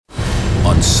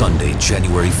On Sunday,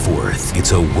 January 4th,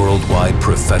 it's a worldwide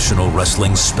professional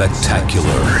wrestling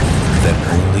spectacular that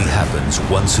only happens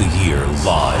once a year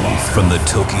live from the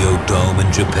Tokyo Dome in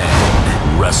Japan.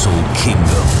 Wrestle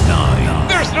Kingdom 9.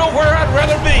 There's nowhere I'd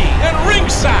rather be than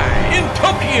ringside in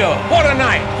Tokyo. What a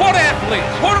night, what athletes,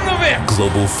 what an event.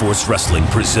 Global Force Wrestling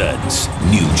presents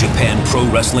New Japan Pro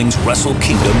Wrestling's Wrestle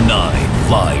Kingdom 9,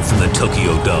 live from the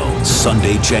Tokyo Dome,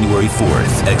 Sunday, January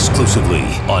 4th, exclusively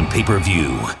on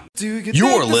pay-per-view.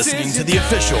 You're listening to the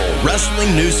official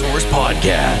Wrestling News Source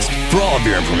podcast. For all of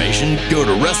your information, go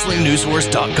to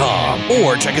WrestlingNewsSource.com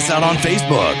or check us out on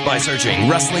Facebook by searching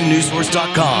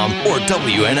WrestlingNewsSource.com or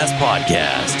WNS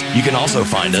Podcast. You can also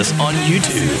find us on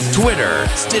YouTube, Twitter,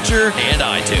 Stitcher, and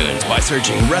iTunes by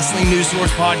searching Wrestling News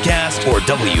Source Podcast or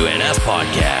WNS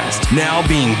Podcast. Now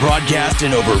being broadcast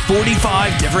in over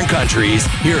 45 different countries,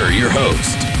 here are your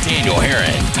hosts, Daniel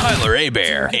Herron, Tyler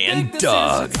Abear, and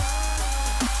Doug.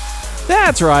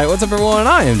 That's right. What's up, everyone?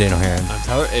 I am Daniel Herron. I'm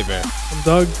Tyler Abear. I'm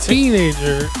Doug,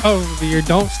 teenager of the year.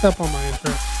 Don't step on my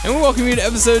intro. And we welcome you to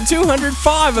episode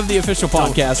 205 of the official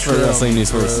podcast for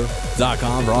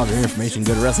WrestlingNewsSource.com. For all of your information,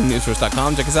 go to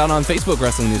WrestlingNewsSource.com. Check us out on Facebook,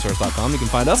 WrestlingNewsSource.com. You can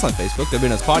find us on Facebook,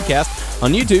 WNS Podcast,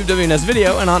 on YouTube, WNS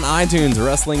Video, and on iTunes,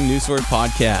 Wrestling News Source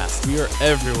Podcast. We are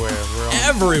everywhere.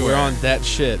 Everywhere. We're on that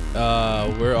shit.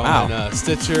 We're on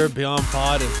Stitcher, Beyond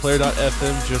Pod, and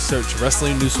Player.fm. Just search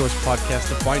Wrestling News Source Podcast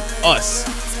to find us.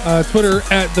 Twitter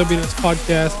at WNS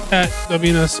Podcast, at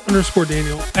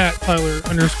WNS_Daniel, at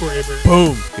Tyler_Aber.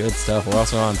 Boom. Good stuff. We're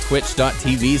also on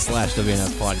Twitch.tv/WNS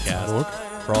Podcast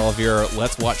for all of your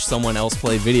Let's Watch Someone Else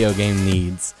Play video game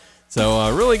needs. So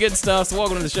really good stuff. So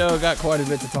welcome to the show. Got quite a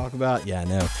bit to talk about. Yeah, I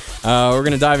know. We're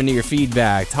going to dive into your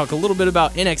feedback, talk a little bit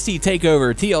about NXT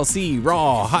TakeOver, TLC,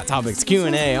 Raw, Hot Topics,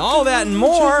 Q&A, all that and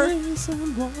more.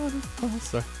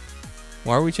 Sorry.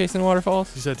 Why are we chasing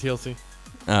waterfalls? You said TLC.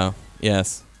 Oh,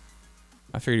 yes.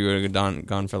 I figured you would have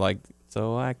gone for like,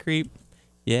 so I creep.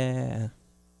 Yeah.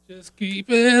 Just keep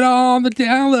it on the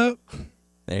down low.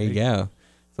 There you go.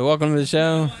 So welcome to the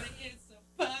show.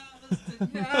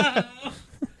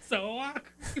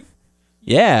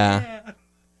 Yeah.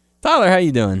 Tyler, how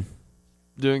you doing?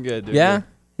 Doing good. Yeah?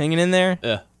 Hanging in there?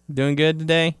 Yeah. Doing good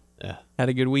today? Yeah. Had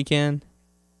a good weekend?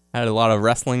 Had a lot of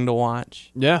wrestling to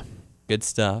watch? Yeah. Good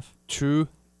stuff. True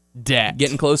dat.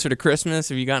 Getting closer to Christmas.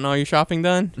 Have you gotten all your shopping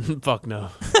done? Fuck no.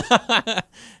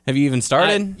 Have you even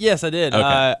started? Yes, I did.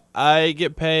 Okay. I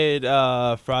get paid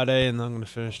Friday, and I'm going to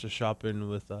finish the shopping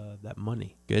with that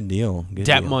money. Good deal. Good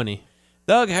Dat deal. money.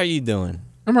 Doug, how you doing?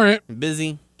 I'm all right.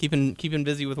 Busy? Keeping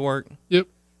busy with work? Yep.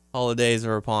 Holidays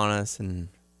are upon us, and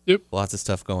Yep. lots of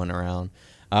stuff going around.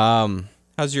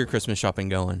 How's your Christmas shopping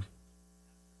going?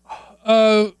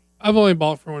 I've only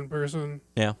bought for one person.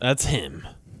 Yeah. That's him.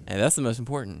 Hey, that's the most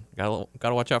important. Gotta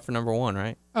watch out for number one,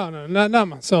 right? Oh, no, not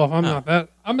myself. I'm not that.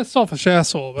 I'm a selfish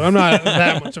asshole, but I'm not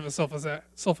that much of a selfish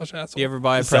asshole. Do you ever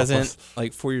buy a present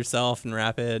like for yourself and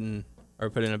wrap it or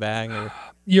put it in a bag? Or?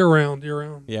 Year round.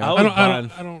 Yeah.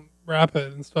 I don't wrap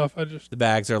it and stuff. I just The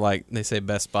bags are like they say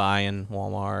Best Buy and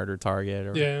Walmart or Target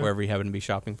or Yeah. wherever you happen to be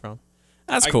shopping from.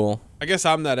 That's cool. I guess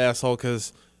I'm that asshole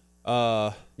because,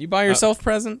 You buy yourself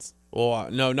presents?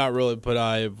 well, no, not really, but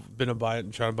I've been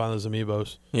trying to buy those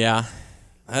amiibos. Yeah.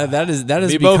 That has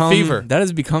Amiibo become fever. That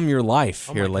has become your life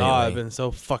Oh here my lately. God, I've been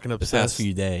so fucking the past obsessed.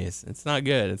 few days. It's not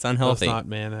good. It's No, it's unhealthy. not,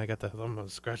 man. I'm gonna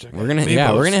scratch it. We're gonna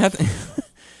have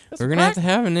to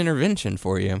have an intervention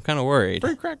for you. I'm kind of worried.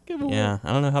 Free crack giveaway. Yeah,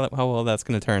 I don't know how well that's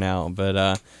gonna turn out,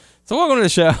 but so welcome to the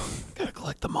show. Gotta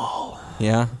collect them all.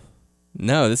 Yeah,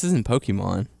 no, this isn't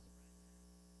Pokemon.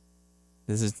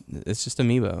 It's just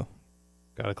Amiibo.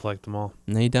 Gotta collect them all.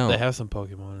 No, you don't. They have some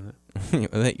Pokemon in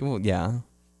it. Well, yeah,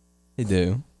 they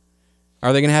do.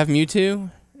 Are they gonna have Mewtwo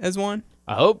as one?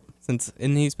 I hope. Since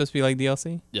isn't he supposed to be like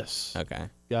DLC? Yes. Okay.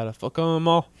 Gotta fuck them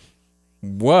all.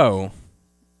 Whoa,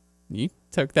 you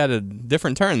took that a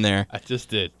different turn there. I just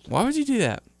did. Why would you do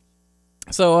that?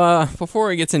 So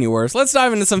before it gets any worse, let's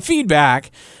dive into some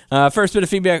feedback. First bit of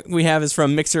feedback we have is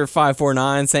from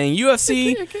Mixer549 saying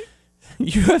UFC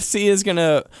is going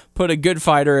to put a good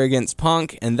fighter against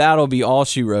Punk, and that'll be all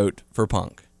she wrote for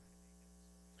Punk.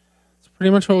 That's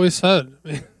pretty much what we said.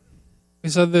 We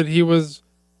said that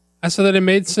I said that it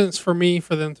made sense for me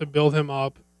for them to build him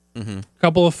up. Mm-hmm. A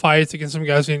couple of fights against some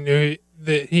guys they knew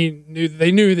that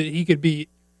he could beat.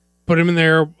 Put him in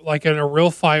there like in a real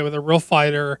fight with a real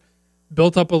fighter,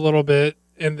 built up a little bit,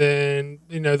 and then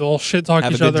they'll shit talk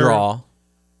each other. Draw.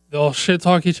 They'll shit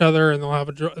talk each other, and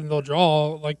they'll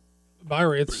draw like buy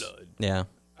rates. Yeah.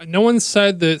 No one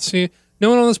said that. No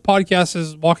one on this podcast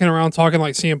is walking around talking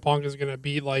like CM Punk is going to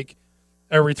beat like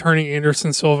returning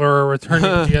Anderson Silva or returning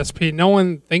GSP. No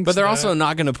one thinks. But they're that. also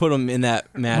not going to put him in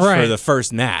that match Right. for the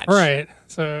first match. right.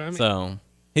 So I mean, So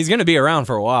he's going to be around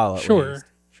for a while. At least.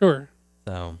 Sure.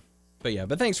 So,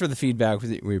 but thanks for the feedback.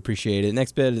 We appreciate it.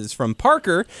 Next bit is from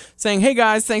Parker saying, "Hey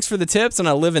guys, thanks for the tips. And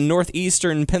I live in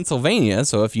northeastern Pennsylvania,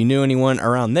 so if you knew anyone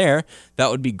around there, that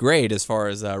would be great as far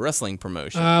as wrestling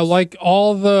promotions." Like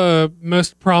all the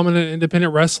most prominent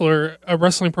independent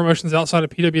wrestling promotions outside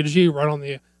of PWG run on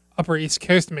the Upper East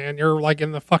Coast. Man, you're like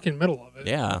in the fucking middle of it.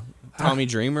 Yeah, Tommy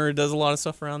Dreamer does a lot of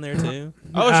stuff around there too.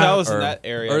 I wish I was in that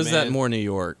area. Or is that man. more New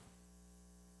York?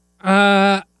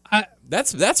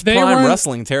 That's They prime run-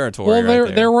 wrestling territory. Well, right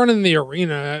there. they're running the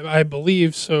arena, I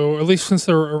believe. So at least since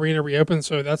the arena reopened,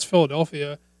 so that's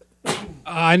Philadelphia.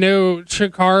 I know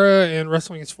Chikara and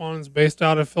Wrestling Swan is based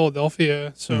out of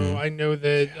Philadelphia, so I know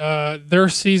that their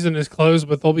season is closed,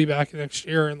 but they'll be back next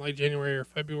year in like January or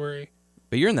February.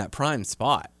 But you're in that prime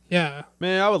spot. Yeah,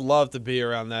 Man, I would love to be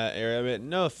around that area. I mean,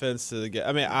 no offense to the guy.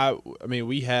 I mean,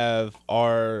 we have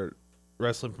our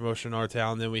wrestling promotion in our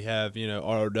town. Then we have,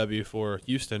 ROW for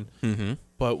Houston. Mm-hmm.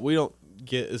 But we don't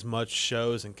get as much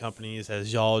shows and companies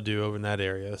as y'all do over in that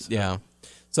area. So. Yeah.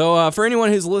 So for anyone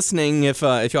who's listening, if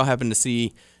y'all happen to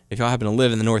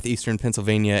live in the northeastern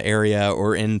Pennsylvania area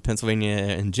or in Pennsylvania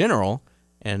in general,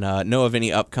 and know of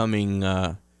any upcoming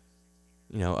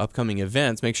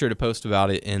events, make sure to post about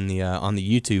it in the on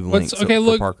the YouTube link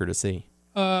for Parker to see.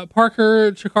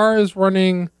 Parker Chikara is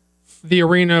running the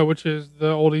arena, which is the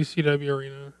old ECW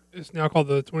arena. It's now called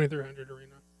the 2300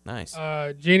 Arena. Nice.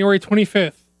 January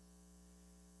 25th,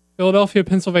 Philadelphia,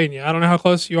 Pennsylvania. I don't know how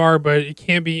close you are, but it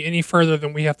can't be any further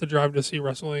than we have to drive to see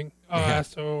wrestling.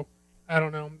 So I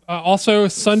don't know. Also,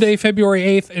 Sunday, February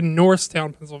 8th in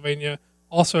Norristown, Pennsylvania.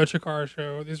 Also a Chikara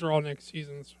show. These are all next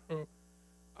season. So,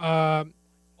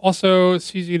 also,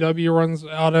 CZW runs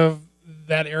out of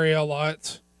that area a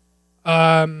lot.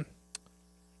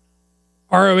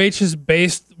 ROH is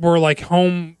based where like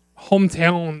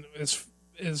hometown is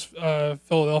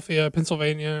Philadelphia,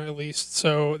 Pennsylvania, at least.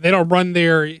 So they don't run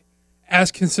there as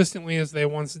consistently as they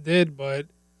once did, but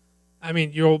I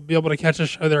mean, you'll be able to catch a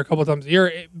show there a couple times a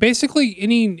year. Basically,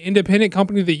 any independent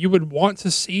company that you would want to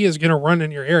see is going to run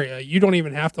in your area. You don't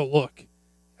even have to look.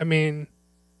 I mean,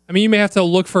 you may have to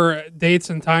look for dates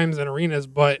and times and arenas,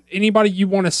 but anybody you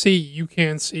want to see, you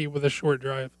can see with a short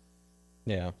drive.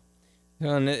 Yeah.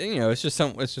 And, it's just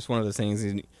one of those things.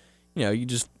 You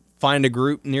just find a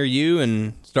group near you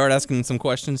and start asking some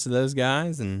questions to those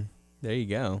guys, and there you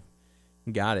go.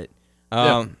 You got it.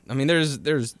 I mean,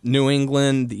 there's New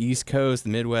England, the East Coast, the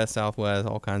Midwest, Southwest,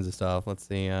 all kinds of stuff. Let's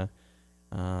see. Here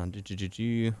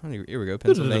we go.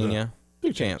 Pennsylvania.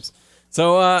 Big champs.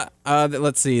 So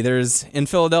let's see. There's in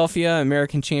Philadelphia,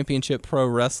 American Championship Pro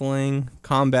Wrestling,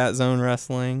 Combat Zone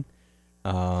Wrestling.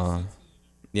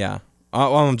 Yeah.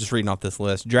 I'm just reading off this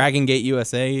list. Dragon Gate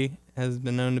USA has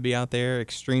been known to be out there.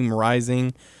 Extreme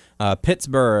Rising,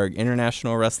 Pittsburgh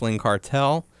International Wrestling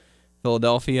Cartel,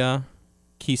 Philadelphia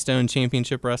Keystone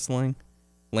Championship Wrestling,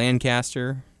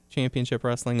 Lancaster Championship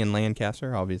Wrestling in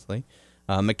Lancaster, obviously.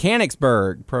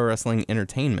 Mechanicsburg Pro Wrestling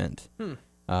Entertainment,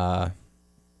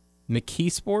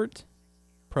 McKeesport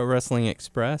Pro Wrestling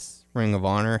Express, Ring of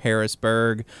Honor,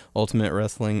 Harrisburg Ultimate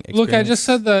Wrestling Experience. Look, I just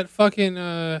said that fucking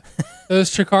those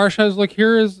Chikara shows. Look,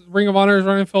 here is Ring of Honor is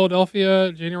running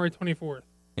Philadelphia, January 24th.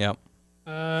 Yep.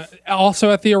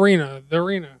 Also at the arena.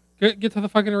 Get to the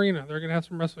fucking arena. They're gonna have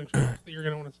some wrestling shows that you're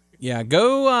gonna want to see. Yeah,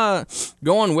 go on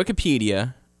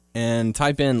Wikipedia and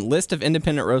type in list of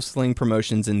independent wrestling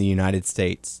promotions in the United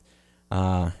States,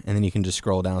 and then you can just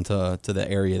scroll down to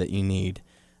the area that you need.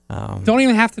 Don't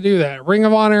even have to do that. Ring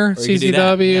of Honor, Or you can do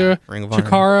that. CZW, Yeah, Ring of Honor.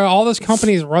 Chikara, all those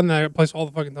companies run that place all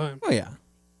the fucking time. Oh, yeah.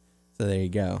 So there you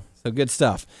go. So good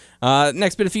stuff.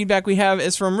 Next bit of feedback we have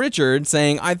is from Richard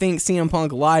saying, I think CM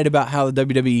Punk lied about how the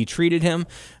WWE treated him.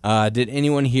 Did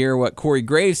anyone hear what Corey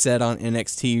Graves said on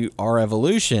NXT R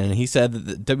Evolution? He said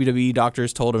that the WWE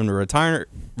doctors told him to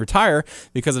retire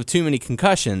because of too many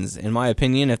concussions. In my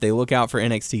opinion, if they look out for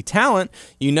NXT talent,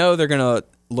 they're going to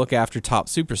look after top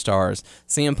superstars.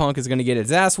 CM Punk is going to get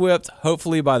his ass whipped,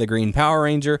 hopefully by the Green Power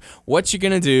Ranger. What you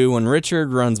going to do when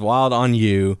Richard runs wild on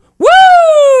you?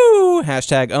 Woo!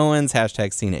 Hashtag Owens,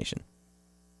 hashtag C Nation.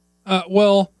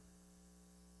 Well,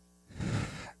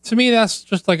 to me, that's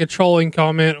just like a trolling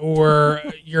comment, or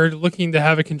you're looking to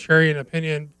have a contrarian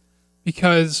opinion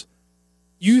because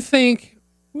you think.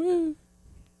 Woo.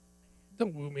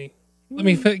 Don't woo me. Let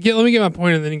me get my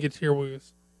point and then get to your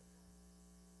woos.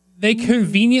 They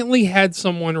conveniently had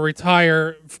someone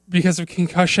retire because of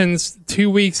concussions 2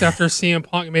 weeks after CM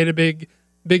Punk made a big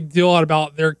deal out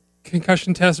about their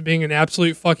concussion test being an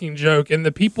absolute fucking joke. And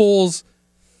the people's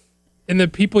and the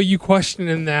people you question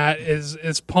in that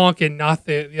is Punk and not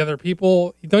the other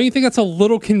people. Don't you think that's a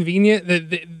little convenient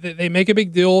that they make a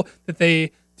big deal that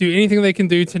they do anything they can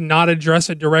do to not address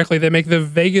it directly? They make the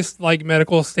vaguest like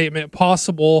medical statement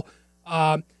possible,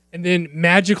 and then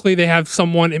magically they have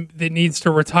someone that needs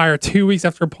to retire 2 weeks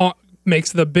after Punk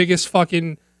makes the biggest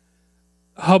fucking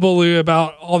hubbub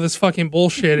about all this fucking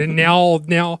bullshit. And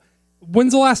now,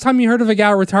 when's the last time you heard of a guy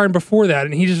retiring before that?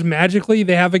 And he just magically,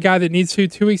 they have a guy that needs to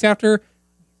 2 weeks after.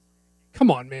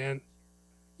 Come on, man.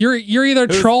 You're either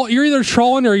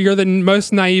trolling or you're the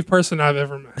most naive person I've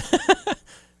ever met.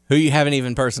 Who you haven't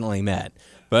even personally met.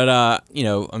 But,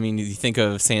 you think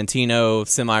of Santino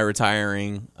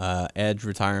semi-retiring, Edge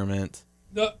retirement.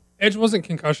 The Edge wasn't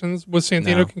concussions. Was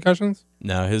Santino concussions?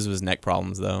 No, his was neck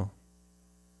problems, though.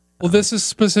 Well, this is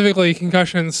specifically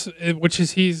concussions, which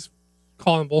is he's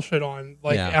calling bullshit on,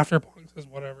 after Punk says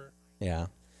whatever. Yeah.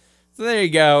 So there you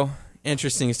go.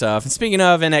 Interesting stuff. And speaking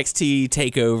of NXT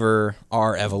TakeOver,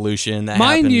 our evolution, that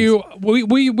mind happened.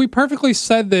 you, we perfectly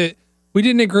said that we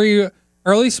didn't agree, or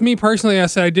at least me personally, I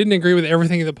said I didn't agree with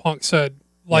everything that Punk said,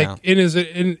 in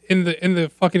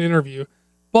the fucking interview.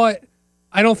 But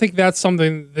I don't think that's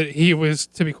something that he was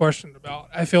to be questioned about.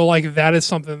 I feel like that is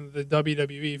something that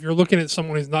WWE, if you're looking at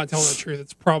someone who's not telling the truth,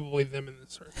 it's probably them in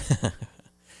this circle.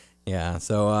 Yeah,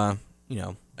 so,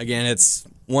 again, it's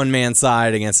one man's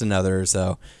side against another,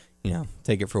 so,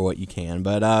 take it for what you can.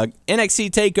 But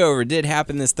NXT TakeOver did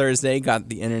happen this Thursday, got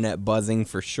the internet buzzing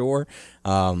for sure.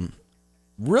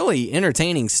 Really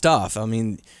entertaining stuff. I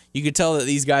mean, you could tell that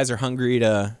these guys are hungry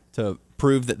to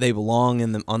prove that they belong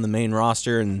on the main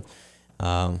roster, and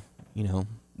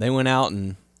they went out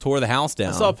and tore the house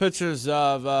down. I saw pictures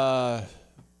of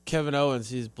Kevin Owens.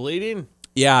 He's bleeding.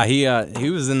 Yeah, he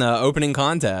was in the opening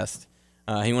contest.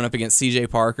 He went up against C.J.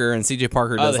 Parker, and C.J.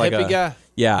 Parker does the hippie guy?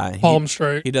 Yeah, palm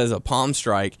strike. He does a palm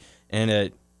strike, and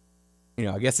it,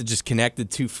 I guess it just connected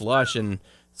too flush and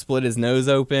split his nose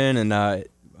open, and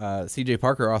C.J.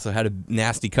 Parker also had a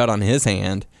nasty cut on his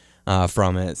hand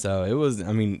from it. So it was,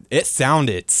 it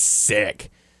sounded sick.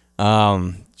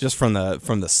 Just from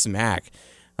the smack,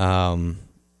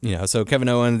 so Kevin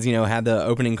Owens, had the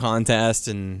opening contest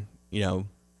and,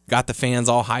 got the fans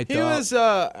all hyped up. He was,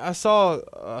 I saw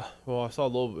a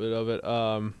little bit of it.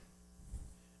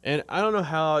 And I don't know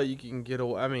how you can get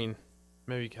away.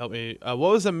 Maybe you can help me. What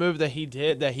was the move that he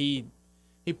did that he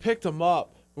picked him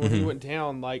up when he went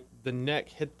down, like the neck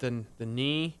hit the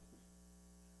knee?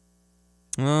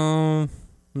 I'm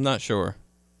not sure.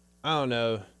 I don't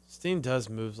know. Steen does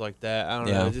moves like that. I don't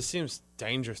know. It just seems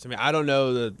dangerous to me. I don't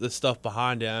know the stuff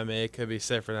behind it. It could be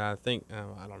safer than I think.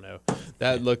 I don't know.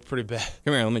 That looked pretty bad.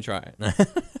 Come here, let me try it.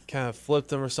 Kind of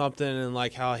flipped him or something, and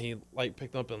like how he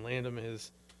picked up and landed him,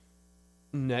 his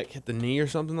neck hit the knee or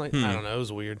something like. I don't know. It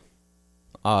was weird.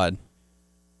 Odd.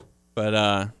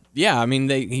 But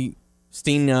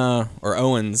Steen or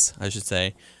Owens, I should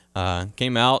say,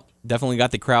 came out, definitely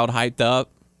got the crowd hyped up,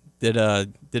 did a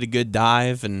good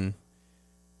dive, and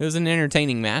it was an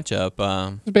entertaining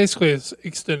matchup. It's basically an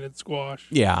extended squash.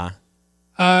 Yeah.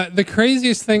 The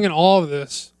craziest thing in all of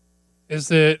this is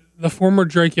that the former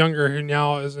Drake Younger, who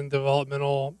now is in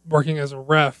developmental, working as a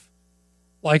ref,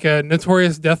 like a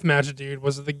notorious deathmatch dude,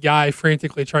 was the guy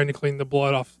frantically trying to clean the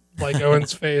blood off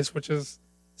Owens' face, which is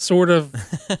sort of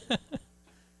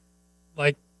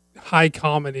like high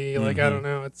comedy. I don't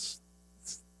know. It's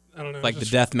I don't know. Like the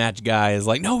deathmatch guy is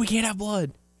like, no, we can't have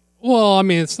blood. Well,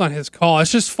 it's not his call.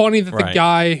 It's just funny that the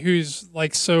guy who's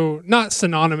so not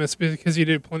synonymous because he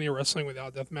did plenty of wrestling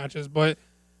without death matches, but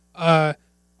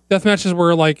death matches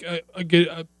were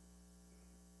a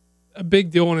big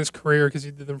deal in his career because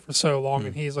he did them for so long,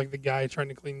 and he's the guy trying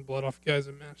to clean blood off guys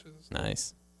in matches.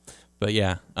 Nice. But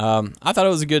yeah, I thought it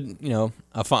was a good,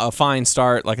 a fine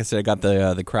start. Like I said, it got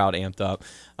the crowd amped up.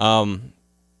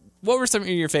 What were some of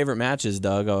your favorite matches,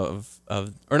 Doug,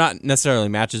 or not necessarily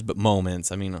matches, but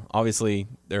moments? Obviously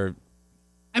they're.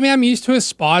 I'm used to his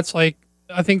spots. I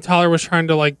think Tyler was trying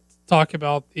to talk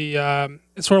about the.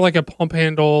 It's sort of like a pump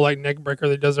handle, neck breaker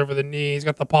that he does over the knee. He's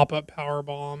got the pop up power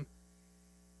bomb.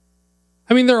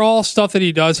 They're all stuff that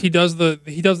he does. He does the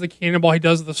cannonball. He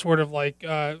does the sort of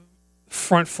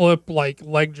front flip,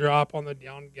 leg drop on the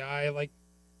down guy.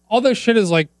 All that shit is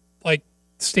like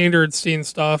standard scene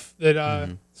stuff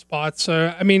that spots.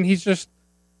 So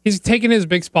he's taking his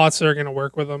big spots that are going to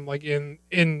work with him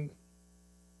in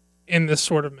this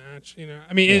sort of match.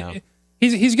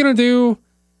 He's going to do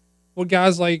what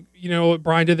guys what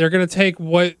Brian did. They're going to take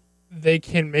what they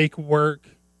can make work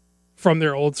from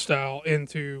their old style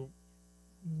into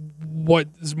what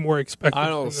is more expected. I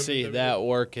don't see that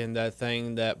working,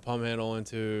 that pump handle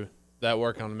into that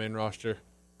work on the main roster.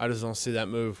 I just don't see that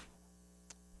move.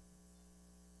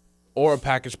 Or a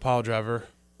package pile driver.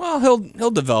 Well,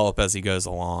 he'll develop as he goes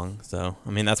along. So I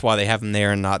mean, that's why they have him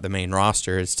there and not the main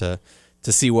roster, is to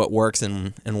see what works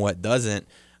and what doesn't.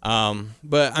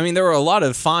 But I mean, there were a lot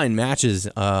of fine matches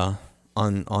on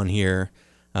here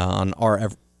on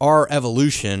our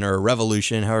Evolution or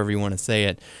Revolution, however you want to say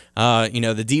it. You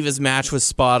know, the Divas match was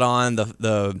spot on.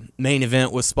 The main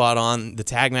event was spot on. The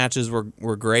tag matches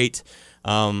were great.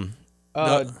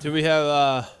 Do we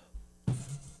have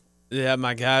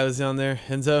my guy was on there,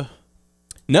 Enzo?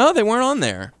 No, they weren't on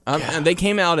there. And they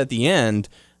came out at the end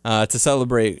to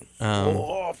celebrate.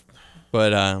 But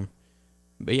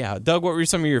yeah, Doug, what were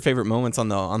some of your favorite moments on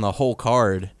the whole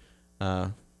card?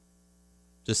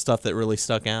 Just stuff that really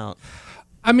stuck out.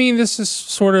 I mean, this is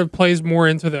sort of plays more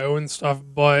into the Owen stuff,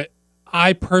 but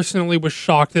I personally was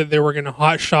shocked that they were going to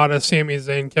hot shot a Sami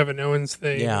Zayn Kevin Owens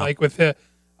thing. Yeah. Like with the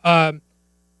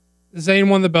Zayn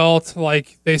won the belt,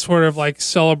 like they sort of like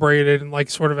celebrated and like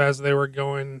sort of as they were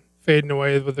going fading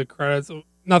away with the credits,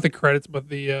 not the credits, but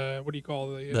the what do you call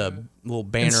The little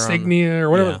banner insignia or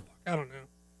whatever. Yeah. The fuck, I don't know.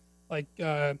 Like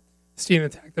Steen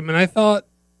attacked them, and I thought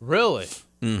Really?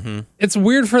 Mm-hmm. it's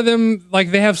weird for them.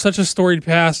 Like they have such a storied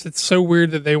past. It's so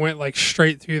weird that they went like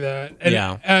straight to that. And,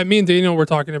 Yeah. me and Daniel were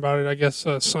talking about it, I guess,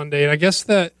 Sunday, and I guess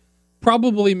that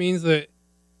probably means that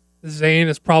Zayn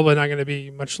is probably not going to be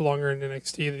much longer in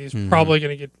NXT. That he's probably going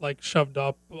to get like shoved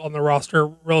up on the roster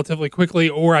relatively quickly.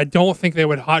 Or I don't think they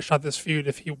would hotshot this feud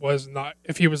if he was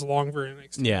long for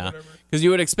NXT. Yeah, or whatever. because you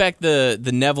would expect the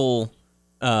Neville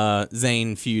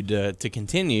Zayn feud to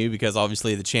continue, because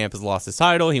obviously the champ has lost his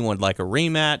title. He wanted like a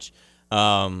rematch.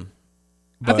 I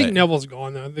But- think Neville's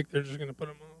gone though. I think they're just going to put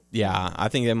him on. Yeah, I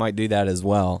think they might do that as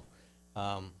well.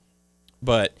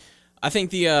 But I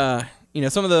think the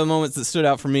some of the moments that stood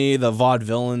out for me, the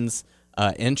Vaudevillains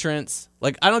entrance.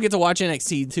 Like, I don't get to watch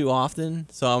NXT too often,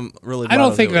 so I'm really glad I don't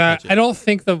was think able to that. catch it. I don't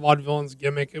think the Vaudevillains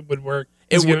gimmick it would work.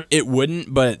 It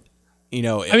wouldn't, but I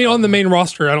mean, on the main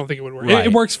roster, I don't think it would work. Right.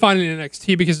 It works fine in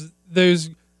NXT because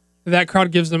that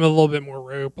crowd gives them a little bit more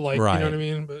rope. Like, you Right. know what I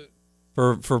mean? But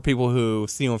for people who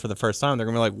see one for the first time, they're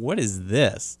gonna be like, "What is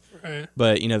this?" right.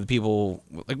 But the people,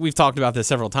 like, we've talked about this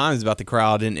several times about the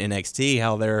crowd in NXT,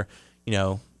 how they're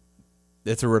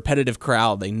it's a repetitive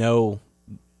crowd. They know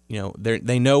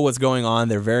they know what's going on.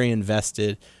 They're very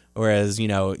invested. Whereas you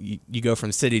go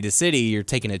from city to city, you're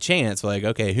taking a chance. Like,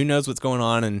 okay, who knows what's going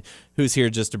on and who's here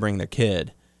just to bring their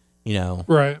kid,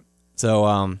 Right. So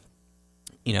I'm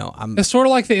It's sort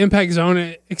of like the Impact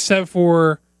Zone, except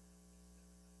for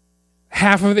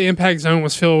half of the Impact Zone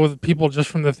was filled with people just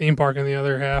from the theme park, and the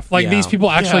other half, like, Yeah. these people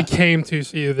actually came to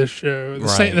see this show.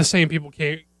 Right. The same people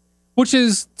came, which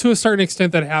is to a certain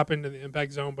extent that happened in the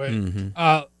Impact Zone, but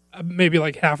maybe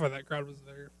like half of that crowd was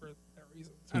there for that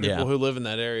reason. And Yeah. people who live in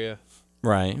that area.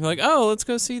 right. You're like, oh, let's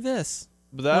go see this.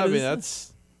 But that, What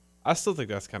is I still think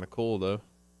that's kind of cool though.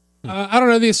 I don't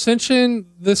know. The Ascension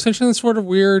is sort of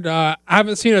weird. I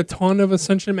haven't seen a ton of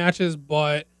Ascension matches,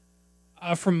 but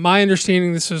from my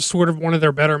understanding, this is sort of one of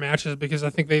their better matches because I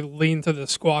think they lean to the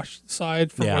squash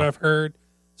side from Yeah. what I've heard.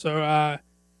 So I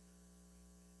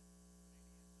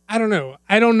don't know.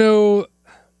 I don't know.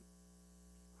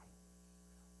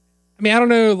 I mean, I don't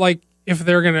know. Like if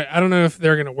they're gonna. I don't know if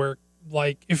they're gonna work.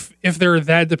 Like if they're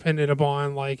that dependent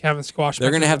upon like having squash.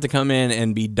 They're going to matches. have to come in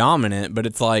and be dominant, but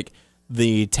it's like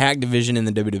the tag division in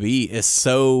the WWE is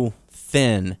so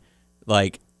thin.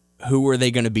 Like, who are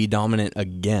they going to be dominant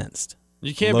against?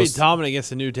 You can't be dominant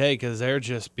against a New Day because they're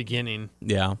just beginning.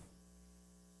 Yeah.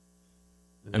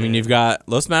 I mean, you've got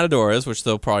Los Matadores, which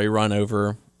they'll probably run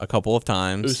over a couple of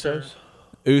times.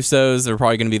 Usos are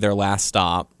probably going to be their last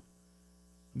stop.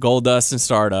 Goldust and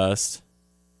Stardust.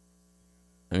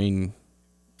 I mean,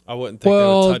 I wouldn't think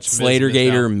Well, they would touch Slater Miz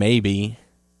Gator, now. maybe.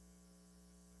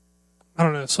 I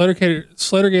don't know. Slater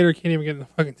Gator can't even get in the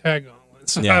fucking tag gauntlet.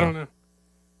 So Yeah. I don't know.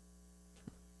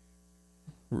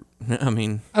 I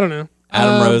mean, I don't know.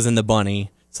 Adam Rose and the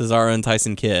Bunny, Cesaro and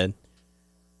Tyson Kidd.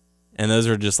 And those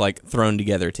are just like thrown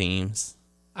together teams.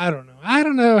 I don't know. I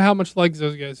don't know how much legs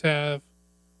those guys have.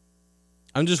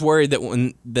 I'm just worried that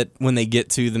when they get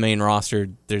to the main roster,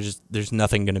 there's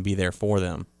nothing going to be there for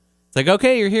them. It's like,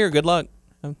 okay, you're here. Good luck.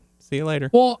 See you later.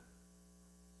 Well,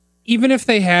 even if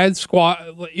they had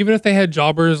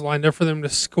jobbers lined up for them to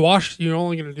squash, you're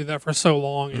only going to do that for so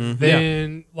long, and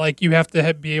then like you have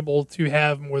to be able to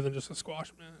have more than just a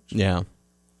squash match. Yeah.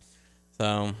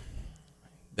 So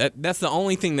that's the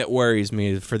only thing that worries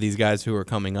me for these guys who are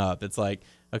coming up. It's like,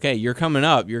 okay, you're coming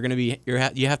up. You're going to be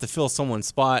you have to fill someone's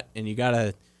spot, and you got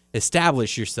to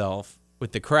establish yourself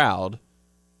with the crowd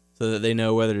so that they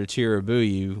know whether to cheer or boo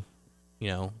you,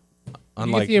 You get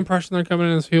unlike the impression they're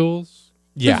coming in as heels.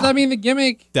 'Cause, yeah, I mean, the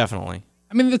gimmick. definitely.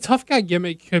 I mean, the tough guy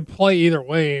gimmick could play either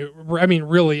way. I mean,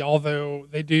 really, although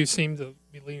they do seem to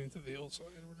be leaning to the heel side.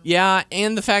 Yeah,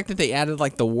 and the fact that they added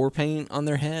like the war paint on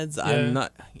their heads, I'm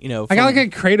not, I got like a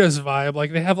Kratos vibe.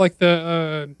 Like they have like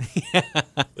the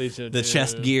the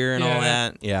chest gear and all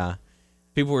that. Yeah,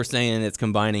 people were saying it's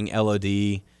combining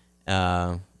LOD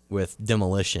with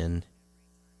Demolition.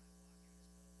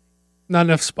 not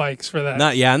enough spikes for that.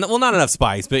 Not not enough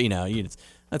spikes, but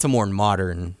that's a more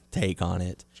modern take on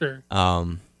it. Sure.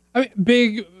 I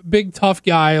mean, big tough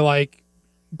guy, like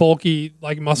bulky,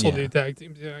 like muscle Yeah. dude tag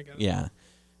teams. Yeah, I get it. Yeah.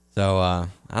 So I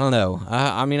don't know.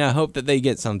 I mean, I hope that they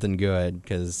get something good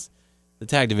because the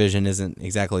tag division isn't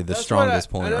exactly the strongest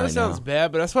point I know right it sounds now.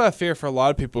 bad, but that's what I fear for a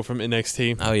lot of people from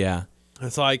NXT. Oh yeah.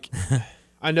 It's like,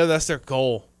 I know that's their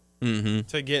goal Mm-hmm.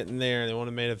 to get in there, and they want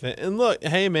to main event. And look,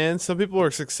 hey man, some people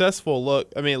are successful.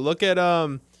 Look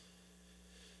at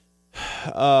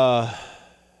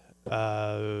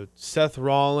Seth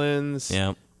Rollins,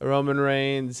 Yeah. Roman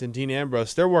Reigns, and Dean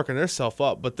Ambrose. They're working themselves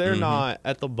up, but they're not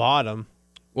at the bottom.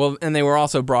 Well, and they were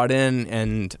also brought in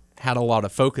and had a lot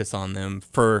of focus on them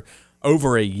for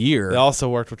over a year. They also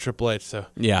worked with Triple H, so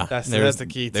Yeah, that's there's- the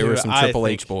key. There to were it, some I Triple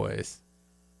H think. boys.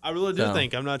 I really do So.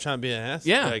 think. I'm not trying to be an ass.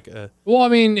 Yeah. Like, Well, I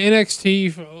mean,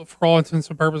 NXT for all intents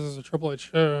and purposes is a Triple H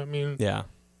show. I mean, Yeah.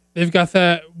 they've got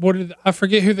that. I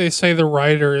forget who they say the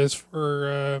writer is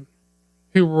for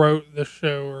who wrote the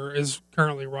show or is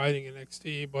currently writing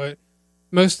NXT, but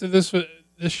most of this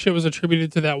shit was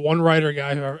attributed to that one writer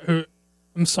guy who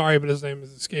I'm sorry, but his name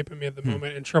is escaping me at the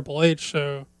moment, in Triple H.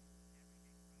 So,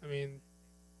 I mean,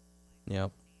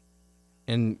 Yep.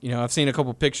 And I've seen a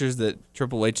couple pictures that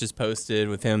Triple H has posted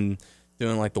with him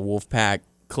doing like the Wolfpack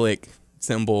click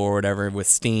symbol or whatever with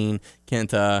Steen,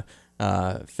 Kenta,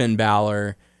 Finn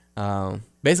Balor,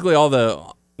 basically all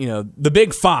the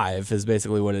big five is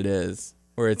basically what it is.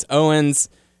 Where it's Owens,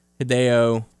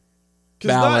 Hideo,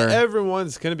 because Balor. not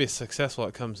everyone's going to be successful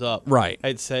that comes up. Right.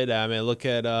 I'd say that. I mean, look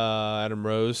at Adam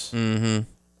Rose. Mm-hmm.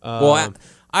 Well,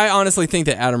 I honestly think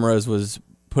that Adam Rose was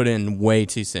put in way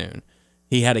too soon.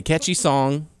 He had a catchy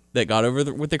song that got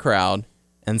over with the crowd,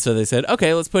 and so they said,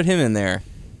 okay, let's put him in there.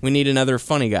 We need another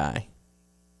funny guy.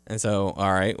 And so,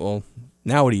 all right, well,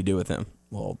 now what do you do with him?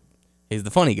 Well, he's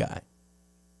the funny guy.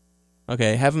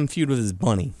 Okay, have him feud with his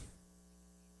bunny.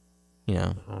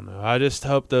 I don't know. I just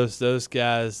hope those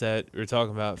guys that we're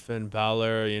talking about, Finn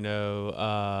Balor,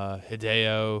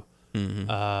 Hideo,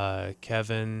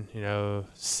 Kevin,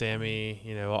 Sammy,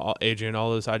 Adrian,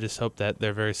 all those. I just hope that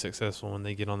they're very successful when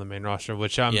they get on the main roster,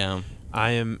 which I am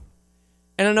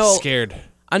And I know scared.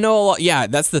 I know a lot. Yeah,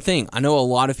 that's the thing. I know a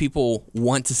lot of people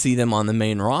want to see them on the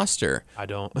main roster. I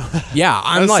don't. Yeah,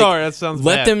 I'm like, sorry, that sounds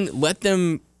let bad. let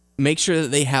them make sure that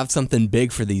they have something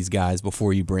big for these guys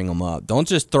before you bring them up. Don't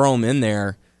just throw them in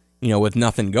there, with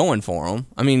nothing going for them.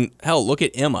 I mean, hell, look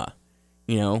at Emma.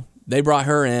 They brought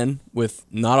her in with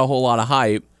not a whole lot of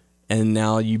hype, and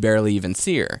now you barely even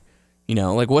see her.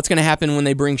 Like what's going to happen when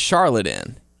they bring Charlotte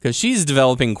in? Because she's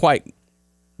developing quite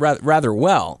rather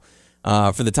well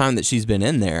for the time that she's been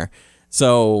in there.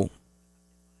 So,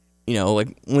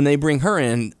 like when they bring her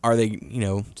in, are they,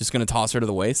 just going to toss her to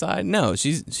the wayside? No,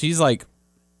 she's like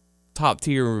top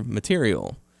tier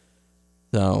material.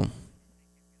 So,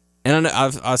 and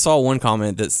I saw one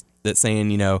comment that's saying,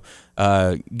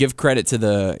 give credit to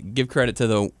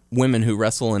the women who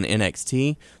wrestle in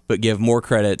NXT, but give more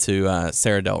credit to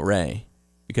Sarah Del Rey,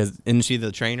 because isn't she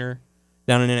the trainer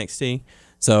down in NXT?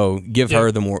 So give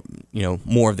her the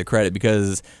more of the credit,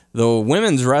 because the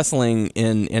women's wrestling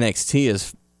in NXT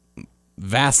is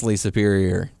vastly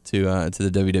superior to the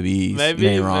WWE's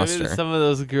main roster. Maybe some of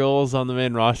those girls on the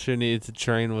main roster need to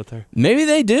train with her. Maybe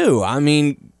they do. I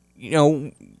mean,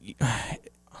 I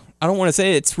don't want to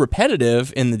say it's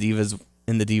repetitive in the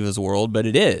divas world, but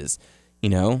it is.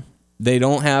 They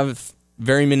don't have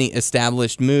very many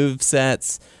established move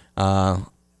sets.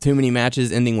 Too many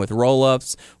matches ending with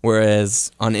roll-ups,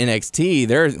 whereas on NXT,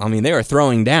 they are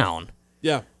throwing down.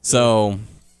 Yeah. So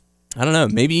I don't know.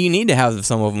 Maybe you need to have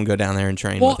some of them go down there and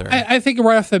train well, with her. I think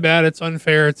right off the bat, it's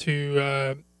unfair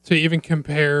to even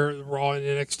compare Raw and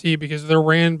NXT because they're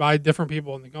ran by different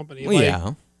people in the company. Well,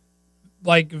 yeah.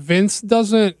 Like Vince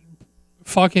doesn't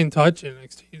fucking touch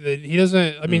NXT. He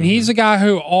doesn't. I mean, he's a guy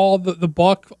who all the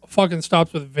buck fucking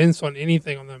stops with Vince on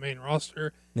anything on the main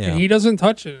roster, Yeah. and he doesn't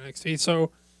touch NXT.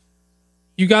 So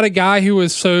you got a guy who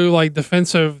was so like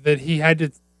defensive that he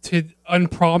had to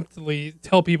unpromptedly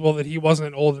tell people that he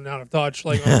wasn't old and out of touch,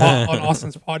 like on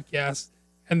Austin's podcast,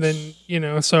 and then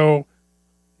so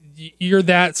you're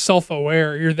that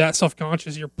self-aware, you're that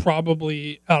self-conscious, you're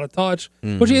probably out of touch.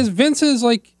 Which is Vince is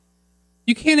like,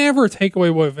 you can't ever take away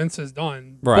what Vince has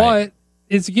done, Right. but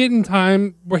it's getting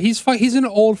time where he's an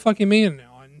old fucking man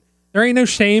now, and there ain't no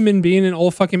shame in being an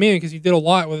old fucking man because he did a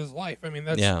lot with his life. I mean,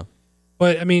 that's Yeah.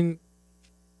 But I mean,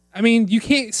 you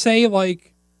can't say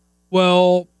like,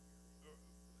 well,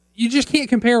 you just can't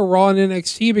compare Raw and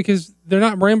NXT because they're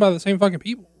not ran by the same fucking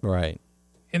people. Right.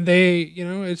 And they,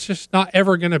 it's just not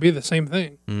ever going to be the same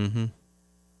thing. Mm-hmm.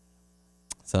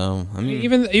 So, I mean,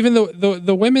 Even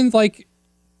the women's like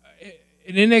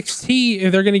in NXT,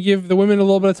 if they're going to give the women a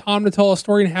little bit of time to tell a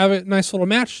story and have a nice little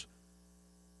match,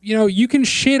 you can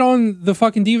shit on the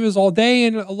fucking divas all day,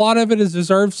 and a lot of it is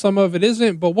deserved, some of it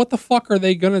isn't. But what the fuck are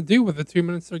they going to do with the 2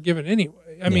 minutes they're given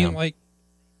anyway? I mean, like,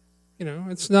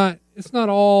 it's not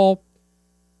all.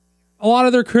 A lot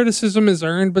of their criticism is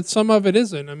earned, but some of it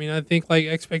isn't. I mean, I think like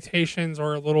expectations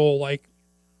are a little like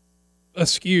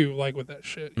askew, like with that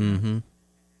shit. mm-hmm.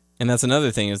 And that's another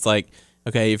thing. It's like,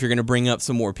 okay, if you're going to bring up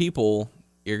some more people,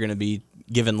 you're going to be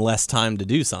given less time to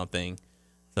do something.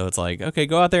 So it's like, okay,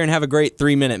 go out there and have a great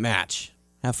 3-minute match.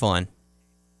 Have fun.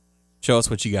 Show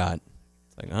us what you got.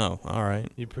 It's like, oh, all right.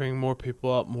 You bring more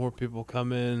people up, more people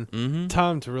come in. Mm-hmm.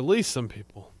 Time to release some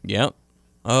people. Yep.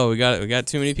 Oh, we got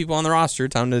too many people on the roster.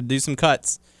 Time to do some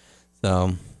cuts.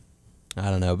 So, I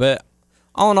don't know. But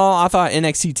all in all, I thought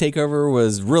NXT TakeOver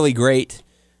was really great.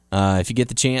 If you get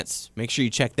the chance, make sure you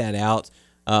check that out.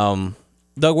 Doug,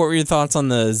 what were your thoughts on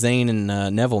the Zayn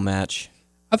and Neville match?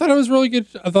 I thought it was really good.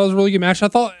 I thought it was a really good match. I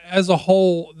thought as a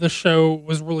whole, the show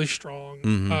was really strong.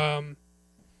 Mm-hmm.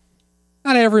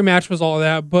 Not every match was all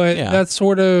that, but Yeah. that's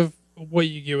sort of what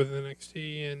you get with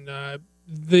NXT. And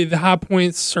the high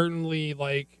points certainly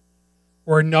like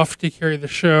were enough to carry the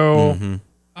show.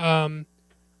 Mm-hmm.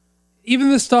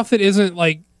 Even the stuff that isn't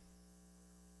like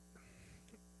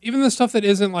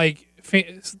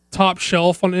top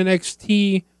shelf on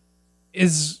NXT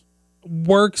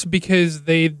works because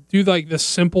they do like the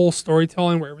simple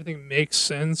storytelling where everything makes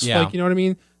sense. Yeah. Like, you know what I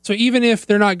mean? So even if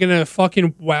they're not gonna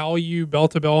fucking wow you bell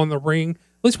to bell in the ring,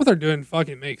 at least what they're doing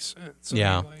fucking makes sense.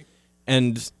 Yeah. I mean, like,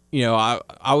 And,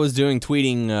 I was doing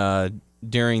tweeting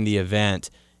during the event,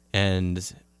 and,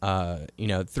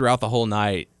 throughout the whole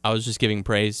night, I was just giving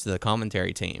praise to the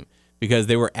commentary team because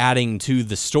they were adding to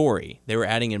the story. They were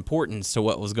adding importance to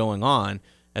what was going on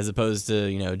as opposed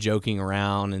to, joking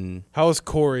around. And How was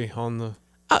Corey on the?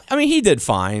 I mean, he did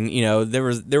fine.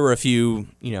 There were a few,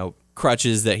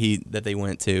 crutches that they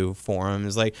went to for him. It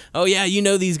was like, oh yeah,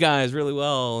 these guys really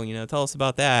well. Tell us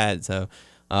about that. So,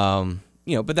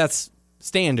 but that's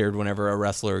standard whenever a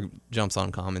wrestler jumps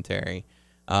on commentary.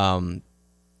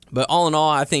 But all in all,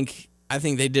 I think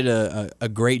they did a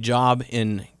great job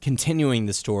in continuing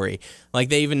the story. Like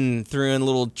they even threw in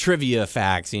little trivia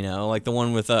facts, like the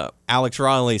one with Alex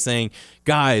Riley saying,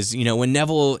 guys, when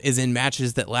Neville is in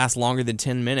matches that last longer than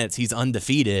 10 minutes, he's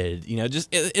undefeated.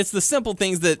 It's the simple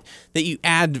things that you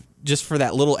add just for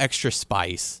that little extra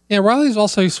spice. yeah, Riley's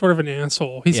also sort of an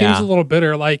asshole. He seems a little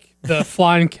bitter, like the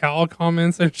flying cow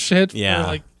comments and shit. Yeah. For,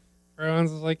 like,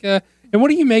 Owens is like, and what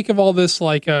do you make of all this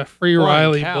like free Flying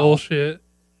Riley cow? bullshit?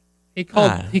 He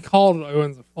called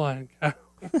Owens a flying cow.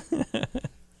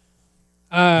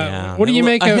 What do you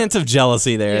make a of hint of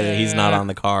jealousy there that he's not Yeah. on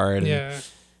the card? And Yeah.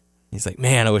 he's like,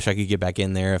 man, I wish I could get back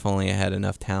in there if only I had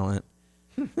enough talent.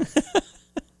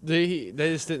 They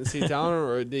just didn't see talent,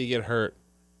 or did he get hurt?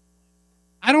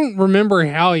 I don't remember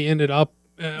how he ended up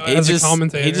as a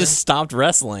commentator. He just stopped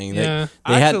wrestling. Yeah.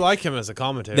 I They actually had like him as a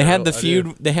commentator. they had the I do.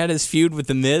 feud. They had his feud with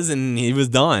the Miz, and he was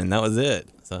done. That was it.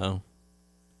 So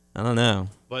I don't know.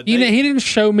 But he they, didn't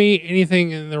show me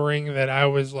anything in the ring that I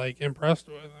was like impressed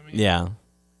with. I mean, Yeah,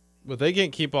 but they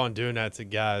can't keep on doing that to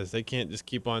guys. They can't just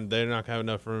keep on. They're not gonna have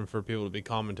enough room for people to be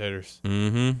commentators.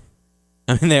 mm-hmm.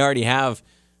 I mean, they already have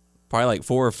probably like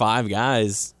 4 or 5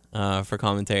 guys for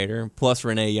commentator, plus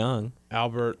Renee Young,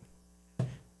 Albert,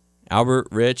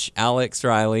 Rich, Alex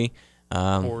Riley,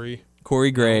 Corey.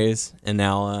 Graves, and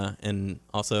now and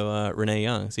also Renee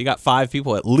Young. So you got 5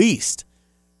 people at least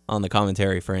on the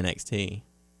commentary for NXT.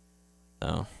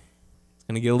 So it's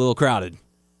gonna get a little crowded,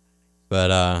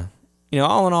 but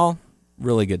all in all,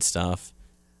 really good stuff.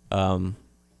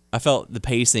 I felt the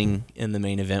pacing in the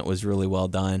main event was really well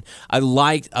done. I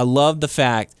loved the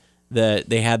fact that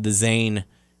they had the Zayn,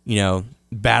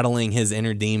 battling his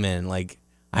inner demon. Like,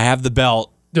 I have the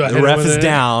belt. Do I hit The him ref with is it?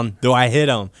 down. Do I hit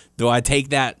him? Do I take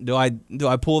that? Do I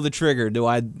pull the trigger? Do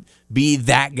I be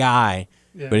that guy?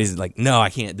 Yeah. But he's like, no, I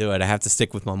can't do it. I have to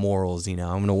stick with my morals. I'm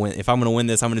gonna win. If I'm gonna win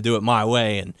this, I'm gonna do it my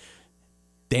way. And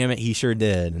damn it, he sure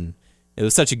did. And it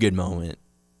was such a good moment.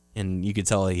 and you could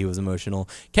tell he was emotional.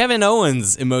 Kevin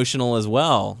Owens emotional as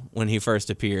well when he first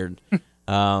appeared.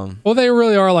 Well, they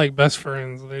really are like best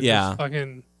friends. They Yeah. just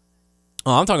fucking.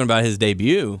 Oh, I'm talking about his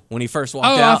debut when he first walked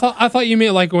out. I thought you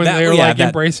meant like when they were like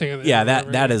embracing it. Yeah,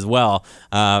 that as well.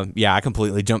 Yeah, I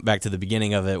completely jumped back to the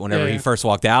beginning of it. Whenever he first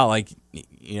walked out, like,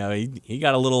 you know, he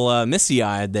got a little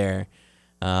misty-eyed there,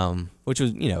 which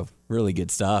was, you know, really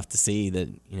good stuff to see that,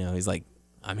 you know, he's like,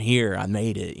 I'm here, I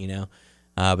made it, you know.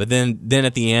 But then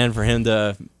at the end, for him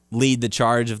to lead the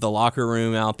charge of the locker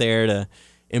room out there to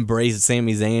embrace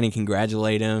Sami Zayn and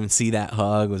congratulate him, see that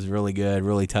hug was really good,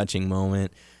 really touching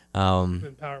moment.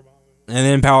 And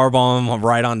then powerbomb him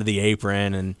right onto the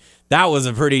apron, and that was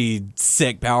a pretty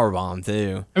sick powerbomb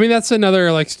too. I mean, that's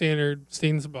another like standard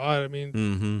Steen spot. I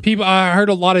mean, people. I heard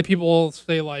a lot of people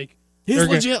say like he's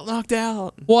legit knocked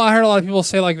out. Well, I heard a lot of people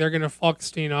say like they're gonna fuck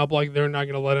Steen up, like they're not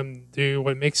gonna let him do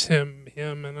what makes him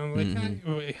him. And I'm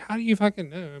like, how do you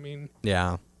fucking know? I mean,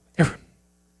 yeah,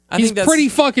 he's pretty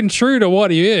fucking true to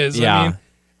what he is. Yeah, I mean,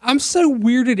 I'm so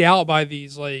weirded out by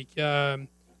these like.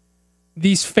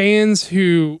 These fans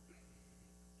who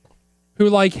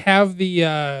like have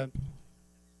the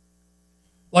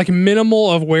like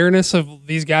minimal awareness of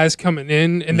these guys coming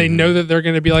in, and they know that they're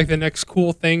going to be like the next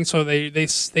cool thing, so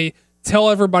they tell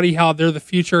everybody how they're the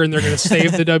future and they're going to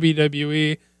save the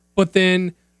WWE, but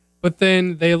then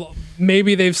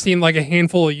they've seen like a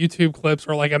handful of YouTube clips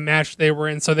or like a match they were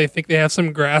in, so they think they have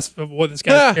some grasp of what this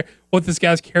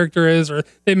guy's character is, or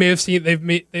they may have seen they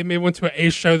may went to an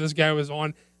Ace show this guy was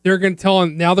on. They're going to tell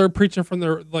him, now they're preaching from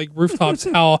their like rooftops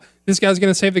how this guy's going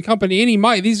to save the company, and he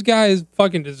might. These guys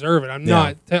fucking deserve it. I'm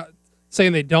not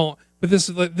saying they don't, but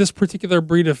this particular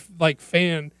breed of like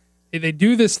fan, they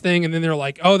do this thing, and then they're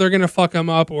like, oh, they're going to fuck them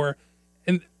up,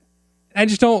 and I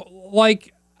just don't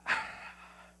like.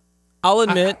 I'll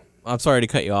admit, I'm sorry to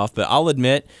cut you off, but I'll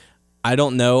admit I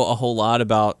don't know a whole lot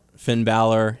about Finn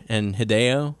Balor and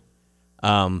Hideo,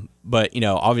 but you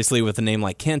know, obviously with a name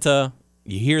like Kenta.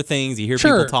 You hear things, you hear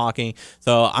people talking.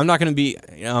 So I'm not going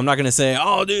to say,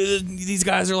 oh, dude, these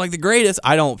guys are like the greatest.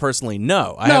 I don't personally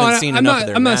know. I haven't seen enough of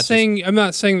their matches. I'm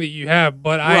not saying that you have,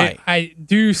 but I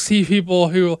do see people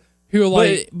who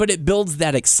like. But it builds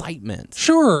that excitement.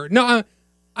 Sure. No,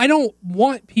 I don't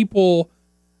want people.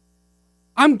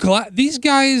 I'm glad these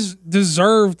guys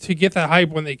deserve to get that hype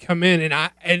when they come in,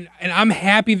 and I'm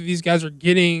happy that these guys are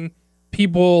getting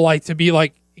people like to be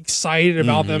like excited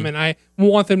about them, and I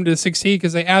want them to succeed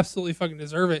because they absolutely fucking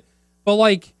deserve it. But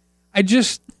like, I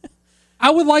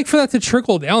would like for that to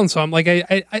trickle down. So I'm like,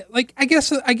 I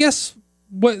guess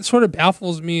what sort of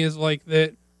baffles me is like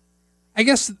that. I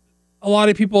guess a lot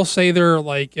of people say they're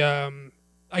like, I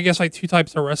guess like two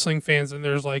types of wrestling fans, and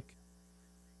there's like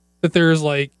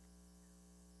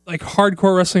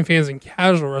hardcore wrestling fans and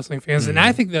casual wrestling fans, and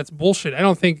I think that's bullshit. I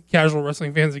don't think casual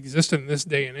wrestling fans exist in this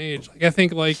day and age. Like I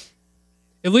think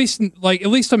at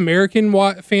least American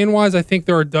fan wise, I think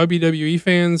there are WWE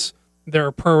fans, there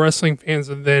are pro wrestling fans,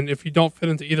 and then if you don't fit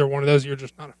into either one of those, you're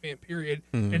just not a fan. Period.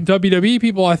 And WWE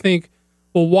people, I think,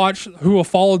 who will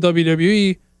follow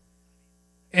WWE,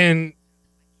 and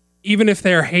even if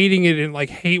they're hating it and like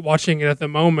hate watching it at the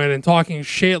moment and talking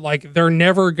shit, like they're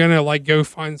never gonna like go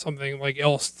find something like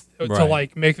else to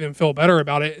like make them feel better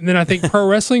about it. And then I think pro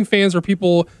wrestling fans are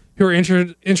people who are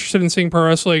interested in seeing pro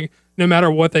wrestling. No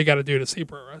matter what they got to do to see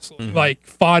pro wrestling, like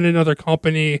find another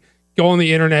company, go on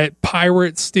the internet,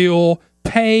 pirate, steal,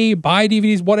 pay, buy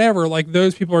DVDs, whatever. Like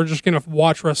those people are just gonna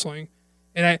watch wrestling,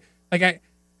 and I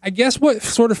guess what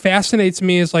sort of fascinates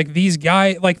me is like these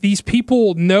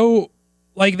people know,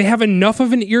 like they have enough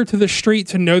of an ear to the street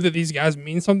to know that these guys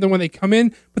mean something when they come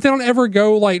in, but they don't ever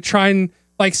go like try and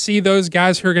like see those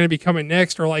guys who are going to be coming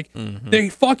next, or like they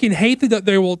fucking hate that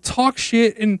they will talk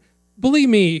shit. And believe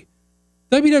me,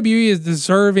 WWE is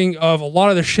deserving of a lot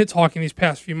of the shit talking these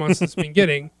past few months it's been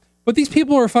getting. But these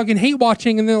people are fucking hate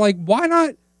watching, and they're like, why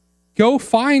not go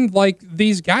find like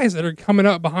these guys that are coming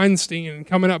up behind Steen and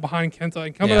coming up behind Kenta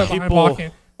and coming up behind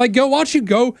Bakken? Like,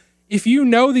 go. If you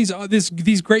know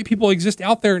these great people exist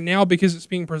out there now because it's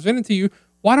being presented to you,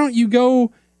 why don't you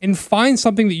go and find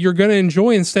something that you're gonna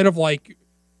enjoy instead of like,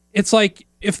 it's like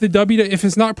if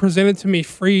it's not presented to me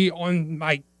free on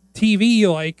my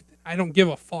TV, like. I don't give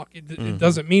a fuck. It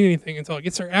doesn't mean anything until it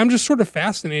gets there. And I'm just sort of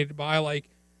fascinated by like,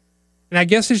 and I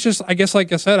guess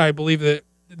like I said, I believe that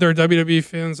they're WWE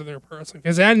fans and they're pro wrestling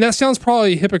fans. And that sounds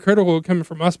probably hypocritical coming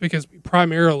from us because we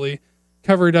primarily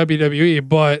cover WWE.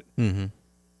 But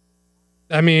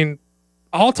I mean,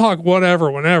 I'll talk whatever,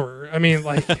 whenever. I mean,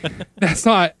 like that's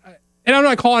not, and I'm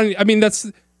not calling. I mean,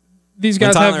 these when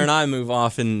guys Tyler have and I move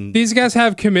off, and these guys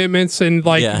have commitments, and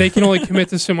like Yeah. they can only commit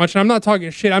to so much. And I'm not talking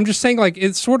shit. I'm just saying like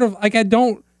it's sort of like I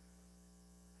don't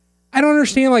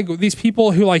understand like these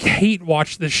people who like hate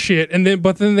watch this shit, and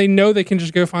then they know they can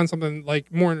just go find something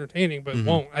like more entertaining, but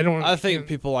won't. I don't. I think understand.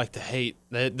 people like to hate.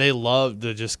 They love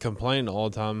to just complain all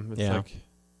the time. It's Yeah. like,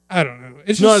 I don't know.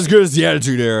 It's not just, as good as the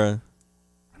Attitude Era.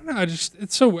 I don't know. It's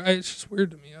just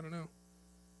weird to me. I don't know.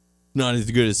 Not as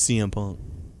good as CM Punk.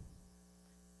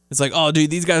 It's like, oh, dude,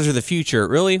 these guys are the future.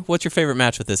 Really? What's your favorite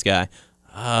match with this guy?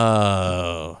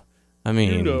 Oh, I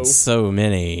mean, so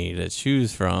many to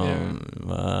choose from.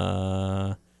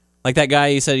 Like that guy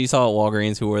you said you saw at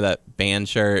Walgreens who wore that band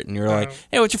shirt, and you were like,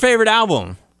 hey, what's your favorite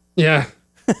album? Yeah.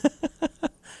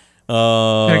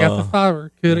 Oh, Could have got the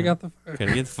fiver. Could have got the fiver. Could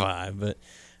have get 5, but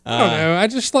I don't know.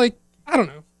 I don't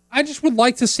know. I just would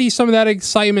like to see some of that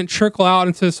excitement trickle out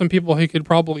into some people who could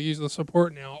probably use the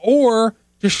support now, or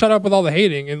just shut up with all the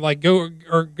hating and like go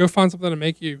find something to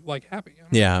make you like happy.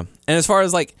 yeah. And as far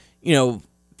as like, you know,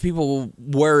 people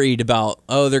worried about,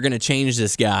 oh, they're going to change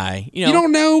this guy. You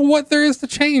don't know what there is to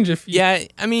change if you. Yeah,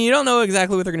 I mean, you don't know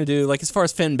exactly what they're going to do. Like as far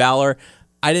as Finn Balor,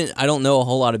 I don't know a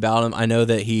whole lot about him. I know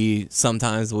that he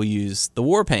sometimes will use the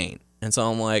war paint. And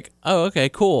so I'm like, oh, okay,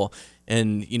 cool.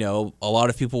 And, you know, a lot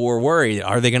of people were worried.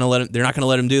 Are they going to let him? They're not going to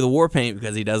let him do the war paint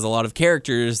because he does a lot of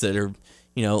characters that are,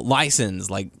 you know,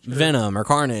 licensed, like Venom or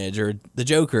Carnage or the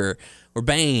Joker or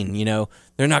Bane. You know,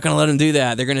 they're not going to let him do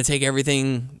that. They're going to take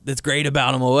everything that's great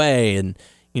about him away. And,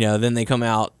 you know, then they come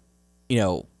out, you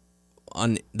know,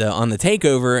 on the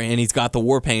takeover, and he's got the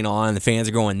war paint on, and the fans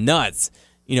are going nuts.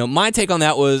 You know, my take on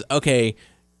that was, okay,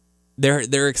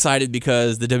 they're excited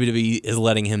because the WWE is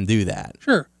letting him do that.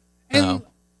 Sure. And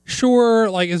sure,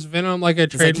 like is Venom like a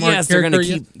It's like, trademark yes,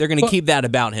 character? they're gonna keep that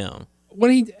about him.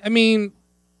 I mean,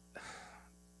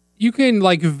 you can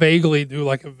like vaguely do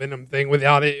like a Venom thing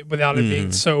without it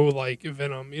being so like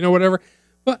Venom, you know, whatever.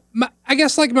 But I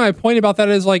guess like my point about that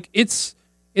is like it's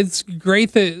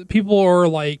great that people are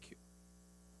like,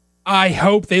 I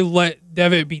hope they let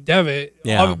Devitt be Devitt,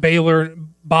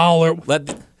 Balor.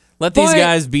 Let these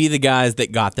guys be the guys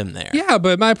that got them there. Yeah,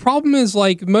 but my problem is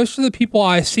like most of the people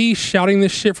I see shouting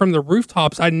this shit from the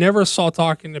rooftops, I never saw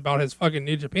talking about his fucking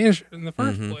New Japan shit in the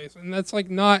first place, and that's like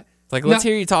not. It's like let's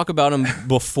hear you talk about him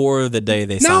before the day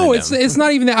they signed him. No, it's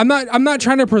not even that. I'm not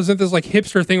trying to present this like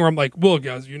hipster thing where I'm like, well,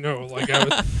 guys, you know, like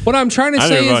what I'm trying to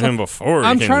say is him before.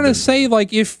 I'm trying to say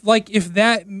like if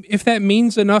that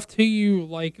means enough to you,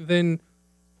 like then.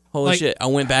 Holy shit! I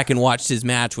went back and watched his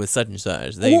match with such and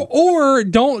such. Or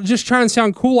don't just try and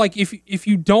sound cool. Like if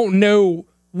you don't know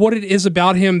what it is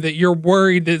about him that you're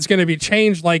worried that it's going to be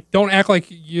changed, like don't act like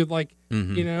you like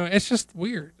you know. It's just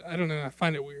weird. I don't know. I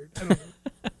find it weird. I don't know.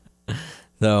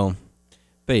 So,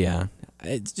 but yeah,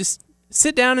 it's just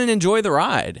sit down and enjoy the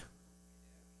ride,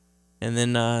 and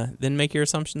then make your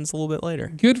assumptions a little bit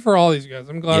later. Good for all these guys.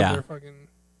 I'm glad they're fucking.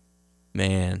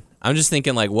 Man, I'm just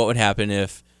thinking like, what would happen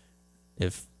if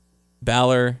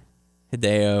Balor,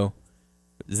 Hideo,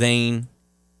 Zayn,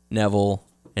 Neville,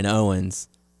 and Owens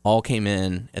all came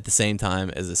in at the same time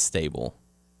as a stable,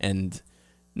 and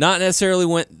not necessarily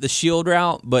went the Shield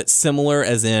route, but similar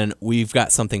as in we've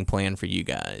got something planned for you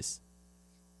guys.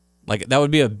 Like that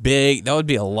would be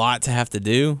a lot to have to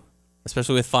do,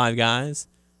 especially with 5 guys.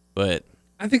 But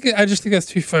I just think that's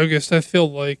too focused. I feel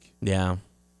like yeah,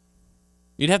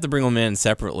 you'd have to bring them in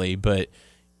separately, but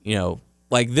you know,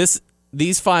 like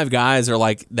these 5 guys are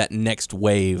like that next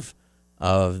wave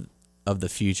of the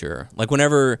future. Like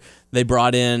whenever they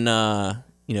brought in,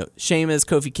 you know, Sheamus,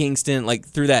 Kofi Kingston, like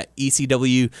through that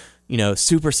ECW, you know,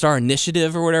 Superstar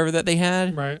Initiative or whatever that they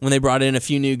had, right. When they brought in a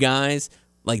few new guys,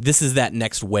 like this is that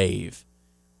next wave.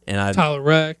 And Tyler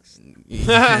Rex.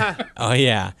 Oh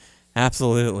yeah,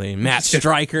 absolutely, Matt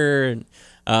Striker.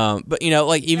 But you know,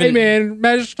 like even hey man,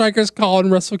 Magic Striker's calling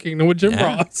Wrestle Kingdom with Jim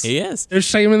Ross. He is. There's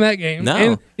shame in that game. No,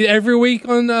 and every week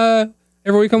on Lucha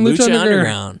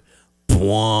Underground.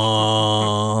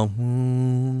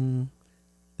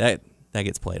 That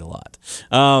gets played a lot.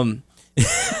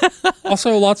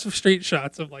 Also, lots of street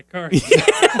shots of like cars.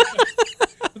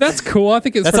 That's cool. I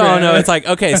think it's. That's all I know. It's like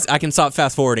okay, I can stop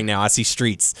fast forwarding now. I see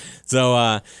streets.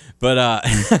 So, but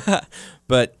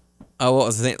what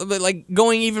was I saying? But like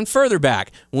going even further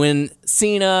back, when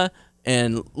Cena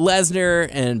and Lesnar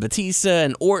and Batista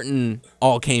and Orton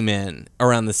all came in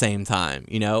around the same time,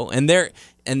 you know, and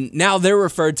now they're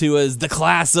referred to as the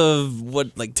class of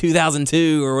what, like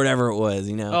 2002 or whatever it was,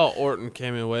 you know. Oh, Orton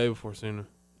came in way before Cena.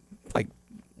 Like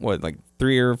what, like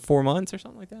 3 or 4 months or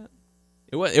something like that.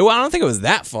 I don't think it was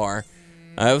that far.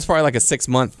 It was probably like a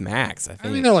 6-month max. I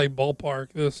think they're like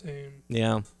ballpark the same.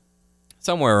 Yeah.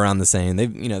 somewhere around the same.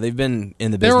 They've been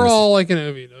in the They business. were all like in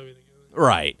OVW together.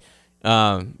 Right.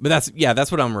 But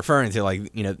that's what I'm referring to.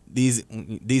 Like, these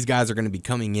guys are going to be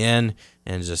coming in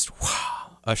and just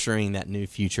ushering that new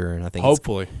future. And I think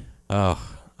Hopefully. I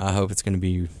hope it's going to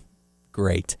be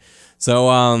great.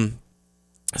 So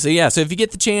so if you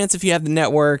get the chance, if you have the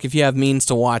network, if you have means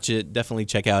to watch it, definitely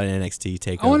check out NXT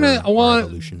Takeover.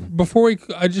 Revolution.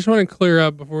 I just want to clear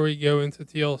up before we go into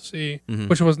TLC, Mm-hmm.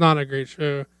 which was not a great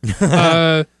show.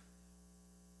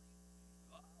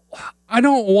 I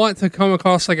don't want to come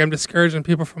across like I'm discouraging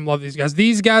people from love these guys.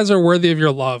 These guys are worthy of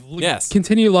your love. Yes.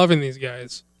 Continue loving these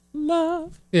guys.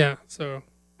 Love. Yeah. So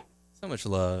So much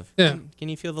love. Yeah. Can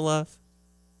you feel the love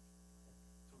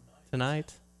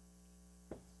tonight?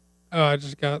 oh, I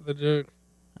just got the joke.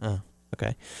 Oh,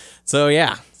 okay. So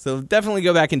definitely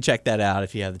go back and check that out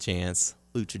if you have the chance.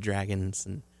 Lucha Dragons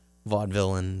and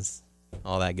Vaudevillains,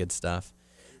 all that good stuff.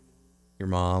 Your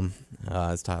mom,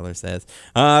 as Tyler says.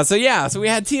 So we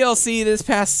had TLC this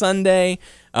past Sunday.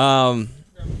 Okay.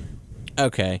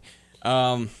 We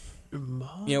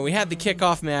had the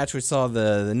kickoff match, which saw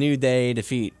the New Day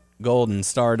defeat Golden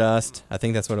Stardust. I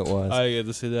think that's what it was. I get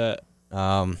to see that.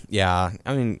 Yeah,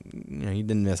 I mean, you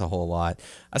didn't miss a whole lot.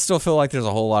 I still feel like there's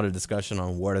a whole lot of discussion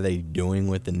on what are they doing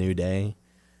with the New Day.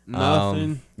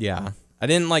 Nothing. Yeah, I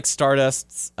didn't like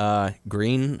Stardust's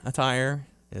green attire.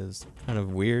 It was kind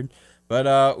of weird.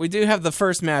 But we do have the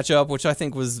first matchup, which I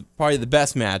think was probably the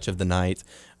best match of the night.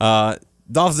 Dolph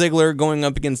Ziggler going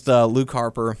up against Luke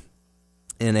Harper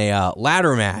in a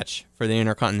ladder match for the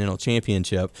Intercontinental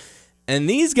Championship. And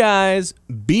these guys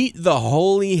beat the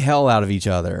holy hell out of each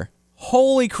other.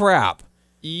 Holy crap.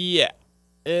 Yeah.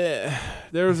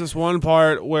 There was this one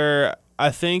part where I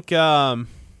think Ziggler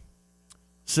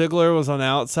was on the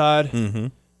outside. Mm-hmm.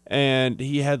 And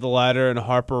he had the ladder, and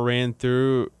Harper ran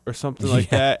through or something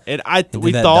like Yeah. that. And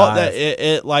we that thought dive. that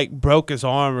it like broke his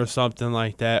arm or something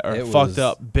like that, or It fucked was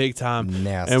up big time.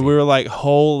 nasty. And we were like,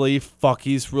 "Holy fuck,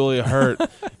 he's really hurt,"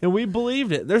 and we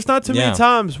believed it. There's not too many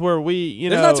times where we,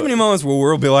 There's not too many moments where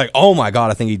we'll be like, oh my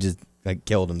God, I think he just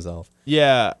killed himself.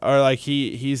 yeah, or like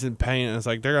he's in pain, and it's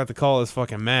like they're going to call this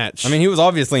fucking match. I mean, he was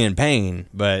obviously in pain,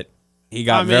 but he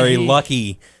got very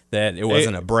lucky that it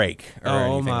wasn't a break or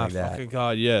anything my like that. fucking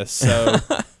God, yes. So.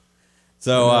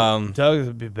 So, Doug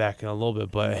will be back in a little bit,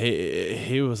 but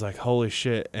he was like, holy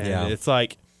shit. And Yeah. it's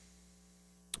like,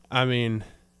 I mean,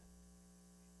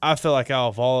 I feel like out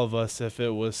of all of us, if it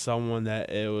was someone that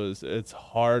it's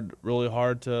hard, really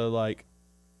hard to like,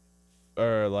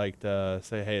 or like to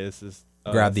say, hey, this is.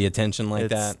 grab the attention like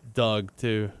it's that. Doug,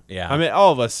 too. Yeah. I mean,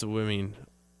 all of us,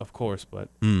 of course, but.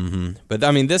 Mm-hmm. But,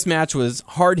 I mean, this match was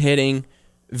hard-hitting.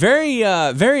 Very,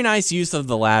 very nice use of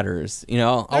the ladders. There's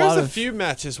lot a of few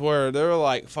matches where they were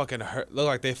like fucking hurt, look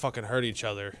like they fucking hurt each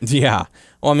other. Yeah.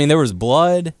 Well, I mean, there was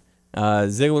blood.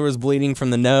 Ziggler was bleeding from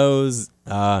the nose.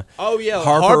 Oh yeah,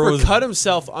 Harper Harper was- cut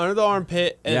himself under the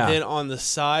armpit, and Yeah. then on the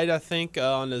side, I think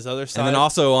on his other side, And then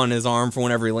also on his arm for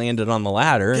whenever he landed on the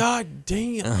ladder. God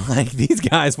damn! Like, these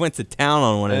guys went to town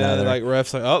on one And another. like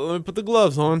refs, like, oh, let me put the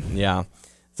gloves on. Yeah.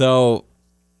 So,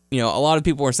 a lot of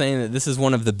people are saying that this is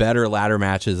one of the better ladder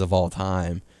matches of all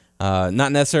time.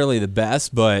 Not necessarily the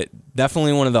best, but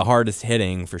definitely one of the hardest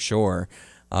hitting for sure.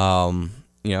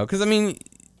 Because I mean,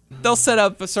 they'll set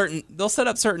up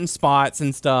certain spots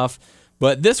and stuff.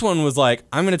 But this one was like,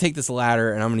 I'm going to take this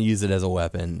ladder and I'm going to use it as a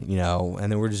weapon,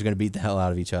 and then we're just going to beat the hell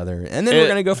out of each other. And then we're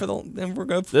going to go for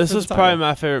the This for is the probably title.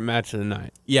 my favorite match of the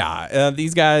night. Yeah,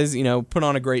 these guys, put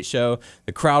on a great show.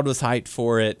 The crowd was hyped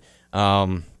for it.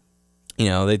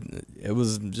 It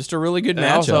was just a really good And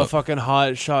also a matchup. fucking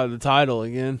hot shot at the title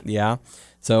again. Yeah.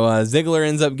 So Ziggler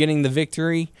ends up getting the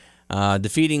victory,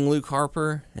 defeating Luke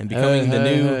Harper and becoming the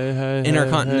new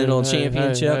Intercontinental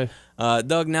Championship.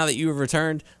 Doug, now that you have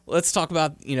returned, let's talk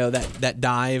about that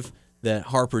dive that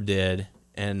Harper did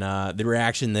and the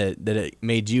reaction that it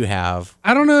made you have.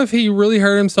 I don't know if he really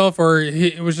hurt himself or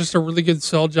it was just a really good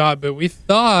sell job, but we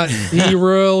thought he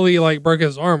really broke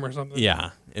his arm or something. Yeah,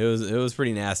 it was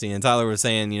pretty nasty. And Tyler was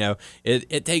saying,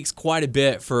 it takes quite a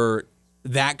bit for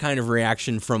that kind of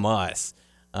reaction from us.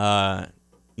 It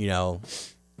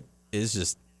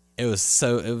was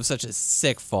such a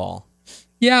sick fall.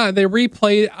 Yeah, they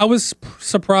replayed. I was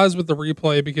surprised with the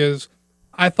replay because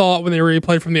I thought when they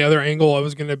replayed from the other angle, it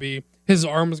was going to be his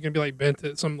arm was going to be bent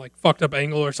at some fucked up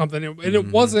angle or something. And it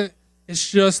wasn't. It's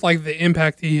just the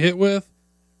impact he hit with.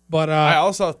 But I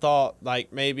also thought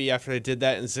maybe after they did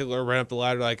that and Ziggler ran up the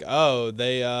ladder,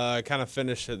 they kind of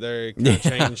finished it. They kind of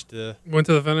changed the. went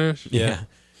to the finish. Yeah.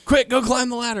 Quick, go climb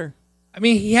the ladder. I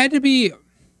mean, he had to be.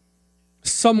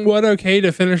 somewhat okay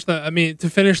to finish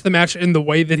the match in the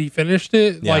way that he finished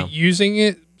it, Yeah. like using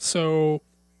it. So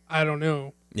I don't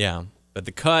know. Yeah, but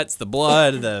the cuts, the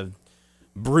blood, the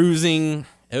bruising,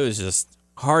 it was just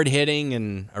hard hitting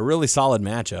and a really solid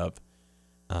matchup.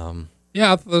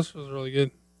 Yeah, I thought this was really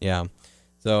good. Yeah,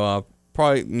 so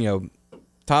probably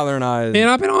Tyler and I. Man,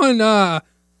 I've been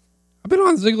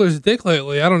on Ziggler's dick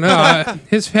lately. I don't know.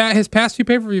 His past few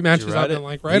pay-per-view matches, I've been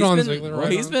like right on Ziggler.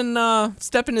 Right he's on. been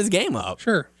stepping his game up.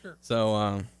 Sure.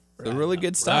 So really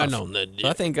good stuff. on that So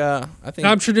I think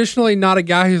I'm traditionally not a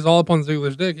guy who's all up on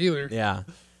Ziggler's dick either. yeah.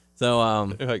 So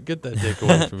Like, get that dick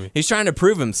away from me. he's trying to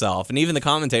prove himself, and even the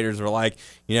commentators were like,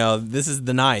 this is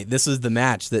the night, this is the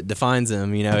match that defines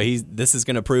him. This is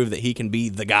going to prove that he can be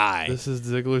the guy. This is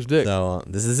Ziggler's dick. So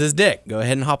this is his dick. Go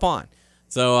ahead and hop on.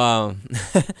 So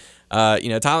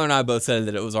Tyler and I both said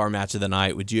that it was our match of the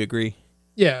night. Would you agree?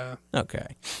 Yeah,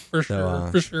 Okay, for sure.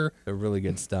 For sure. so really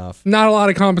good stuff. Not a lot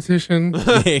of competition.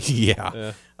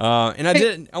 yeah. And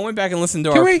I went back and listened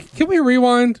to our. Can we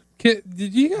rewind? Did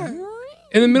you guys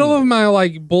in the middle of my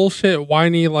like bullshit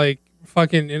whiny like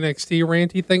fucking NXT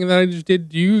ranty thing that I just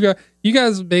did? You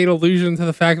guys made allusion to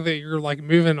the fact that you're like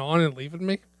moving on and leaving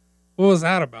me? What was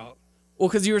that about? Well,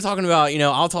 because you were talking about,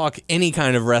 I'll talk any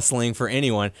kind of wrestling for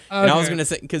anyone. And I was Okay. going to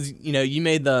say, because, you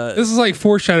made the. This is like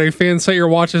foreshadowing. Fans set your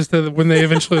watches to when they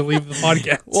eventually leave the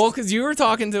podcast. Well, because you were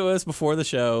talking to us before the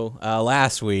show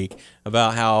last week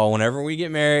about how whenever we get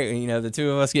married, the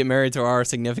two of us get married to our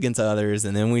significant others,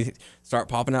 and then we start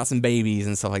popping out some babies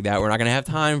and stuff like that, we're not going to have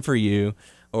time for you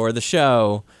or the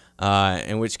show,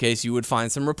 in which case you would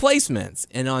find some replacements.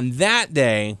 And on that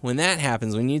day, when that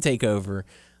happens, when you take over,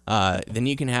 then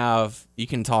you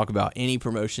can talk about any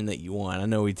promotion that you want. I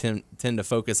know we tend to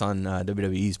focus on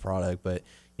WWE's product, but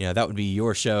that would be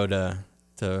your show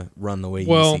to run the way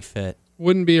you see fit.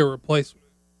 Wouldn't be a replacement.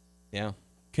 Yeah,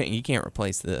 you can't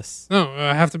replace this. No,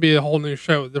 I have to be a whole new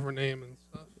show with a different name and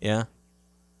stuff. Yeah,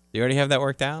 do you already have that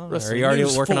worked out? Or are Wrestling you already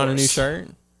News working on a new Force. shirt?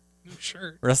 New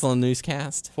shirt. Wrestling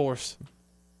Newscast. Force.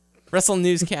 Wrestling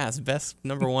Newscast. Best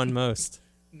number one most.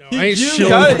 No, I ain't You shilling.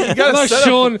 gotta I'm not set up-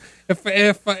 shilling.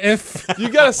 If You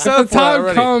got to set the up for it time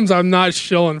already. comes, I'm not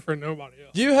shilling for nobody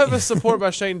else. You have a support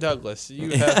by Shane Douglas. You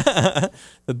have.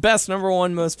 The best number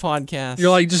one most podcast.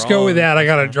 You're like, just go with that. I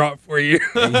got a drop for you.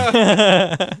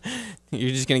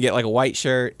 You're just gonna get like a white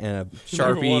shirt and a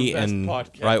Number one Sharpie best and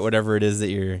podcast. write whatever it is that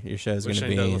your show's With gonna Shane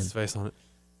be. Douglas' face on it.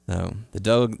 So the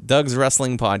Doug's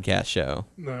Wrestling Podcast Show.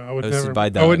 No, I would Hosted never. by I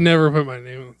Doug. would never put my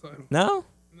name on the title. No?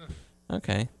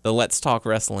 Okay. The Let's Talk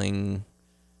Wrestling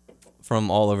from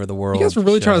all over the world. You guys were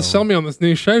really trying to show. sell me on this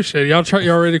new show shit. Y'all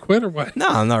ready to quit or what? No,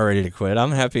 I'm not ready to quit.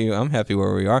 I'm happy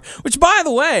where we are. Which, by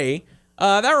the way,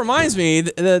 that reminds me,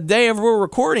 the day of we're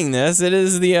recording this, it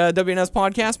is the WNS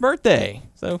Podcast birthday.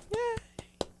 So,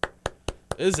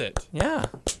 Is it? yeah.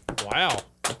 Wow.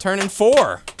 We're turning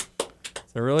 4.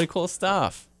 So really cool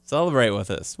stuff. Celebrate with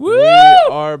us. Woo! We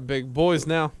are big boys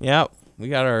now. Yep. We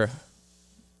got our...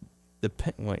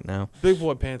 Wait, no. Big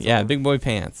boy pants. Yeah, on. big boy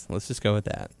pants. Let's just go with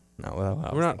that. No, well,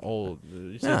 We're not old.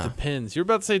 You said No. it depends. You're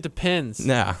about to say it depends.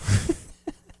 No.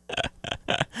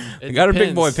 It We got our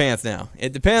big boy depends. pants now.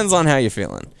 It depends on how you're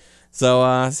feeling. So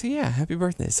yeah, happy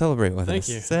birthday. Celebrate with Thank us.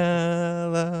 you.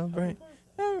 Celebrate.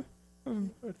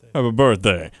 Have a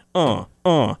birthday. Have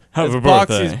It's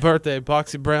Boxy's birthday.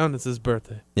 Boxy Brown, it's his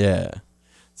birthday. Yeah.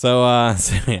 So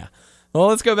yeah. Well,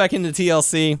 let's go back into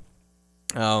TLC.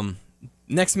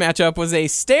 Next matchup was a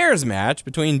stairs match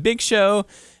between Big Show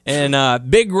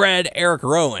and Big Red Eric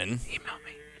Rowan. Email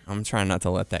me. I'm trying not to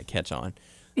let that catch on.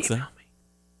 Email me.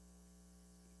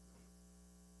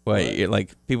 Wait, you're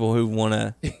like people who want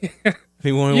to.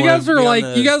 You guys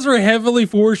are heavily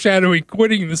foreshadowing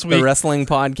quitting this the week. wrestling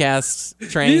podcast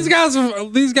train. These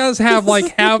guys have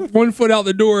like have one foot out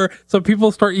the door, so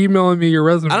people start emailing me your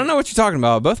resume. I don't know what you're talking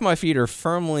about. Both my feet are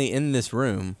firmly in this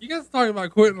room. You guys are talking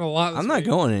about quitting a lot. I'm not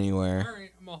going anywhere. All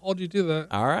right, I'm gonna hold you to that.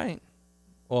 All right.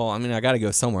 Well, I mean, I got to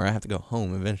go somewhere. I have to go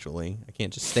home eventually. I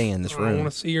can't just stay in this I room. want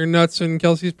to see your nuts in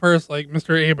Kelsey's purse, like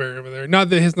Mr. Aber over there. Not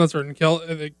that his nuts are in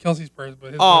Kelsey's purse, but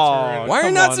his nuts are in. Why are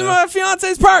Come nuts on in now. my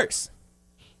fiance's purse?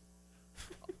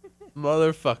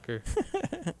 Motherfucker.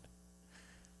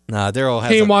 Nah, Daryl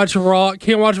has. Can't watch Raw.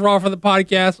 Can't watch Raw for the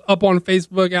podcast. Up on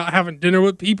Facebook, out having dinner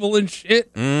with people and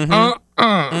shit. Mm-hmm.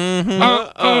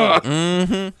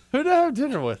 Who did I have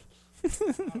dinner with?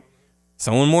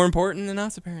 Someone more important than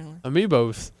us, apparently.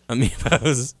 Amiibos.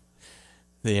 Amiibos.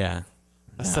 Yeah.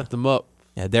 I set them up.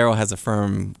 Yeah, Daryl has a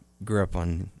firm grip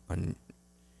on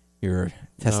your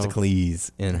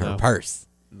testicles in her No. purse.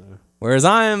 No. Whereas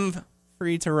I'm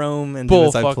free to roam and do Bull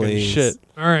as I fucking please. shit.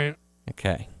 All right.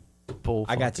 Okay. Bull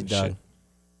I got you, fucking Doug. shit.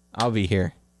 I'll be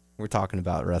here. We're talking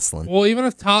about wrestling. Well, even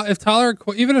if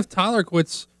Tyler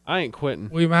quits, I ain't quitting.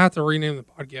 we might have to rename the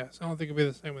podcast. I don't think it'll be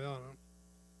the same without him.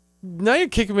 Now you're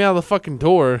kicking me out of the fucking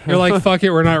door. You're like, fuck it,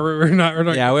 we're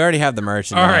not. Yeah, we already have the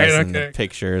merchandise All right, and okay. the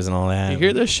pictures and all that. You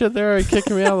hear this shit? They're already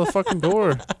kicking me out of the fucking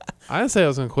door. I didn't say I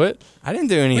was gonna quit. I didn't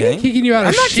do We're anything. not kicking you out I'm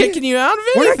of not shit. kicking you out of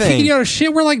anything. We're not kicking you out of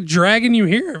shit. We're like dragging you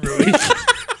here every week.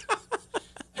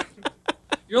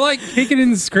 You're like kicking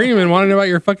and screaming, wanting to know about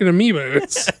your fucking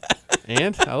amiibos.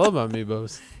 And I love my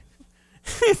amiibos.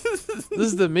 This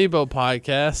is the Amiibo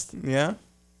podcast. Yeah.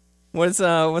 What's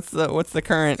the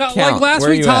current count? Like last Where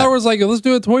are week, you Tyler at? was like, "Let's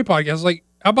do a toy podcast." I was like,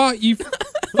 how about you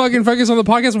fucking focus on the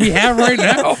podcast we have right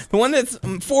now? The one that's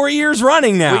 4 years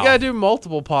running now. We gotta do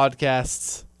multiple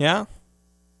podcasts. Yeah.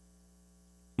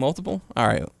 Multiple? All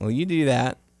right. Well, you do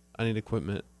that. I need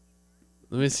equipment.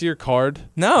 Let me see your card.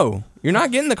 No, you're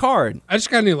not getting the card. I just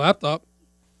got a new laptop.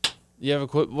 You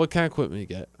have what kind of equipment you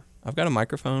get? I've got a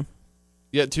microphone.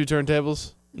 You got 2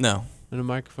 turntables No, and a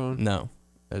microphone. no.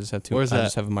 I just have two. Where's I that?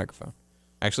 just have a microphone.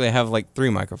 Actually, I have like 3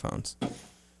 microphones.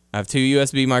 I have 2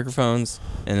 USB microphones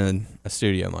and a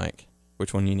studio mic.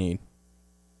 Which one you need?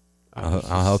 I'll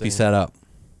help you set up.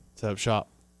 Set up shop.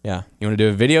 Yeah. You want to do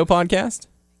a video podcast?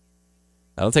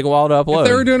 That'll take a while to upload. If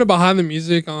they were doing it behind the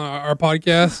music on our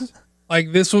podcast,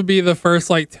 like this would be the first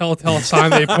like telltale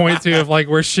sign they point to of like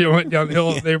where shit went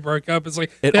downhill and they broke up. It's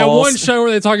like It that all one show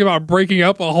where they talk about breaking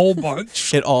up a whole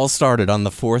bunch. It all started on the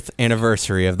 4th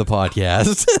anniversary of the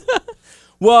podcast.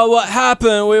 Well, what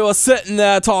happened? We were sitting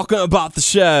there talking about the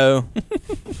show.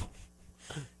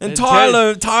 And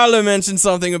Tyler mentioned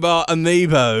something about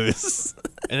amiibos.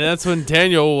 And that's when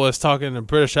Daniel was talking in a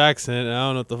British accent, and I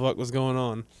don't know what the fuck was going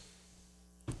on.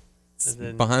 And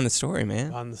then Behind the story,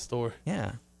 man. on the store.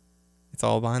 Yeah. It's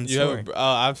all behind the You story. have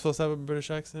I'm supposed to have a British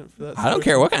accent for that? I don't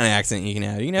care what kind of accent you can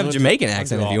have. You can have a I'll do- Jamaican I'll do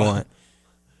accent if you all. want.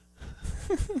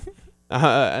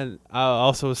 And I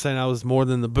also was saying I was more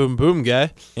than the boom boom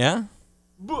guy. Yeah?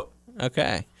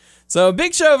 Okay. So,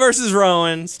 Big Show versus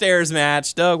Rowan, stairs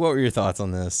match. Doug, what were your thoughts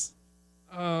on this?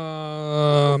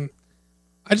 I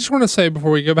just want to say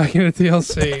before we go back into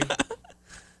TLC,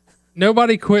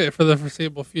 nobody quit for the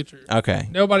foreseeable future. Okay.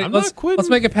 Nobody. I'm let's not quitting. let's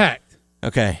make a pact.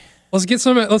 Okay. Let's get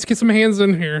some hands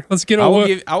in here. Let's get a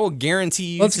I will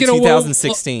guarantee you let's to get a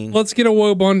 2016. Let's get a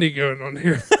Woe Bundy going on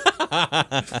here.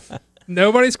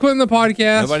 Nobody's quitting the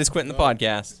podcast. Nobody's quitting the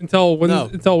podcast. until when? No.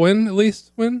 Until when? At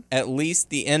least when? At least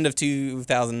the end of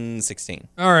 2016.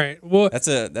 All right. Well,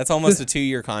 That's almost a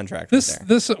 2-year contract this right there.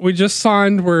 this we just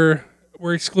signed. We're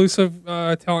exclusive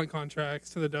talent contracts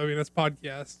to the WNS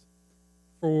podcast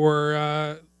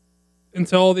for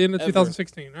until the end of Ever.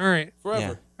 2016. All right.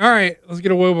 Forever. All right. Let's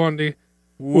get a Woe Bundy.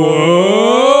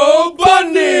 Whoa,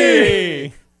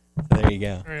 Bundy! There you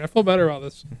go. All right. I feel better about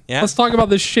this. Yeah. Let's talk about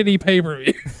this shitty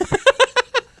pay-per-view.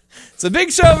 So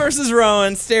Big Show versus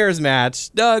Rowan, stairs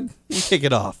match. Doug, you kick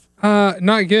it off.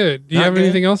 Not good. Do you Not have good?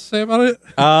 anything else to say about it?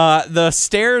 The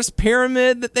stairs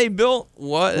pyramid that they built,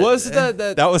 what Was that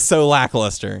that was so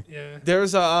lackluster. Yeah.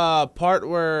 There's a part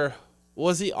where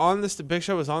was he on this? The Big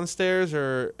Show was on the stairs,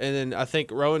 and then I think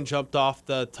Rowan jumped off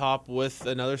the top with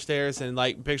another stairs, and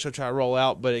like Big Show tried to roll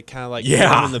out, but it kind of like hit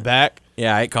Yeah. him in the back.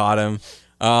 Yeah, it caught him.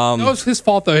 That was his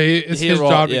fault, though. It's He his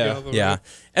rolled- job to yeah. go. though, Yeah. right?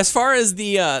 As far as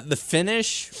the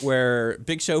finish where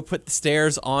Big Show put the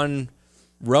stairs on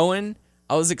Rowan,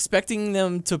 I was expecting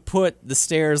them to put the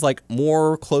stairs like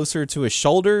more closer to his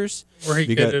shoulders. Where he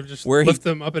because- could have just where he- lift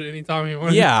them up at any time he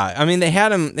wanted. Yeah, I mean they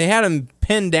had him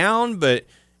pinned down, but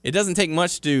it doesn't take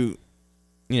much to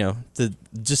to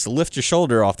just lift your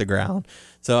shoulder off the ground.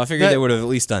 So I figured That- they would have at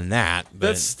least done that. But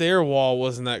That stair wall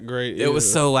wasn't that great. it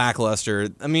was so lackluster.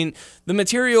 I mean, the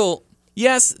material,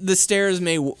 yes, the stairs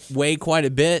may weigh quite a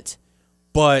bit,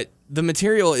 but the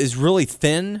material is really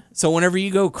thin. So whenever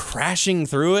you go crashing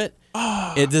through it,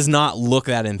 it does not look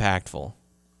that impactful.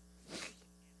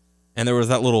 And there was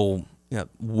that little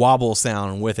wobble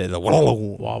sound with it. The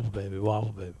wobble baby,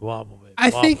 wobble baby, wobble baby. I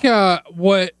think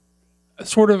what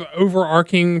sort of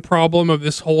overarching problem of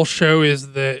this whole show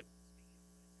is that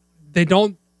they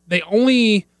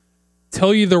only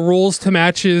tell you the rules to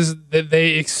matches that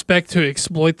they expect to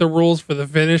exploit the rules for the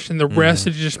finish, and the rest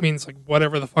it just means like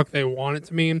whatever the fuck they want it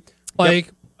to mean.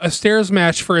 Like a stairs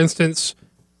match, for instance,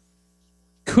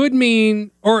 could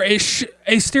mean, or a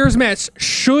stairs match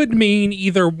should mean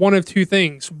either one of two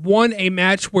things: one, a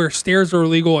match where stairs are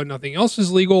illegal and nothing else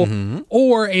is legal,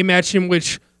 or a match in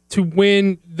which to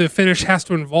win the finish has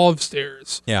to involve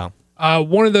stairs. Yeah.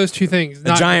 One of those two things.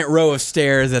 A giant row of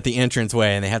stairs at the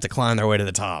entranceway, and they have to climb their way to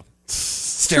the top.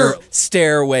 Sure.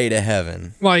 Stairway to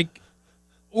heaven. Like,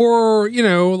 or,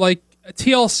 like a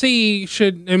TLC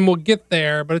should, and we'll get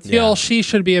there, but a TLC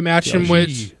should be a match in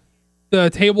which the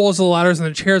tables, the ladders, and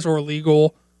the chairs were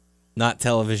legal. Not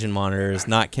television monitors,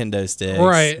 not kendo sticks,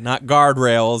 Right. not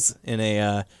guardrails in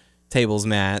a tables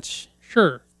match.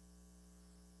 Sure.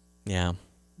 Yeah.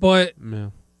 But Yeah.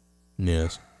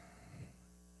 Yes.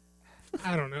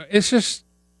 I don't know. It's just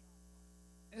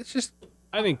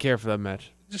I didn't care for that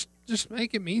match. just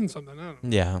make it mean something. I don't know.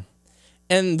 Yeah.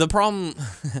 And the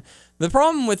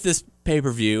problem with this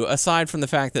pay-per-view, aside from the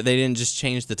fact that they didn't just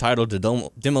change the title to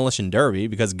Demolition Derby,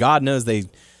 because God knows they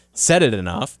said it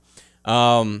enough,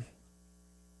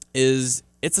 is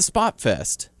it's a spot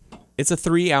fest. It's a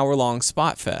 3-hour-long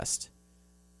spot fest.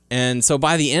 And so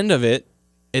by the end of it,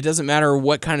 it doesn't matter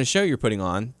what kind of show you're putting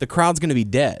on, the crowd's going to be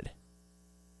dead.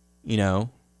 You know?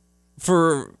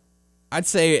 For, I'd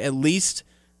say, at least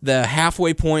the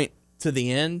halfway point to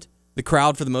the end, the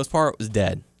crowd, for the most part, was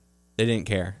dead. They didn't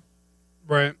care.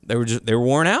 Right. They were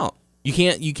worn out.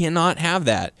 You cannot have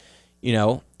that, you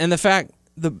know. And the fact,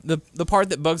 the part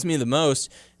that bugs me the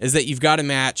most is that you've got a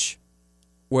match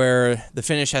where the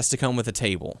finish has to come with a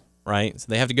table, right? So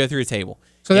they have to go through a table.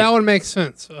 So that would make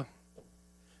sense. So.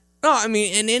 No, I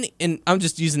mean, and I'm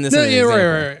just using this No, as an yeah,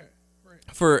 example.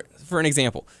 right. For an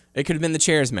example, it could have been the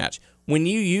chairs match. When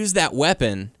you use that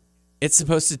weapon, it's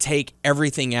supposed to take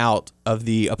everything out of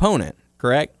the opponent,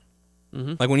 correct?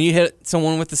 Mm-hmm. Like when you hit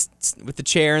someone with the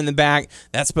chair in the back,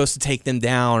 that's supposed to take them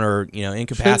down or, you know,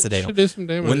 incapacitate Should them. do some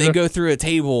damage. When they go through a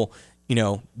table, you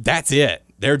know, that's it.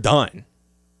 They're done.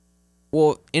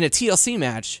 Well, in a TLC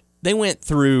match, they went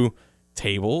through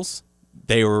tables.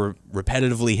 They were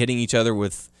repetitively hitting each other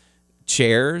with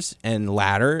chairs and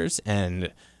ladders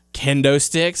and kendo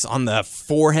sticks on the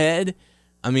forehead.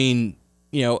 I mean,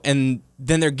 you know, and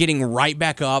then they're getting right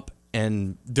back up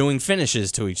and doing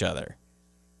finishes to each other.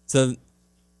 So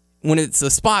when it's a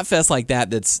spot fest like that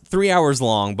that's 3 hours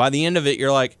long, by the end of it,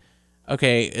 you're like,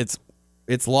 okay, it's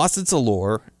lost its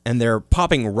allure, and they're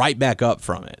popping right back up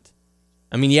from it.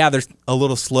 I mean, yeah, they're a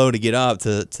little slow to get up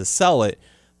to sell it,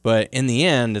 but in the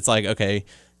end, it's like, okay,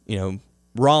 you know,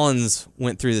 Rollins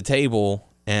went through the table,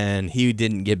 and he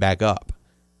didn't get back up.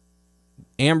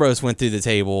 Ambrose went through the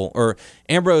table, or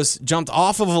Ambrose jumped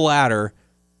off of a ladder,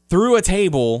 through a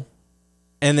table,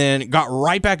 and then got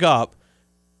right back up,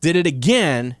 did it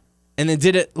again, and then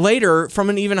did it later from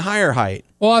an even higher height.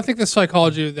 Well, I think the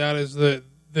psychology of that is that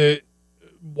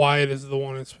Wyatt is the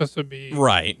one that's supposed to be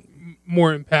Right.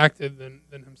 more impacted than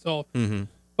himself. Mm-hmm.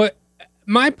 But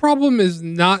my problem is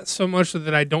not so much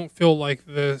that I don't feel like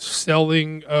the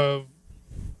selling of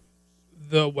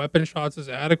the weapon shots is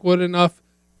adequate enough.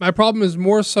 My problem is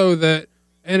more so that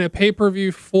in a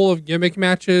pay-per-view full of gimmick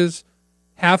matches,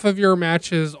 half of your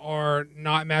matches are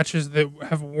not matches that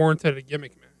have warranted a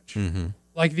gimmick match. Mm-hmm.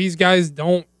 Like these guys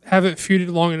haven't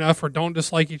feuded long enough or don't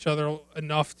dislike each other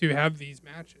enough to have these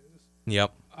matches.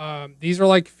 Yep. These are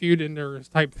like feud enders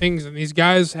type things, and these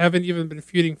guys haven't even been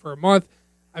feuding for a month.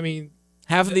 I mean,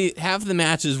 Half the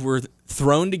matches were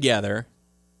thrown together,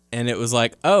 and it was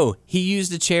like, oh, he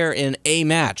used a chair in a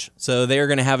match, so they're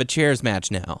going to have a chairs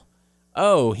match now.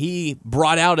 Oh, he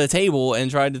brought out a table and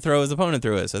tried to throw his opponent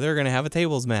through it, so they're going to have a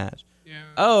tables match. yeah,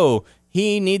 Oh,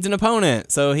 he needs an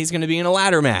opponent, so he's going to be in a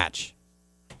ladder match.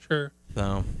 sure.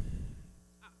 So,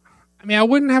 I mean, I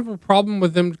wouldn't have a problem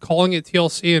with them calling it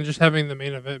TLC and just having the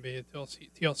main event be a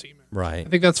TLC match. right. I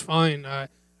think that's fine.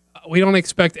 We don't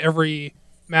expect every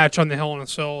match on the Hell in a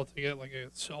Cell to get like a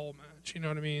cell match. You know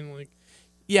what I mean? Like,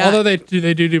 Yeah. although they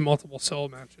do multiple cell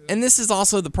matches. And this is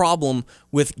also the problem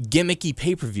with gimmicky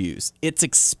pay-per-views. It's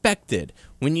expected.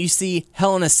 When you see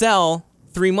Hell in a Cell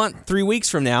 3 weeks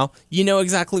from now, you know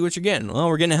exactly what you're getting. Well,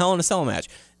 we're getting a Hell in a Cell match.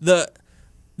 The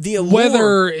allure,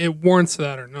 Whether it warrants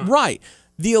that or not. right.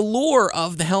 The allure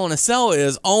of the Hell in a Cell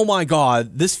is, oh my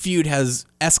God, this feud has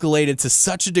escalated to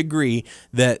such a degree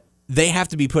that they have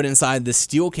to be put inside this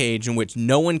steel cage in which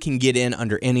no one can get in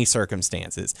under any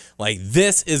circumstances. Like,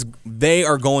 they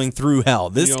are going through hell.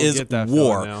 This don't is get that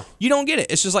war. feeling now. You don't get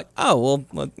it. It's just like, oh,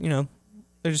 well, you know,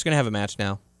 they're just going to have a match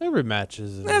now. Every match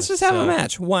is. Let's just have a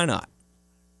match. Why not?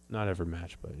 Not every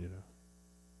match, but you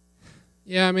know.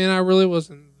 Yeah, I mean, I really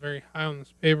wasn't very high on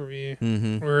this pay-per-view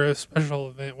Mm-hmm. or a special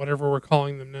event, whatever we're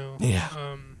calling them now. Yeah.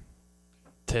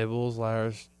 Tables,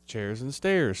 ladders, chairs, and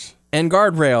stairs. And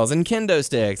guardrails and kendo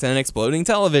sticks and exploding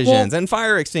televisions and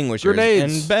fire extinguishers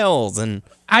Grenades. and bells and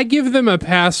I give them a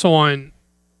pass on.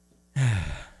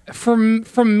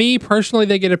 From me personally,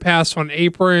 they get a pass on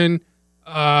apron,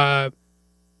 the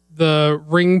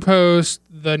ring post,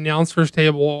 the announcer's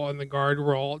table, and the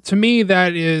guardrail. To me,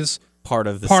 that is part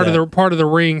of the part set. of the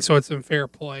ring, so it's in fair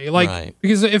play. Like Right.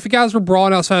 because if the guys were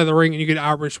brawling outside of the ring and you get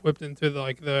Irish whipped into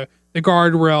the the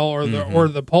guardrail or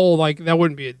the pole, like that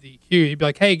wouldn't be a DQ. He'd be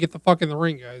like, "Hey, get the fuck in the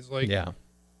ring, guys!" Like, Yeah.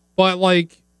 But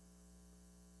like,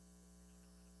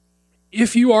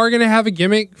 if you are gonna have a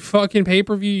gimmick fucking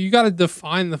pay-per-view, you got to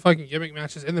define the fucking gimmick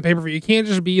matches in the pay-per-view. You can't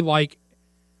just be like,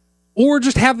 or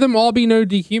just have them all be no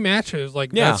DQ matches.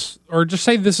 Like, that's, or just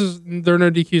say there are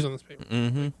no DQs on this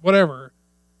pay-per-view. Like, whatever.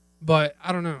 But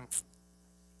I don't know.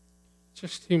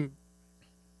 Just too.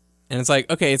 And it's like,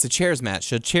 okay, it's a chairs match.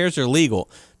 So chairs are legal.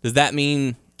 Does that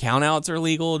mean countouts are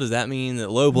legal? Does that mean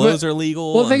that low blows are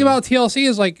legal? Well, the thing about TLC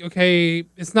is like, okay,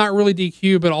 it's not really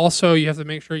DQ, but also you have to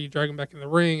make sure you drag them back in the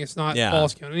ring. It's not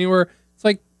false count anywhere. It's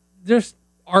like, just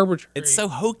arbitrary. It's so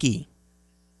hokey.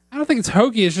 I don't think it's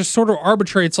hokey. It's just sort of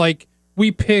arbitrary. It's like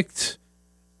we picked.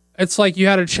 It's like you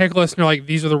had a checklist and you're like,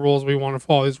 these are the rules we want to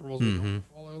follow. These are the rules we want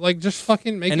to follow. Like, just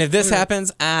fucking make. And it if this clear.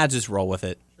 happens, just roll with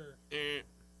it. Sure.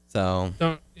 So.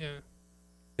 Don't. Yeah.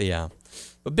 But yeah.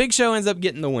 But Big Show ends up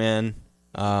getting the win.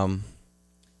 I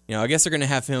guess they're going to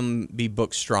have him be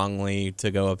booked strongly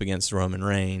to go up against Roman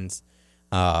Reigns.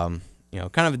 Kind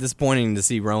of disappointing to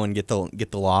see Rowan get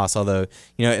the loss. Although,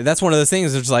 that's one of those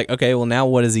things. It's like, okay, well, now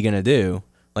what is he going to do?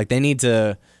 Like, they need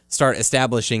to start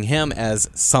establishing him as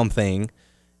something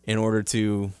in order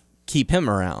to keep him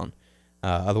around.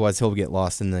 Otherwise, he'll get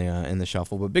lost in the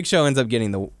shuffle. But Big Show ends up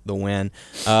getting the win.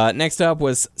 Next up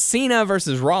was Cena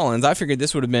versus Rollins. I figured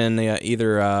this would have been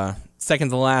either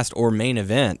second to last or main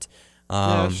event.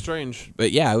 Yeah, that's strange.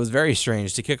 But yeah, it was very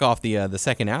strange to kick off the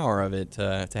second hour of it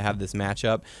to have this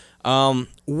matchup.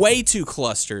 Way too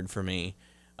clustered for me.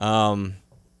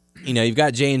 You've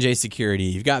got J&J Security,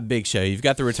 you've got Big Show, you've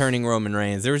got the returning Roman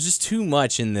Reigns. There was just too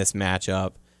much in this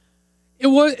matchup. It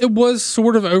was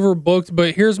sort of overbooked,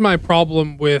 but here's my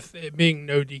problem with it being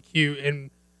no DQ.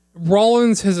 And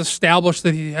Rollins has established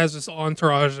that he has this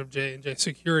entourage of J&J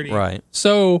Security, right?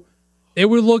 So they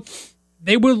would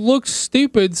look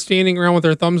stupid standing around with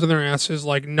their thumbs in their asses,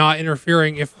 like not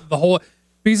interfering.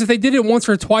 Because if they did it once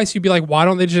or twice, you'd be like, why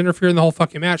don't they just interfere in the whole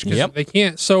fucking match? Because they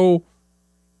can't. So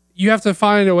you have to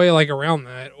find a way like around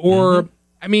that, or.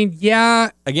 I mean, yeah.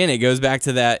 Again, it goes back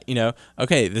to that,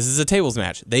 okay, this is a tables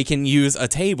match. They can use a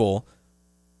table.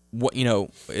 What,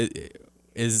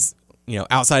 is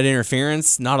outside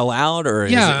interference not allowed, or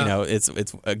is it,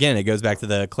 it's again, it goes back to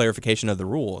the clarification of the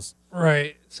rules.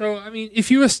 Right. So, I mean,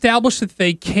 if you establish that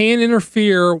they can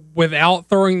interfere without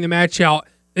throwing the match out,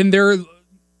 then they're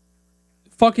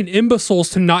fucking imbeciles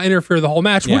to not interfere the whole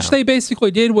match, which they basically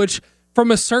did, which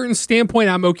from a certain standpoint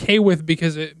I'm okay with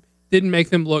because it didn't make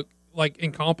them look like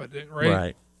incompetent,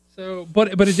 right? So, but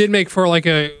it did make for like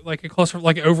a closer,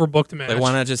 like overbooked match. Like,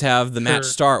 why not just have the match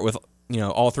start with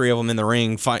all three of them in the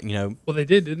ring fight? Well, they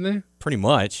did, didn't they? Pretty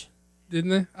much, didn't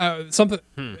they? Something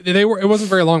they were. It wasn't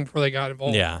very long before they got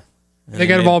involved. Yeah, they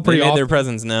got involved pretty often. They made often. their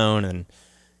presence known, and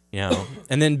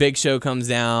and then Big Show comes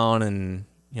down, and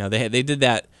they did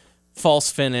that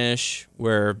false finish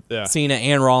where Cena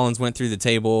and Rollins went through the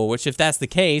table. Which, if that's the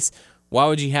case, why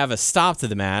would you have a stop to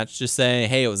the match? Just say,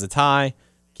 hey, it was a tie,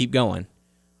 keep going.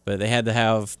 But they had to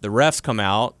have the refs come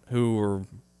out who were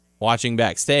watching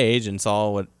backstage and saw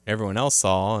what everyone else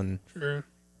saw. And,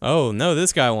 oh, no,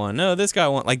 this guy won. No, this guy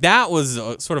won. Like, that was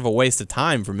sort of a waste of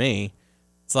time for me.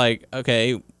 It's like,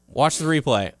 okay, watch the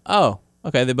replay. Oh,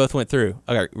 okay, they both went through.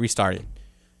 Okay, restart it.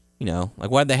 Like,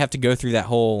 why'd they have to go through that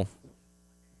whole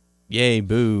yay,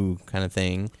 boo kind of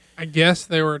thing? I guess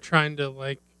they were trying to,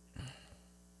 like,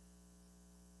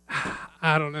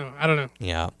 I don't know.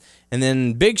 Yeah. And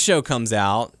then Big Show comes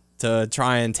out to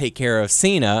try and take care of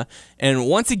Cena. And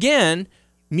once again,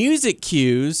 music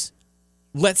cues,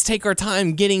 let's take our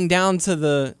time getting down to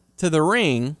the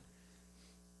ring.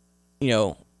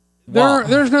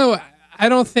 There's no, I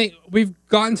don't think we've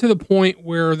gotten to the point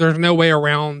where there's no way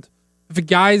around. If a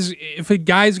guy's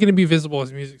going to be visible,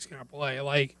 his music's going to play.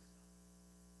 Like,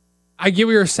 I get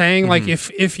what you're saying. Like,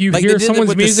 if you hear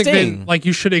someone's music, then like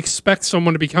you should expect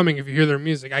someone to be coming if you hear their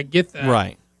music. I get that.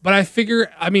 Right. But I feel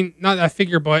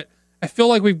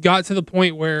like we've got to the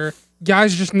point where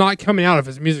guys are just not coming out if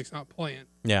his music's not playing.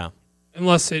 Yeah.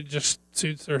 Unless it just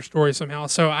suits their story somehow.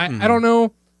 So I don't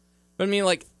know. But I mean,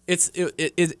 like, it's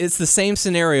the same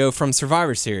scenario from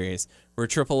Survivor Series where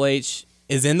Triple H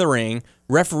is in the ring,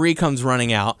 referee comes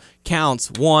running out, counts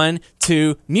 1,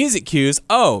 2, music cues.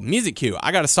 Oh, music cue.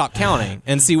 I got to stop counting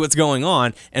and see what's going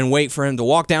on and wait for him to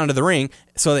walk down to the ring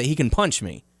so that he can punch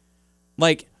me.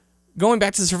 Like, going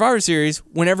back to the Survivor Series,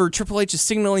 whenever Triple H is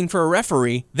signaling for a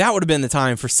referee, that would have been the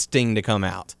time for Sting to come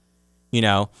out.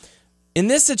 In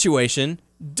this situation,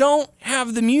 don't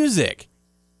have the music.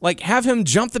 Like, have him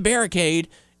jump the barricade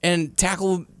and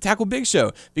tackle Big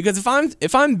Show. Because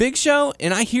if I'm Big Show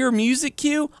and I hear music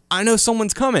cue, I know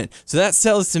someone's coming. So that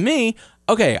tells to me,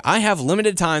 okay, I have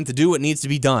limited time to do what needs to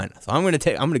be done. So I'm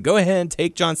gonna go ahead and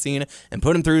take John Cena and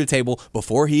put him through the table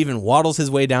before he even waddles his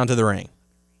way down to the ring.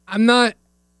 I'm not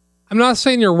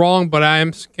saying you're wrong, but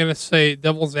I'm gonna say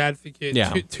devil's advocate.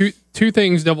 Yeah. Two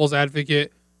things. Devil's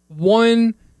advocate.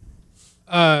 One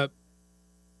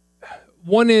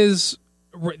is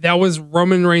that was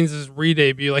Roman Reigns'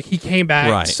 re-debut. Like, he came back,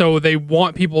 Right. so they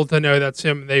want people to know that's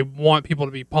him. They want people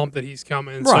to be pumped that he's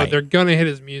coming. So Right. they're gonna hit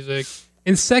his music.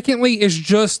 And secondly, it's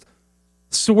just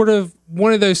sort of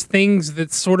one of those things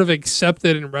that's sort of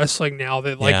accepted in wrestling now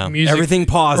that Yeah. music, Everything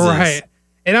pauses. right?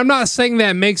 And I'm not saying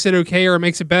that makes it okay or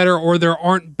makes it better or there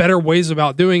aren't better ways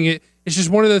about doing it. It's just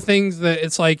one of the things that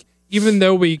it's like, even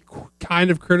though we kind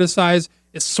of criticize,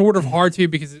 it's sort of hard to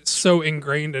because it's so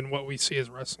ingrained in what we see as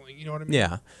wrestling. You know what I mean?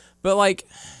 Yeah. But like,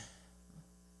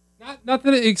 Not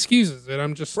that it excuses it.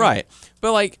 I'm just saying. right.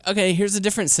 But like, okay, here's a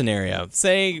different scenario.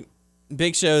 Say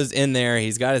Big Show's in there.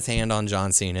 He's got his hand on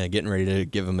John Cena, getting ready to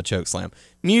give him a choke slam.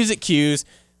 Music cues.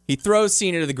 He throws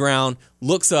Cena to the ground,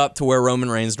 looks up to where Roman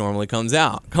Reigns normally comes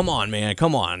out. Come on, man.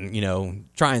 Come on.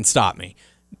 Try and stop me.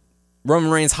 Roman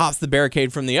Reigns hops the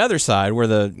barricade from the other side where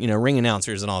the, ring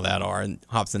announcers and all that are, and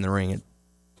hops in the ring and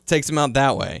takes him out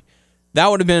that way. That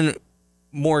would have been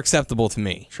more acceptable to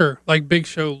me. Sure. Like Big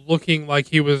Show looking like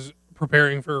he was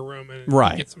preparing for a Roman. And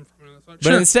Right. Gets him from the other side. But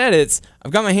Sure. instead it's,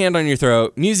 I've got my hand on your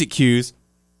throat, music cues.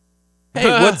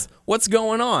 Hey, what's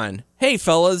going on? Hey,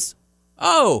 fellas.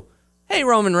 Oh, hey,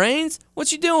 Roman Reigns.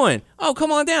 What you doing? Oh,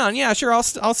 come on down. Yeah, sure, I'll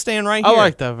stand right here. I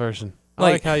like that version. I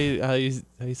Like- like how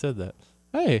you said that.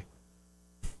 Hey,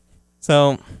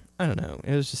 So, I don't know.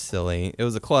 It was just silly. It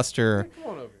was a cluster.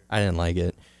 I didn't like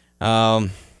it.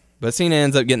 But Cena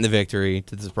ends up getting the victory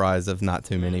to the surprise of not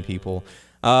too many people.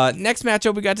 Next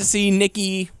matchup, we got to see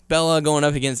Nikki Bella going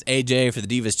up against AJ for the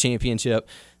Divas Championship.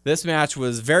 This match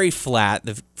was very flat.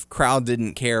 The crowd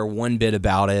didn't care one bit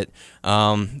about it.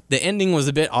 The ending was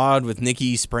a bit odd with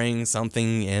Nikki spraying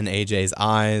something in AJ's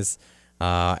eyes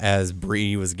as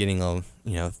Brie was getting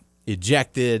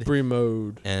ejected. Brie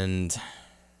mode. And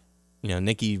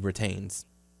Nikki retains.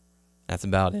 That's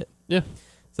about it. Yeah.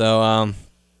 So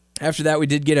after that, we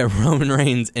did get a Roman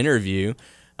Reigns interview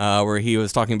where he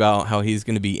was talking about how he's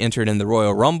going to be entered in the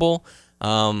Royal Rumble.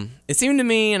 It seemed to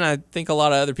me, and I think a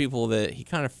lot of other people, that he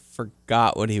kind of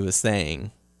forgot what he was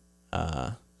saying.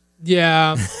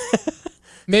 Yeah.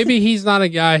 Maybe he's not a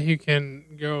guy who can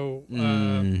go.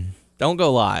 Don't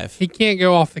go live. He can't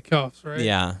go off the cuffs, right?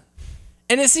 Yeah.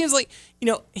 And it seems like,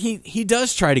 he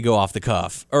does try to go off the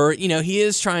cuff. Or, he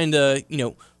is trying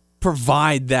to,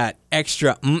 provide that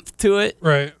extra oomph to it.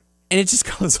 Right. And it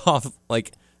just goes off,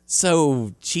 like,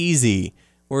 so cheesy.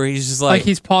 Where he's just Like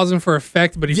he's pausing for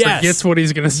effect, but he Yes. forgets what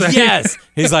he's going to say. Yes.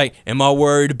 He's like, am I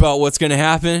worried about what's going to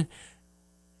happen?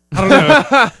 I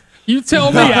don't know. You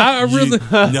tell me. I really.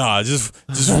 Nah, just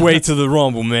wait till the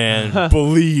Rumble, man.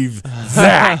 Believe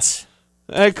that.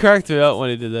 It cracked me up when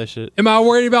he did that shit. Am I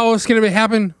worried about what's going to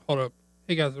happen? Hold up.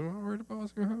 Hey guys, am I worried about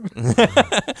what's going to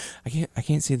happen? I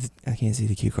can't see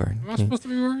the cue card. Am I supposed to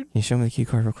be worried? Can you show me the cue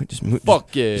card real quick? Just move.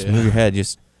 Fuck Just yeah. move your head.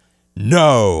 Just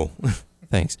no.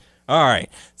 Thanks. All right.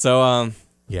 So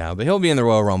yeah, but he'll be in the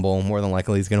Royal Rumble. More than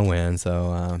likely, he's gonna win.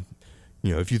 So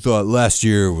if you thought last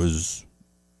year was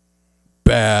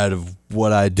bad of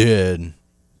what I did,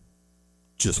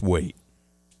 just wait.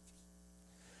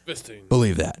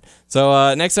 Believe that.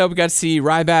 So next up, we got to see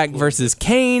Ryback versus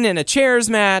Kane in a chairs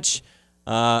match.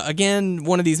 Again,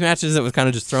 one of these matches that was kind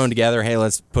of just thrown together. Hey,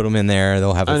 let's put them in there.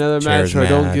 They'll have Another chairs match where I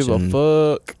don't give a and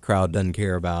fuck. crowd doesn't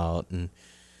care about. And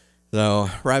so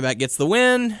Ryback gets the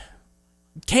win.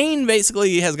 Kane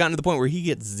basically has gotten to the point where he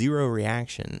gets zero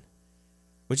reaction,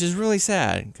 which is really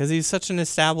sad because he's such an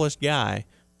established guy.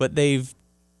 But they've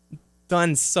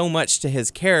done so much to his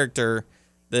character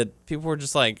that people were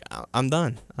just like, I'm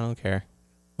done. I don't care.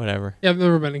 Whatever. Yeah, I've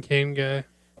never been a Kane guy.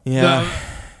 Yeah.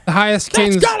 The highest That's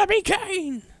Kane's gotta be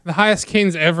Kane. the highest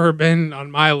Kane's ever been on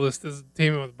my list is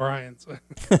teaming with Brian. So.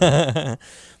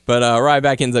 But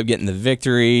Ryback ends up getting the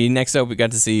victory. Next up, we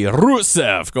got to see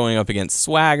Rusev going up against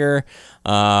Swagger.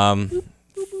 Not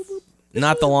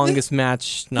the longest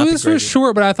match. Not the This was greatest.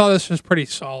 short, but I thought this was pretty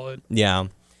solid. Yeah.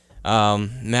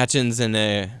 Match ends in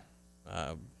a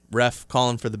ref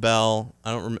calling for the bell.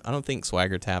 I don't think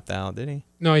Swagger tapped out, did he?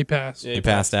 No, he passed. Yeah. He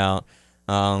passed out.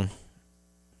 And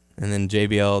then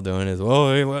JBL doing his, he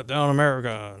let down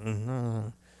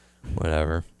America.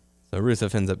 Whatever. So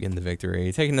Rusev ends up getting the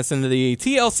victory, taking us into the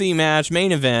TLC match,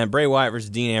 main event, Bray Wyatt versus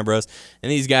Dean Ambrose. And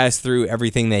these guys threw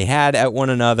everything they had at one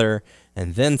another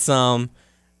and then some.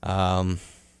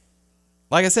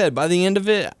 like I said, by the end of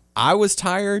it, I was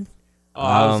tired. Oh,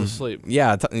 I was asleep.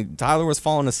 Yeah, Tyler was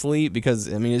falling asleep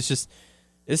because, I mean,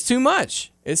 it's too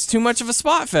much. It's too much of a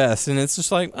spot fest, and it's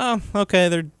just like, oh, okay,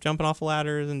 they're jumping off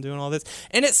ladders and doing all this.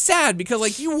 And it's sad because,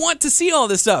 like, you want to see all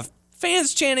this stuff.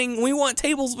 Fans chanting, we want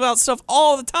tables about stuff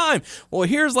all the time. Well,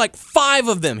 here's like 5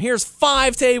 of them. Here's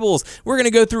 5 tables. We're going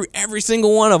to go through every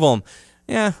single one of them.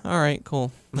 Yeah, all right,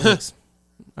 cool. Thanks.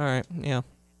 All right, yeah.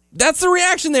 That's the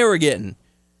reaction they were getting.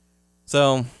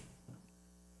 So,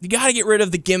 you got to get rid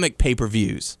of the gimmick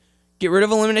pay-per-views. Get rid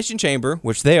of Elimination Chamber,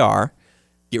 which they are.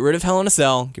 Get rid of Hell in a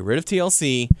Cell. Get rid of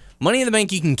TLC. Money in the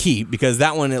Bank you can keep because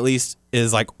that one at least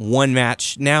is like one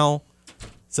match now.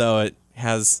 So it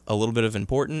has a little bit of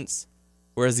importance.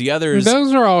 Whereas the others...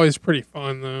 Those are always pretty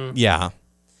fun, though. Yeah.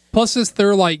 Plus, it's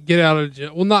their, like, get out of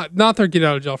jail. Well, not their get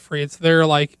out of jail free. It's their,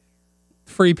 like,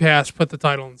 free pass, put the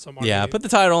title on somebody. Yeah, put the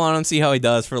title on him, see how he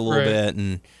does for a little bit,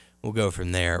 and we'll go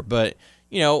from there. But,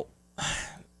 you know,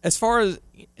 as far as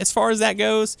that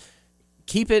goes,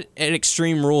 keep it at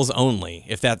Extreme Rules only,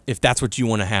 if that's what you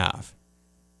want to have.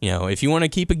 You know, if you want to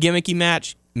keep a gimmicky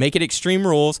match, make it Extreme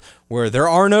Rules, where there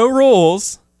are no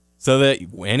rules, so that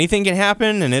anything can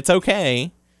happen and it's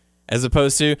okay, as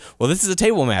opposed to, well, this is a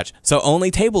table match, so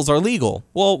only tables are legal.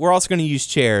 Well, we're also going to use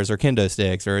chairs or kendo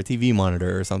sticks or a TV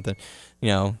monitor or something. You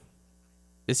know,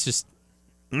 it's just,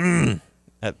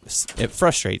 it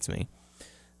frustrates me.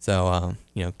 So,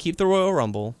 you know, keep the Royal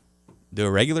Rumble, do a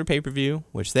regular pay-per-view,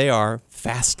 which they are,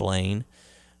 Fastlane.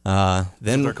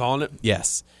 Then they're calling it?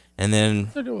 Yes. And then...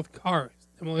 They're doing with cars.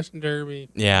 Demolition Derby.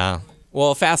 Yeah.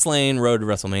 Well, Fastlane, Road to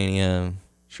WrestleMania.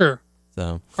 Sure.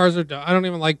 So cars are dumb. I don't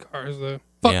even like cars, though.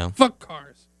 Fuck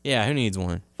cars. Yeah, who needs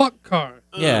one? Fuck cars.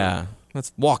 Yeah.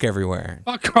 Let's walk everywhere.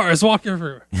 Fuck cars. Walk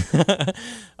everywhere.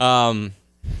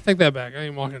 Take that back. I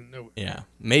ain't walking nowhere. Yeah.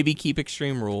 Maybe keep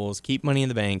Extreme Rules, keep Money in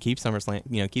the Bank, keep SummerSlam,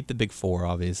 you know, keep the big 4,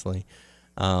 obviously.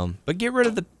 But get rid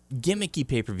of the gimmicky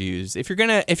pay-per-views. If you're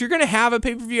gonna have a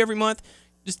pay-per-view every month,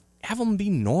 just have them be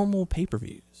normal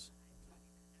pay-per-views.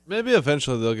 Maybe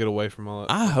eventually they'll get away from all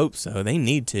that. I hope so. They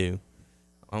need to.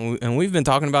 And we've been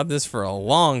talking about this for a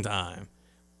long time.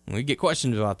 We get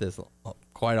questions about this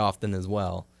quite often as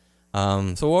well.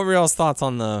 So what were y'all's thoughts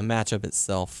on the matchup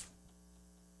itself?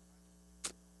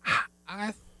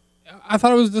 I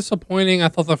thought it was disappointing. I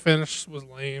thought the finish was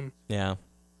lame. Yeah.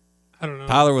 I don't know.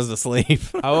 Tyler was asleep.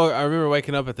 I remember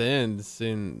waking up at the end,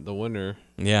 seeing the winner.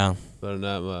 Yeah. But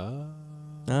not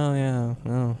Oh, yeah.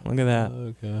 Oh, look at that.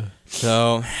 okay.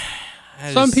 So,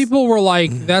 some people were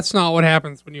like, that's not what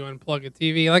happens when you unplug a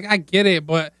TV. Like, I get it,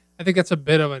 but I think that's a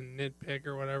bit of a nitpick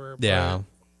or whatever. Yeah.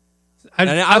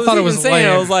 I thought it was saying, lame.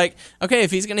 I was like, okay,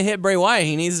 if he's going to hit Bray Wyatt,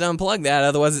 he needs to unplug that.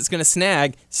 Otherwise, it's going to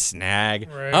snag. Snag.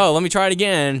 Right. Oh, let me try it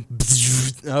again.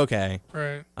 Okay.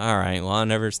 Right. All right. Well, I've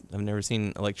never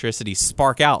seen electricity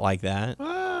spark out like that.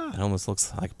 It almost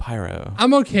looks like pyro.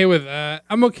 I'm okay with that.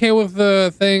 I'm okay with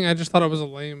the thing. I just thought it was a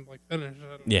lame finish.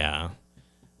 Yeah.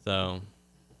 So,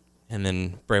 and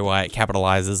then Bray Wyatt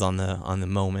capitalizes on the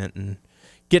moment and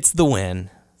gets the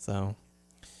win. So,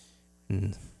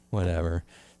 whatever.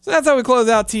 So that's how we close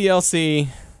out TLC.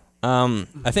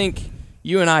 I think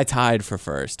you and I tied for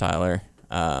first, Tyler.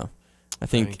 I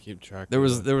think keep track there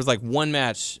was like one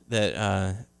match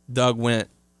that Doug went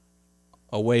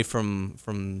away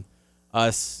from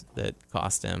us that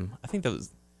cost him. I think that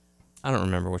was, I don't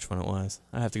remember which one it was.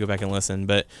 I have to go back and listen.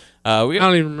 But I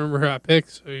don't even remember who I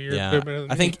picked. So you're yeah, better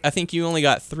than me. I think you only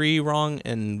got 3 wrong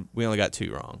and we only got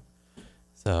 2 wrong.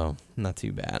 So not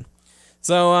too bad.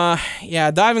 So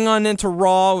yeah, diving on into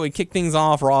Raw, we kick things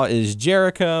off. Raw is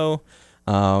Jericho,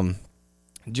 Heyman,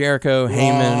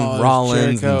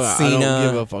 Rollins, and Cena. I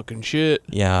don't give a fucking shit.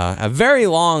 Yeah, a very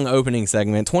long opening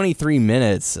segment, 23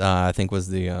 minutes, I think was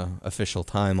the official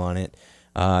time on it.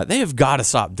 They have got to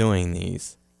stop doing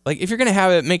these. Like, if you're going to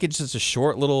have it, make it just a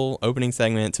short little opening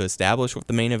segment to establish what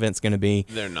the main event's going to be.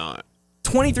 They're not.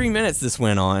 23 minutes this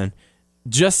went on,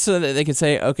 just so that they could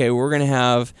say, okay, we're going to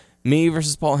have me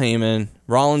versus Paul Heyman,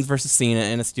 Rollins versus Cena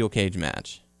in a steel cage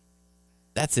match.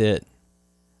 That's it.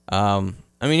 I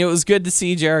mean, it was good to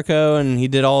see Jericho, and he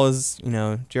did all his,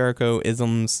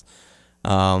 Jericho-isms.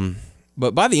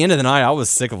 But by the end of the night, I was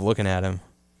sick of looking at him.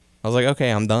 I was like,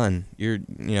 okay, I'm done. He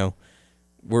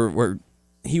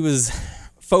was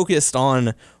focused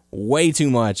on way too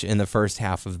much in the first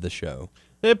half of the show.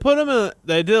 They put him in.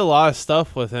 They did a lot of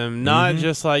stuff with him. Not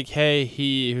just like, hey,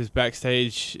 he was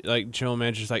backstage, like general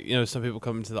managers, like some people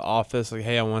come into the office, like,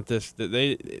 hey, I want this.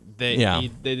 They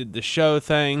did the show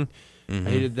thing.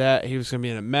 He did that. He was gonna be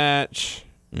in a match.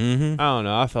 I don't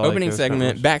know. I felt opening like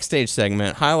segment, backstage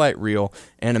segment, highlight reel,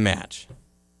 and a match.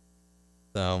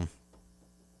 So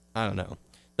I don't know.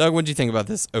 Doug, what did you think about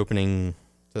this opening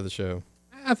to the show?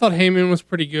 I thought Heyman was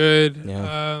pretty good.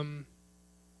 Yeah.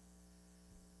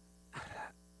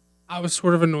 I was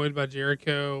sort of annoyed by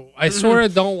Jericho. I sort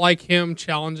of don't like him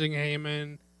challenging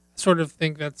Heyman. I sort of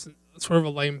think that's sort of a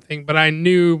lame thing. But I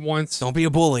knew once. Don't be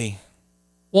a bully.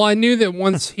 Well, I knew that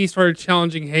once he started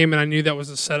challenging Heyman, I knew that was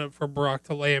a setup for Brock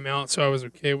to lay him out. So I was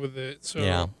okay with it. So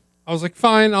Yeah. I was like,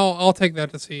 fine, I'll take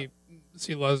that to see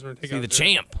Lesnar take See out the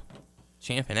Jericho.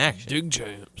 champ in action. Dig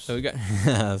champs. So we got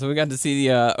to see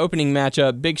the opening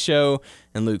matchup: Big Show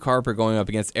and Luke Harper going up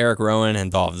against Eric Rowan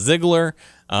and Dolph Ziggler.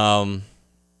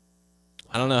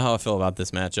 I don't know how I feel about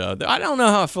this matchup. I don't know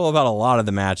how I feel about a lot of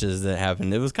the matches that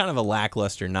happened. It was kind of a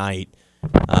lackluster night.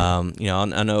 I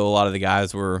know a lot of the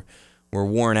guys were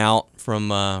worn out from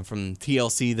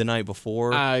TLC the night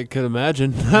before. I could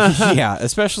imagine. Yeah,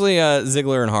 especially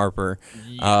Ziggler and Harper.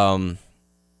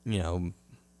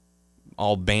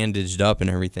 All bandaged up and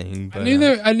everything. But,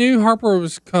 I knew Harper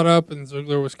was cut up and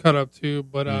Ziggler was cut up too.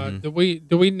 But do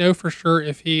we know for sure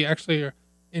if he actually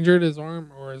injured his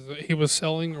arm or is it he was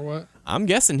selling or what? I'm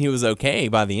guessing he was okay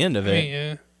by the end of it.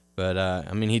 Yeah. But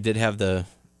he did have the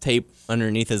tape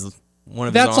underneath one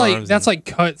of his arms. That's like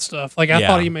cut stuff. Like I Yeah.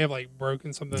 thought he may have like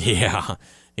broken something. Yeah,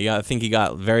 I think he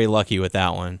got very lucky with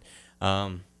that one.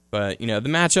 But the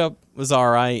matchup was all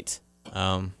right.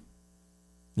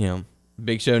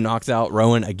 Big Show knocks out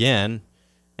Rowan again,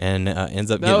 and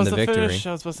ends up That getting was the the victory. finish.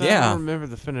 I was supposed to say, I Yeah. don't remember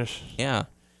the finish. Yeah,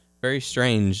 very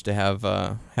strange to have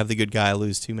the good guy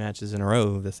lose 2 matches in a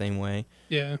row the same way.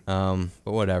 Yeah. But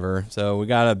whatever. So we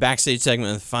got a backstage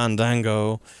segment with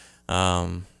Fandango,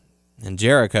 and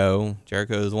Jericho.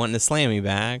 Jericho's wanting to slam me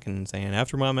back and saying,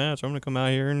 after my match, I'm going to come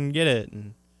out here and get it.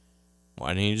 And why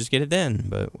didn't you just get it then?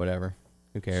 But whatever.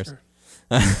 Who cares?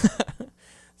 Sure.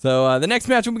 So the next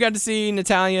match, we got to see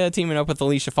Natalya teaming up with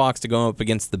Alicia Fox to go up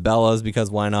against the Bellas,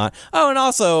 because why not? Oh, and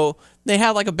also, they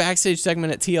had like a backstage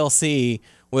segment at TLC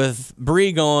with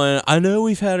Brie going, I know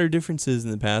we've had our differences in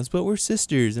the past, but we're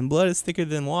sisters and blood is thicker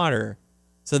than water.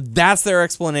 So that's their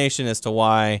explanation as to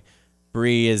why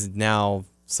Brie is now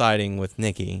siding with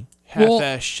Nikki.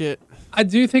 Half-ass shit. I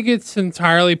do think it's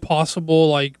entirely possible,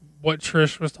 like what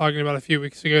Trish was talking about a few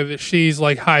weeks ago, that she's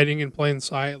like hiding in plain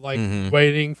sight, like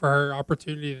waiting for her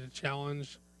opportunity to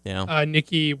challenge Yeah.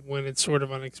 Nikki when it's sort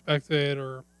of unexpected.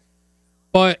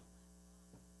 But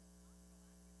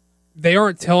they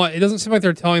aren't telling. It doesn't seem like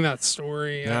they're telling that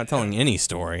story. They're not telling any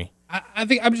story. I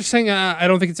think I'm just saying. I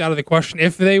don't think it's out of the question.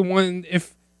 If they won,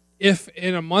 if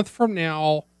in a month from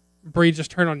now, Brie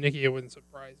just turned on Nikki, it wouldn't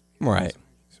surprise me. Right.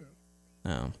 So,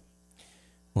 No.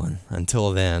 Well,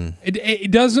 until then. it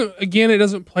doesn't. Again, it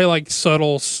doesn't play like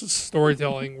subtle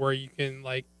storytelling where you can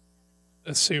like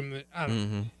assume that. I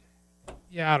don't know.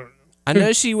 Yeah, I don't know. I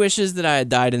know she wishes that I had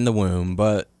died in the womb,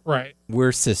 but Right.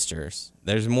 we're sisters.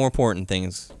 There's more important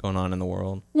things going on in the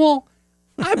world. Well,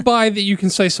 I buy that you can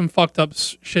say some fucked up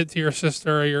shit to your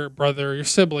sister or your brother or your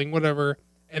sibling, whatever,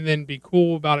 and then be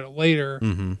cool about it later.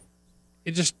 Mm-hmm.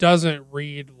 It just doesn't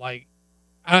read like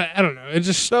I don't know. It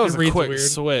just That was it a reads quick weird.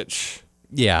 switch.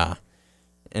 Yeah.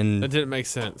 And That didn't make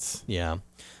sense. yeah.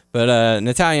 But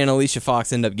Natalya and Alicia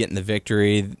Fox end up getting the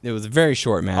victory. It was a very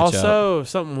short matchup. Also,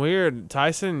 something weird.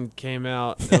 Tyson came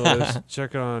out and was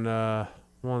checking on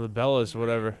one of the Bellas or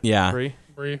whatever. Yeah. Brie.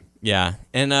 Brie. Yeah.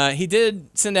 And he did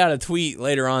send out a tweet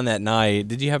later on that night.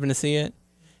 Did you happen to see it?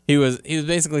 He was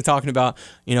basically talking about,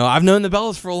 I've known the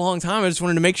Bellas for a long time. I just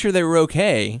wanted to make sure they were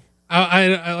okay.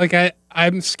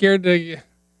 I'm scared to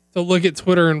look at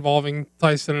Twitter involving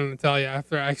Tyson and Natalya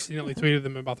after I accidentally tweeted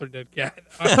them about their dead cat.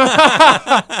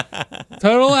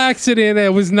 Total accident.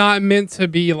 It was not meant to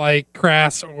be like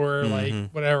crass or like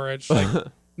whatever. It's just like,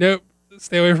 nope,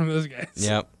 stay away from those guys.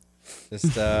 Yep.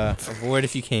 Just avoid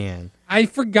if you can. I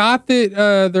forgot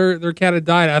that their cat had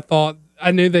died.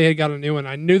 I knew they had got a new one.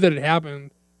 I knew that it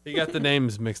happened. You got the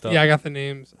names mixed up. Yeah, I got the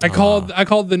names. I called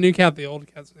the new cat the old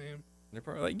cat's name. They're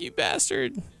probably like, you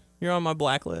bastard. You're on my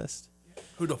blacklist.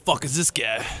 Who the fuck is this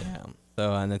guy? Yeah.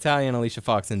 So Natalya and Alicia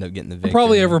Fox end up getting the victory.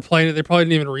 Probably overplaying it. They probably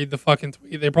didn't even read the fucking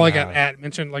tweet. They probably No. got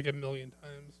mentioned like a million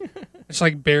times. It's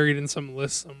like buried in some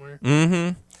list somewhere.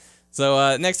 Mm-hmm.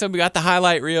 So next up, we got the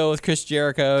highlight reel with Chris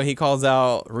Jericho. He calls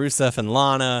out Rusev and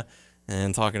Lana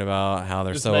and talking about how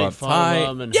they're Just so make fun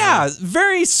of them uptight. and Yeah, how-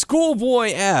 very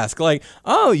schoolboy-esque. Like,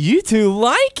 oh, you two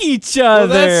like each Well,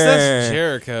 other. that's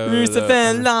Jericho. Rusev though.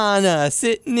 and Lana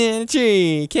sitting in a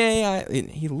tree.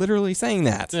 He literally saying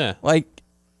that. Yeah. Like,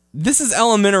 this is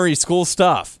elementary school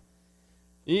stuff.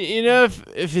 You know,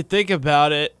 if you think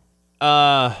about it,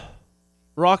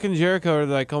 Rock and Jericho are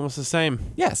like almost the same.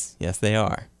 Yes, they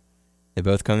are. They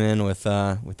both come in with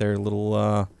their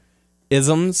little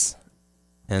isms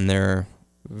and their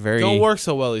Very Don't work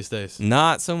so well these days.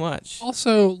 Not so much.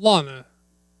 Also, Lana.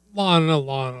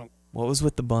 What was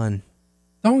with the bun?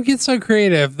 Don't get so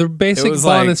creative. The basic was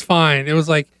bun like- is fine. It was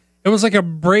like a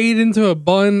braid into a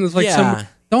bun. It was like Yeah.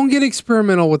 don't get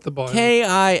experimental with the bun.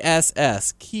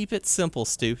 KISS. Keep it simple,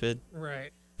 stupid.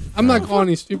 Right. I'm not calling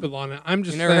you stupid, Lana. I'm You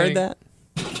just never saying, heard that?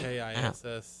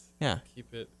 KISS. Yeah.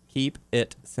 Keep it. Keep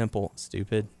it simple,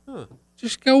 stupid.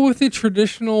 Just go with the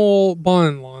traditional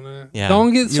bun, Lana. Yeah.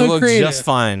 Don't get you so look creative. just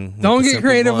fine. with Don't the get simple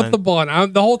creative bun. with the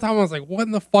bun. The whole time I was like, what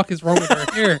in the fuck is wrong with her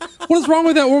hair? What is wrong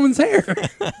with that woman's hair?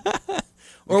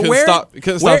 Or Couldn't wear stop. it,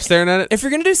 Couldn't wear- stop staring at it. If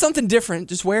you're gonna do something different,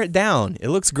 just wear it down. It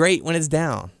looks great when it's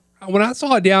down. When I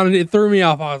saw it down and it threw me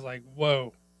off, I was like,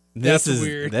 whoa, This That's is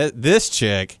weird. This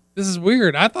chick. this is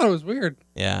weird. I thought it was weird.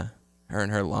 Yeah, her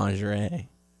and her lingerie.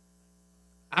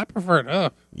 I prefer it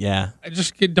up. Yeah, I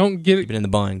just don't get keep it. it in the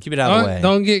bun. Keep it out of the way.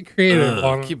 Don't get creative,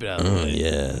 Lana. Keep it out of the way.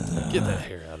 Yeah, Get that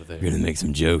hair out of there. we're gonna make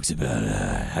some jokes about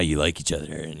how you like each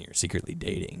other and you're secretly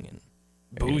dating and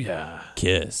Booyah.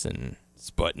 kiss and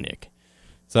Sputnik.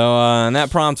 So and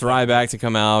that prompts Ryback to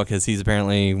come out because he's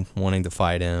apparently wanting to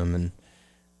fight him, and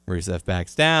Rusev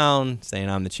backs down, saying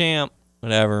I'm the champ,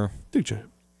 whatever. Big champ.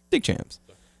 Big champs.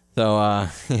 So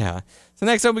yeah. So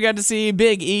next up we got to see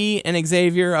Big E and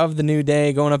Xavier of the New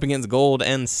Day going up against Gold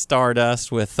and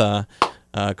Stardust with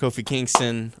Kofi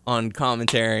Kingston on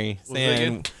commentary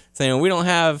saying we don't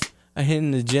have a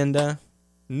hidden agenda.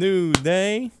 New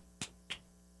Day.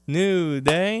 New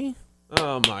Day.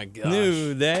 Oh my gosh.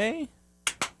 New Day.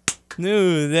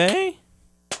 New Day.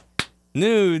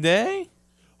 New Day.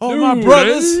 Oh, my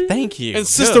brothers Thank you. and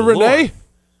sister Good Renee. Lord.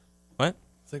 What?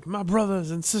 It's like my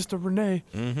brothers and sister Renee.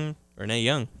 Mm-hmm. Renee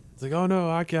Young. It's like, oh no,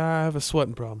 I have a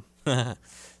sweating problem.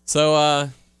 So,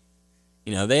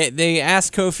 they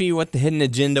asked Kofi what the hidden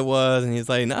agenda was, and he's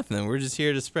like, nothing. We're just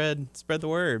here to spread the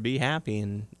word, be happy,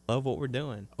 and love what we're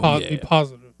doing. Be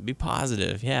positive. Be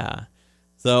positive, yeah.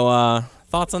 So,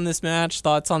 thoughts on this match?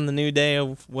 Thoughts on the New Day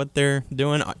of what they're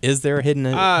doing? Is there a hidden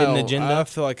agenda? I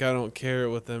feel like I don't care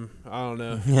with them. I don't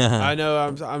know. Yeah. I know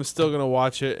I'm still gonna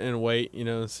watch it and wait,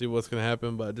 and see what's gonna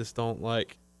happen, but I just don't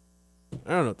like.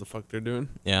 I don't know what the fuck they're doing.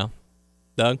 Yeah.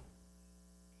 Doug,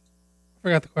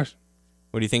 Forgot the question.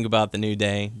 what do you think about the New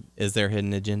Day? Is there a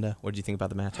hidden agenda? What do you think about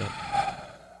the matchup?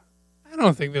 I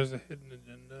don't think there's a hidden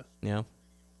agenda. Yeah.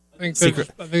 I think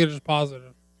Secret- they're just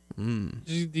positive. Mm.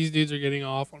 These dudes are getting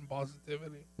off on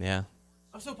positivity. Yeah.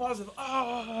 I'm so positive.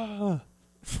 Okay.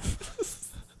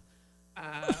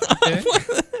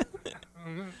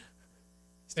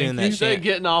 Doing Thank that you. shit.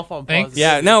 Getting off on Thanks.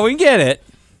 Yeah, no, we get it.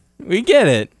 We get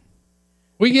it.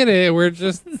 We get it. We're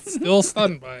just still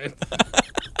stunned by it.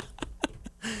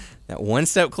 That one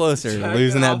step closer to Check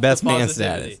losing that off best the man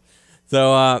positivity. status.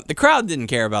 So the crowd didn't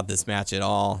care about this match at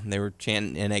all. They were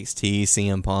chanting NXT,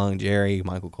 CM Punk, Jerry,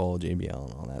 Michael Cole, JBL,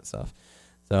 and all that stuff.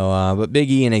 So, but Big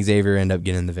E and Xavier end up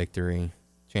getting the victory,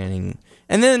 chanting.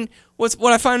 And then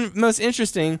what I find most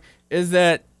interesting is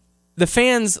that the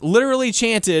fans literally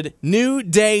chanted "New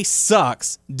Day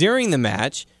sucks" during the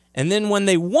match, and then when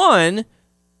they won,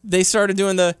 they started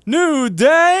doing the "New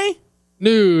Day,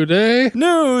 New day.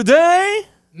 New Day."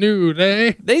 New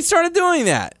day. They started doing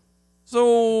that.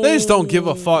 So They just don't give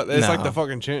a fuck. It's like No. the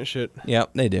fucking chant shit.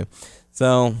 Yep, they do.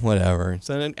 So whatever.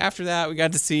 So then after that, we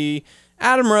got to see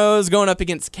Adam Rose going up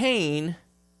against Kane,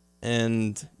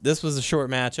 and this was a short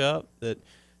matchup that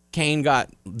Kane got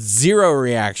zero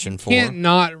reaction for. Can't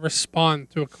not respond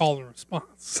to a call and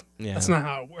response. Yeah. That's not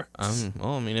how it works.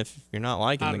 Well, I mean, if you're not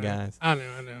liking I the know. guys, I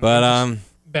know. but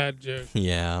Bad joke.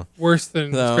 yeah, Worse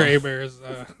than So- Stray Bear's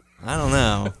I don't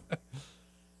know.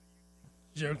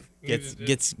 joke.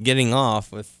 Gets getting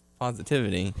off with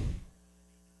positivity.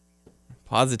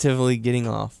 Positively getting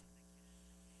off.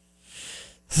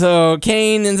 So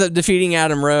Kane ends up defeating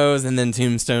Adam Rose and then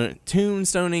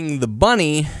tombstoning the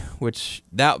Bunny, which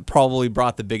that probably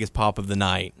brought the biggest pop of the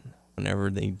night whenever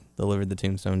they delivered the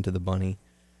tombstone to the Bunny.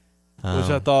 Which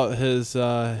I thought his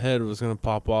head was gonna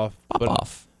pop off. Pop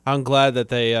off. I'm glad that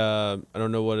they. I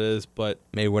don't know what it is, but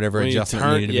Made whatever when you adjustment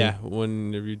turn, needed to yeah, be.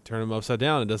 when if you turn him upside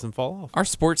down, it doesn't fall off. Our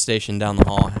sports station down the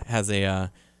hall has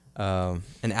an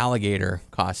alligator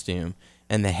costume,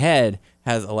 and the head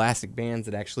has elastic bands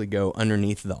that actually go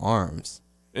underneath the arms.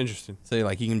 Interesting. So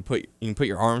like you can put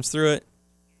your arms through it,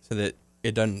 so that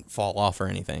it doesn't fall off or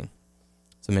anything.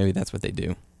 So maybe that's what they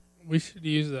do. We should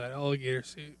use that alligator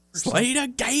suit for Slay the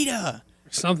gator.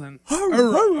 something.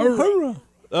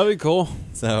 That'd be cool.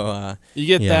 So You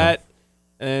get Yeah. that,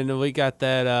 and we got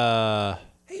that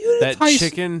that Tice-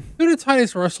 chicken. Who did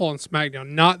Titus Russell on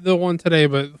SmackDown? Not the one today,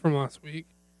 but from last week.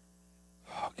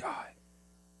 Oh God,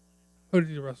 who did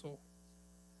he wrestle?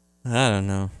 I don't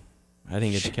know. I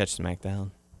didn't get to catch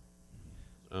SmackDown.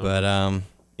 Oh. But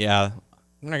yeah,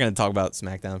 I'm not gonna talk about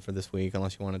SmackDown for this week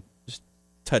unless you want to just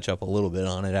touch up a little bit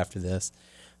on it after this.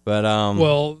 But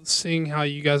Well, seeing how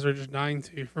you guys are just dying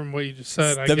to from what you just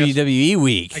said, I WWE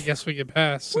week. guess we could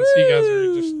pass since you guys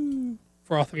are just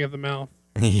frothing at the mouth.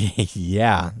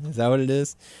 Yeah, is that what it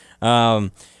is?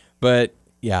 But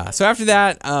yeah, so after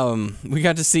that, we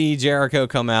got to see Jericho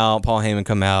come out, Paul Heyman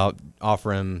come out,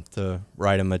 offer him to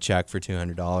write him a check for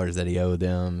 $200 that he owed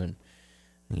them,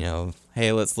 and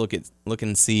hey, let's look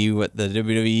and see what the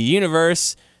WWE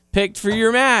Universe picked for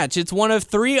your match. It's one of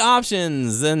 3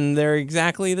 options, and they're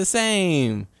exactly the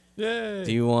same. Yay.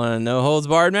 Do you want a no holds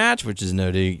barred match, which is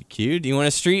no DQ? Do you want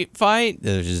a street fight,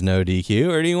 which is no DQ?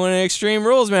 Or do you want an Extreme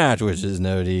Rules match, which is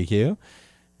no DQ?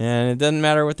 And it doesn't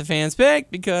matter what the fans pick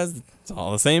because it's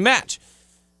all the same match.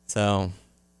 So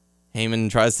Heyman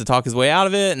tries to talk his way out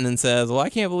of it and then says, well, I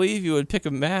can't believe you would pick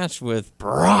a match with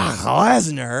Brock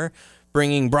Lesnar,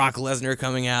 bringing Brock Lesnar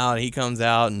coming out. He comes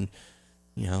out and,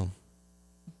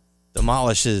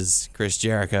 demolishes Chris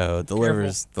Jericho,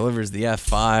 delivers the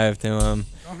F5 to him.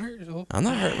 Don't hurt yourself. I'm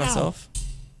not hurting myself.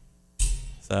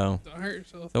 So Don't hurt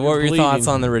yourself. what were your thoughts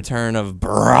on the return of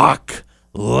Brock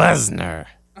Lesnar?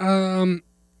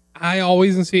 I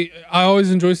always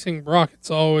enjoy seeing Brock.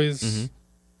 It's always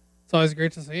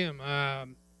great to see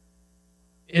him.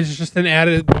 It's just an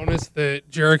added bonus that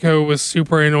Jericho was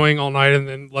super annoying all night, and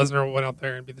then Lesnar went out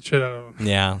there and beat the shit out of him.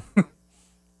 Yeah.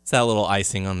 It's that little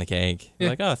icing on the cake. Yeah.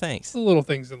 Like, oh, It's thanks. the little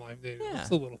things in life, dude. Yeah. It's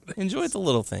the little things. Enjoy the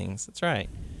little things. That's right.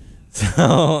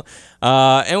 So,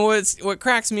 and what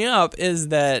cracks me up is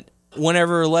that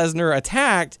whenever Lesnar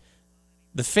attacked,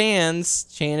 the fans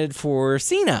chanted for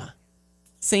Cena.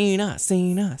 Cena,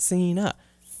 Cena, Cena.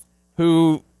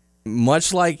 Who,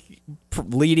 much like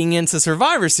leading into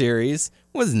Survivor Series,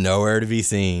 was nowhere to be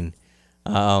seen.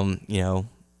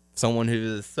 Someone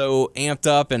who is so amped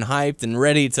up and hyped and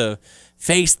ready to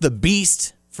face the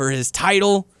beast for his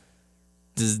title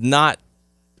does not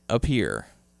appear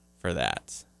for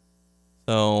that.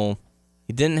 So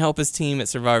he didn't help his team at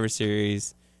Survivor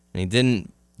Series, and he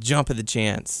didn't jump at the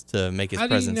chance to make his How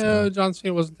do you presence know known. John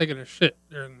Cena wasn't taking a shit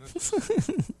during this?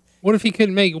 What if he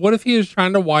couldn't make it? What if he was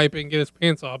trying to wipe and get his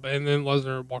pants up, and then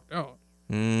Lesnar walked out?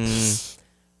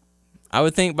 I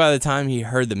would think by the time he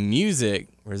heard the music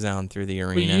resound through the Were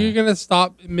arena, you gonna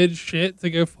stop mid shit to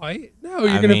go fight? No, you're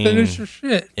I gonna mean, finish your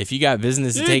shit. if you got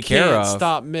business to You take care can't of,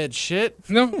 stop mid shit.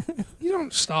 No, you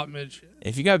don't stop mid shit.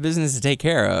 if you got business to take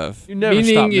care of, You never stop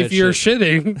Meaning, mid if you're shit.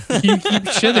 shitting, you keep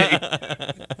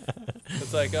shitting.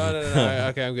 It's like, oh no,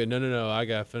 okay, I'm good. No, I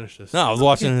gotta finish this. no, I was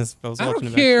watching this. I was I watching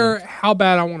don't the care backstage. how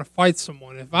bad I want to fight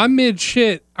someone. If I'm mid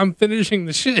shit, I'm finishing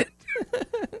the shit.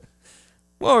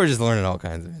 Well, we're just learning all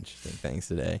kinds of interesting things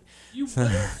today.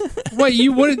 Wait,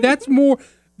 you would? That's more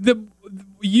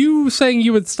you saying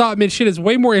you would stop mid shit is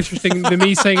way more interesting than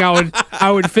me saying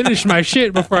I would finish my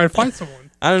shit before I'd fight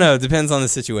someone. I don't know. It depends on the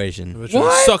situation. But you're-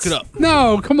 What? Suck it up.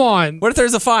 No, come on. What if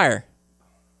there's a fire?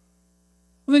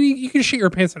 Well, then you can shit your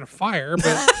pants in a fire,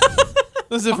 but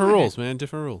There's different rules, man.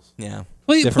 Different rules. Yeah.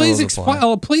 please Different rules apply.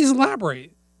 explain. Please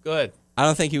elaborate. Go ahead. I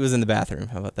don't think he was in the bathroom.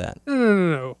 How about that?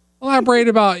 No. Elaborate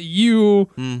about you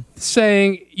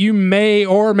saying you may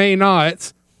or may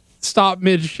not stop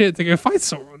mid shit to go fight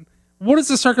someone. What is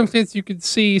the circumstance you could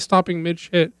see stopping mid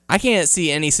shit? I can't see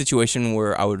any situation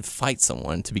where I would fight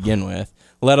someone to begin with,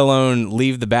 let alone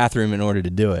leave the bathroom in order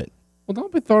to do it. Well,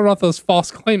 don't be throwing out those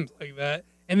false claims like that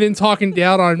and then talking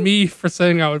down on me for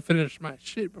saying I would finish my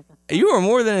shit before. You are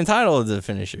more than entitled to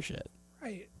finish your shit.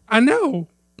 Right. I know.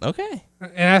 Okay.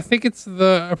 And I think it's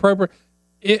the appropriate.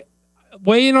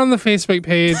 Weigh in on the Facebook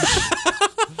page.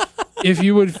 If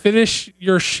you would finish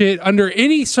your shit under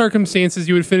any circumstances,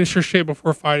 you would finish your shit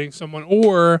before fighting someone,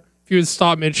 or if you would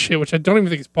stop mid shit, which I don't even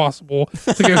think is possible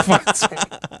to go fight someone.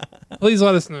 Please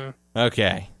let us know.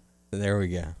 Okay. So there we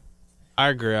go. I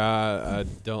agree. I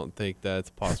don't think that's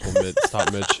possible.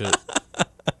 Stop mid shit.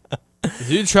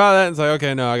 If you try that, and it's like,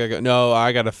 okay, no, I gotta go. No,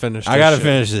 I gotta finish. I got to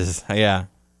finish this. Yeah.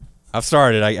 I've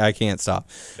started. I can't stop.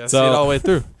 Gotta see it all the way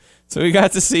through. So we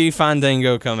got to see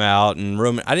Fandango come out, and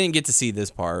Roman. I didn't get to see this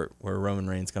part where Roman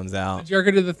Reigns comes out.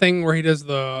 Jericho did the thing where he does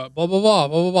the blah, blah, blah,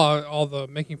 blah, blah, blah, all the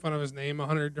making fun of his name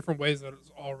 100 different ways that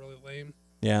it's all really lame.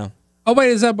 Yeah. Oh, wait,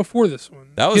 is that before this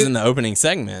one? That was in the opening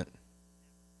segment.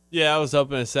 Yeah, I was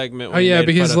up in a segment. Oh, When he yeah, made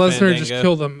because fun of Lesnar just Fandango.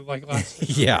 killed him like last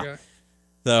Yeah.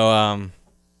 So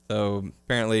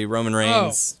apparently Roman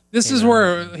Reigns. This came is out.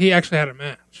 where he actually had a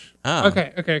match. Oh.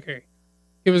 Okay.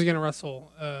 He was going to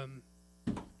wrestle.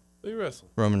 Lee wrestle.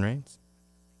 Roman Reigns.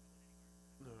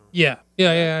 Yeah.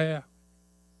 You're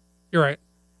right.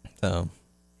 So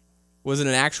Was it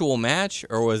an actual match,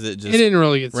 or was it just It didn't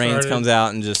really get Reigns started. comes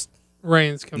out and just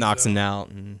Reigns comes knocks out. him out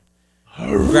and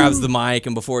grabs the mic,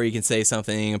 and before he can say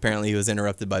something, apparently he was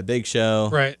interrupted by Big Show.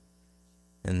 Right.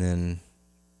 And then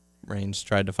Reigns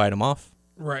tried to fight him off.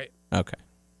 Right. Okay.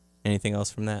 Anything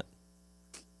else from that?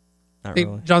 I Not think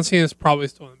really. John Cena's probably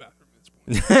still in the bathroom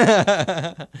at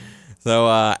this point. So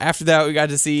after that, we got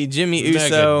to see Jimmy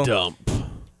Uso. Mega dump.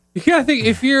 You gotta think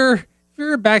if you're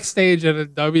backstage at a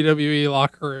WWE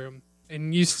locker room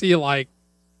and you see like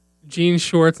jean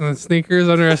shorts and sneakers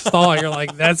under a stall, you're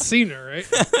like, that's Cena, right?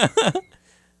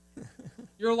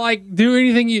 You're like, do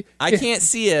anything you. I can't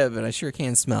see it, but I sure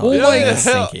can smell Well, it. like- It's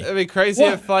Hell, stinky. it'd be crazy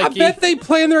Well, if like I bet they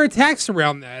plan their attacks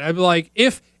around that. I'd be like,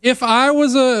 if I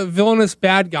was a villainous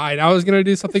bad guy and I was gonna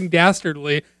do something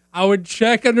dastardly, I would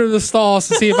check under the stalls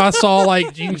to see if I saw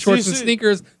like jean shorts and see-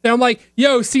 sneakers. Then I'm like,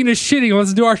 yo, Cena's shitting.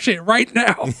 Let's do our shit right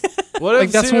now. What if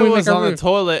Like, that's Cena when we was make our on the move.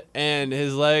 toilet and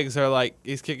his legs are like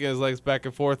he's kicking his legs back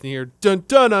and forth and you hear dun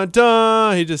dun dun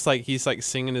dun? He's like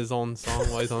singing his own song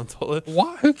while he's on the toilet.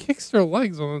 Why? Who kicks their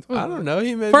legs on the toilet? I don't know.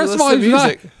 He made First of all, listen to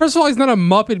music. he's not a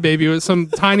Muppet baby with some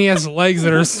tiny ass legs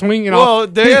that are swinging Well,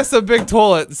 off. they have some big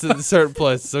toilets in certain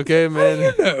places. Okay,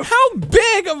 man. How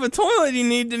big of a toilet do you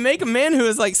need to make a man who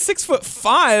is like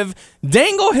 6'5"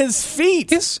 dangle his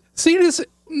feet? Cena's,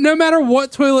 no matter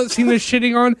what toilet Cena's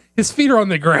shitting on, his feet are on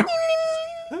the ground.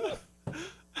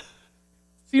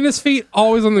 Cena's feet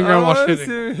always on the ground while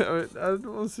shitting. I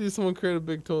want to see someone create a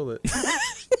big toilet.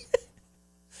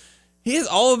 He is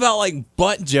all about like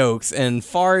butt jokes and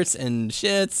farts and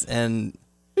shits and.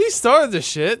 He started the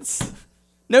shits.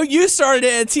 No, you started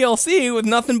it at TLC with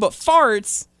nothing but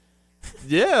farts.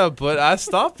 Yeah, but I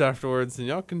stopped afterwards and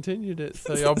y'all continued it.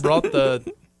 So y'all brought the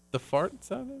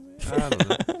farts out of me? I don't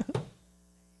know.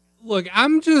 Look,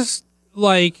 I'm just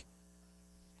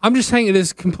saying it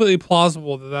is completely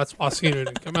plausible that that's why Cena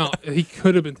didn't come out. He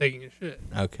could have been taking a shit.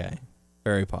 Okay,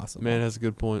 very possible. Man, that's a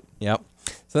good point. Yep.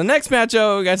 So the next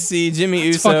matchup, we got to see Jimmy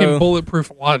It's Uso. fucking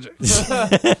bulletproof logic.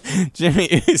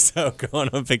 Jimmy Uso going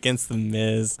up against The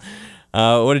Miz.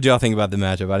 What did y'all think about the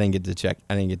matchup? I didn't get to check.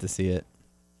 I didn't get to see it.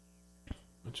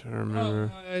 I'm trying to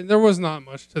remember. There was not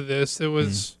much to this. It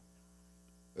was.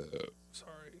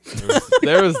 Sorry.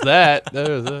 There was that.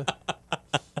 There was that.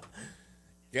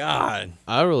 God.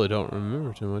 I really don't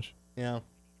remember too much. Yeah.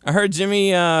 I heard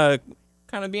Jimmy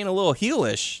kind of being a little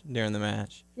heelish during the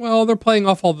match. Well, they're playing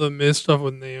off all the Miz stuff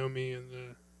with Naomi,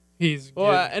 and he's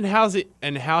Well, getting-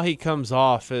 and how he comes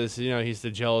off is, he's the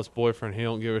jealous boyfriend. He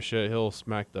don't give a shit. He'll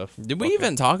smack the. Did we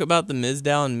even talk about the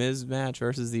Mizdow and Miz match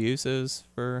versus the Usos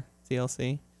for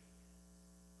TLC?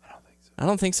 I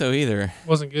don't think so either.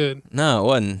 wasn't good. No, it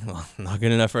wasn't. Well, not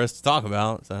good enough for us to talk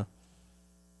about. So,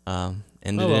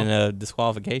 ended well. in a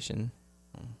disqualification.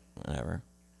 Whatever.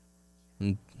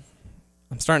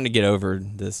 I'm starting to get over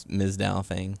this Mizdow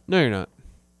thing. No, you're not.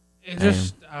 It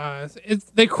just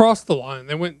they crossed the line.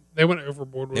 They went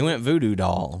overboard. With They went voodoo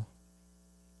doll.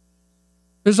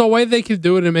 There's a way they could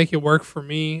do it and make it work for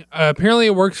me. Apparently,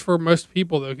 it works for most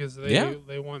people though, because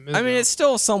they want Miz. I mean, now. it's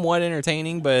still somewhat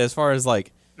entertaining, but as far as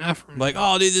like not for me.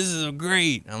 oh, dude, this is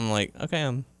great. I'm like,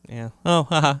 okay, yeah. Oh,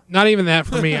 haha. Not even that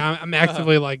for me. I'm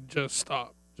actively like, just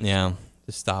stop. Yeah,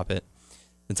 just stop it.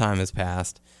 The time has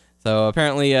passed. So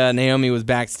apparently Naomi was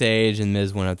backstage and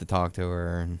Miz went up to talk to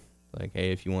her and like,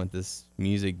 hey, if you want this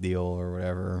music deal or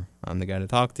whatever, I'm the guy to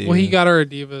talk to. Well, he got her a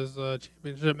Divas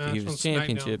championship match. Divas on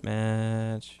championship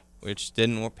match, which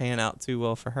didn't pan out too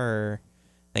well for her,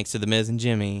 thanks to the Miz and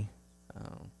Jimmy.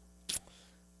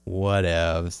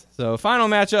 Whatevs. So final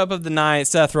matchup of the night: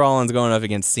 Seth Rollins going up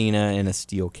against Cena in a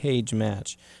steel cage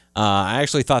match. I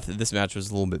actually thought that this match was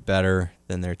a little bit better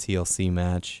than their TLC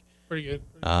match. Pretty good.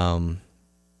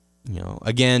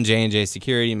 Again, J&J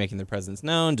Security making their presence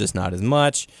known, just not as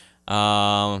much.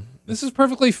 This is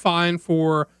perfectly fine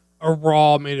for a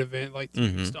Raw main event like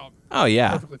TV stuff. Oh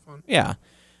yeah, Perfectly fine. yeah.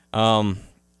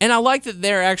 And I like that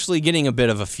they're actually getting a bit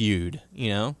of a feud.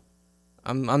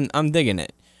 I'm digging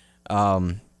it.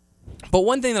 But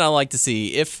one thing that I like to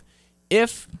see, if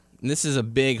this is a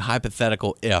big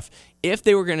hypothetical, if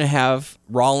they were going to have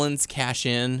Rollins cash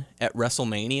in at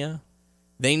WrestleMania,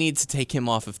 they need to take him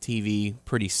off of TV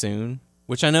pretty soon,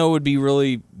 which I know would be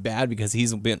really bad because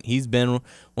he's been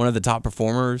one of the top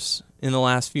performers in the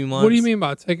last few months. What do you mean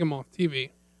by take him off TV?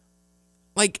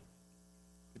 Like,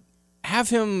 have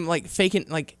him like faking,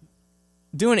 like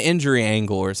do an injury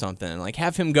angle or something. Like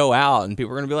have him go out and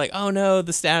people are gonna be like, oh no,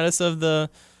 the status of the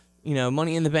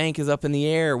Money in the Bank is up in the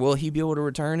air. Will he be able to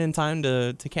return in time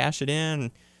to cash it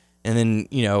in? And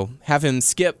then have him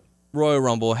skip Royal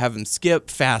Rumble, have him skip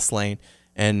Fastlane,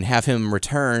 and have him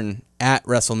return at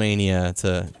WrestleMania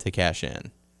to cash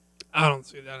in. I don't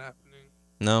see that happening.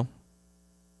 No.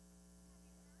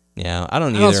 Yeah, I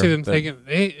don't I either. don't see them but taking.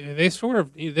 They sort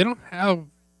of need. They don't have.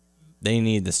 They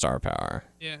need the star power.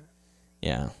 Yeah.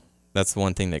 Yeah, that's the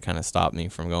one thing that kind of stopped me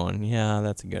from going, yeah,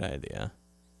 that's a good idea.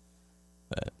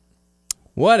 But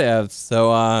what if?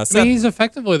 So, I Seth, mean, he's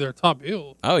effectively their top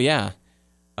heel. oh yeah,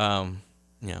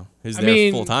 who's I there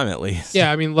mean, full time at least?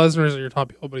 Yeah, I mean, Lesnar's your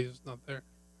top heel, but he's not there.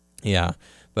 Yeah.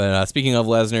 But speaking of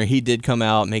Lesnar, he did come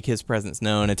out, make his presence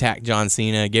known, attack John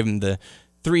Cena, give him the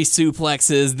 3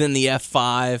 suplexes, then the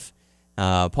F5.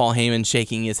 Paul Heyman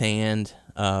shaking his hand,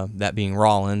 that being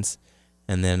Rollins,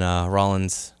 and then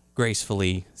Rollins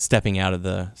gracefully stepping out of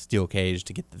the steel cage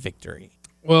to get the victory.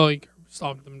 Well, he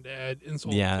stopped them dead,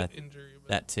 insult Yeah, to injury. But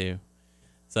that too.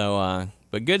 So,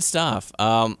 but good stuff.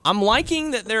 I'm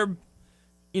liking that they're,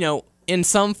 in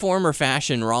some form or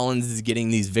fashion, Rollins is getting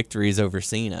these victories over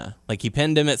Cena. Like, he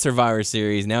pinned him at Survivor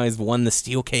Series. Now he's won the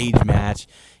steel cage match.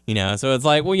 So it's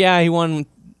like, well, yeah, he won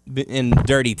in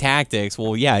dirty tactics.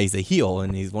 Well, yeah, he's a heel,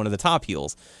 and he's one of the top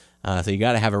heels. So you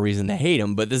got to have a reason to hate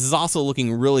him. But this is also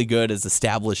looking really good as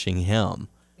establishing him.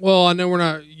 Well, I know we're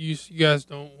not. You guys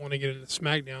don't want to get into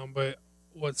SmackDown, but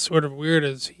what's sort of weird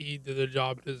is he did a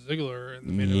job to Ziggler in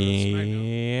the main event of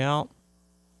SmackDown. Yeah.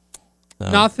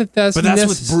 So- Not that that's. But that's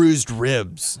with bruised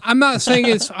ribs. I'm not saying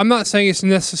it's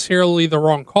necessarily the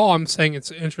wrong call. I'm saying it's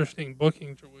an interesting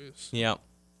booking choice. Yep.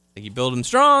 Like you build him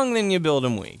strong, then you build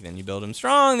him weak. Then you build him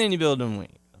strong, then you build him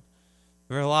weak.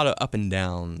 There are a lot of up and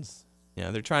downs.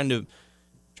 They're trying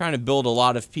to build a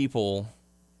lot of people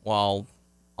while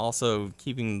also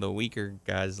keeping the weaker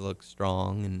guys look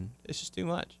strong, and it's just too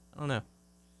much. I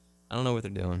don't know what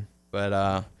they're doing.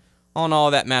 But all in all,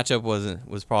 that matchup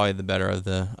was probably the better of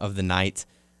the night.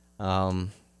 The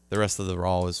rest of the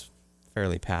Raw was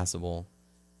fairly passable,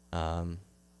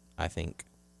 I think.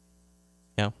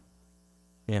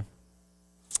 Yeah.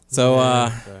 So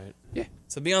Right.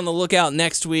 so be on the lookout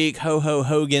next week. Ho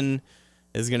Hogan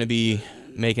is going to be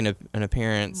making an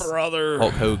appearance. Brother.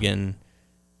 Hulk Hogan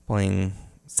playing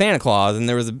Santa Claus, and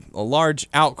there was a large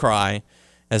outcry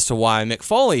as to why Mick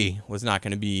Foley was not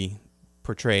going to be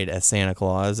portrayed as Santa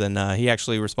Claus, and he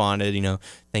actually responded,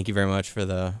 thank you very much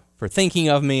for thinking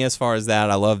of me as far as that.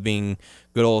 I love being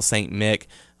good old Saint Mick.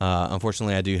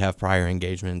 Unfortunately, I do have prior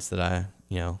engagements that I,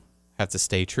 have to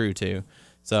stay true to.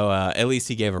 So at least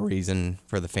he gave a reason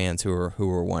for the fans who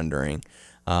were wondering.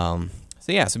 So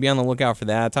be on the lookout for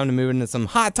that. Time to move into some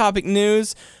hot topic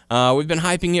news. We've been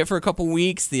hyping it for a couple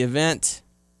weeks. The event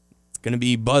is going to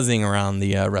be buzzing around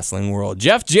the wrestling world.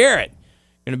 Jeff Jarrett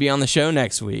going to be on the show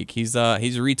next week. He's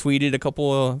retweeted a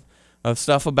couple of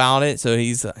stuff about it, so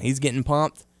he's getting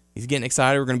pumped. He's getting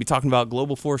excited. We're going to be talking about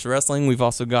Global Force Wrestling. We've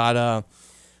also got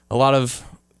a lot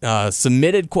of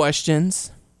submitted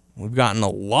questions. We've gotten a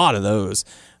lot of those.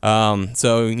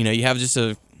 So you have just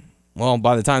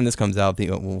by the time this comes out,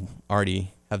 we'll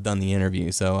already have done the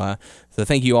interview. So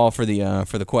thank you all for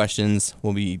the questions.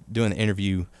 We'll be doing the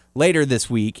interview later this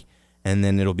week, and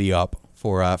then it'll be up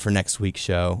for next week's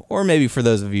show. Or maybe for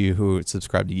those of you who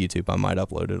subscribe to YouTube, I might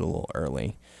upload it a little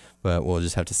early. But we'll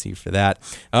just have to see for that.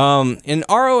 In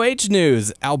ROH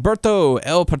news, Alberto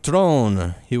El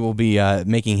Patron, he will be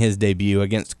making his debut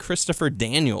against Christopher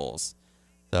Daniels.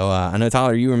 So I know,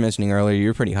 Tyler, you were mentioning earlier,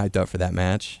 you're pretty hyped up for that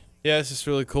match. Yeah, it's just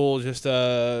really cool just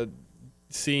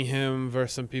seeing him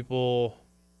versus some people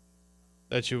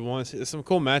that you want to see. Some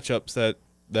cool matchups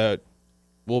that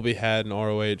will be had in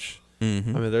ROH.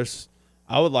 Mm-hmm. I mean,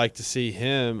 I would like to see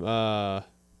him. Who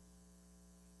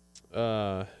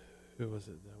was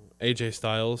it? AJ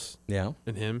Styles. Yeah.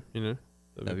 And him,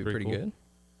 That'd be pretty cool. good.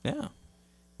 Yeah.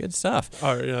 Good stuff.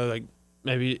 Or, like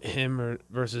maybe him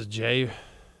versus Jay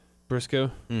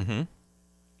Briscoe. Mm-hmm.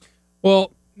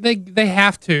 Well, they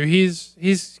have to.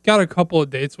 He's got a couple of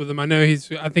dates with him. I know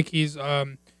I think he's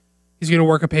going to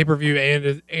work a pay-per-view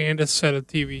and a set of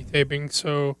TV taping.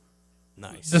 So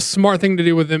Nice. the smart thing to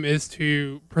do with him is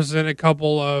to present a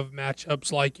couple of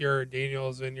matchups like your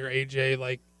Daniels and your AJ,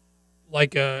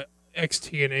 like a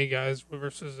ex-TNA guys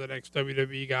versus an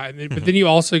ex-WWE guy. And but then you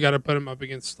also got to put him up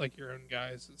against like your own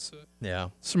guys. It's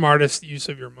the smartest use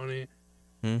of your money.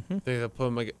 Mm-hmm. Think they'll put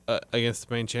him against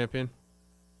the main champion?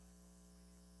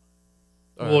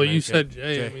 Or Well, main you said champ-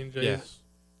 Jay. I mean, Jay's.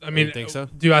 Yeah. I mean, You think so?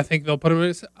 Do I think they'll put him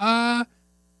against? I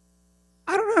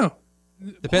don't know.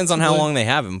 Depends on how Possibly. long they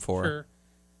have him for. Sure.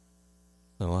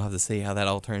 So we'll have to see how that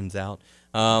all turns out.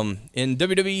 In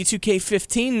WWE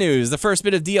 2K15 news, the first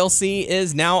bit of DLC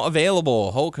is now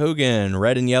available. Hulk Hogan,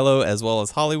 red and yellow, as well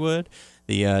as Hollywood.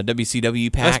 The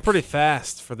WCW pack. That's pretty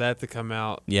fast for that to come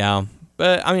out. Yeah.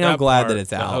 But, I mean, I'm That glad part, that it's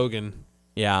the out. Hogan.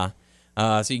 Yeah.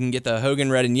 So you can get the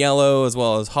Hogan Red and Yellow, as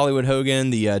well as Hollywood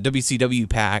Hogan, the WCW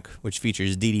pack, which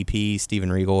features DDP,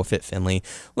 Steven Regal, Fit Finlay,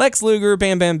 Lex Luger,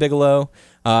 Bam Bam Bigelow,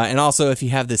 and also if you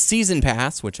have the Season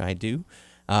Pass, which I do,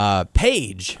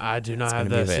 Paige. I do not have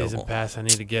that season pass. I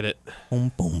need to get it.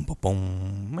 Boom, boom,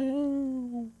 boom,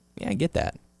 boom. Yeah, get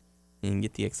that. You can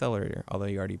get the accelerator, although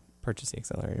you already purchased the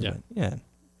accelerator. Yeah. But yeah,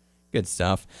 good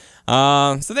stuff.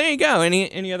 So there you go.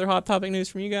 Any other hot topic news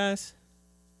from you guys?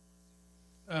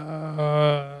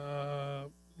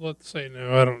 Let's say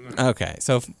no. I don't know. Okay,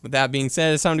 so with that being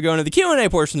said, it's time to go into the Q&A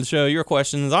portion of the show. Your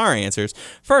questions, our answers.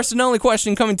 First and only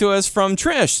question coming to us from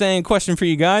Trish, saying, question for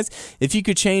you guys. If you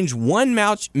could change one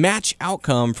match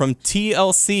outcome from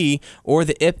TLC or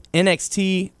the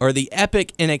NXT or the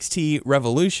Epic NXT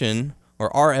Revolution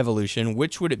or our Evolution,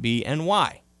 which would it be and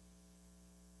why?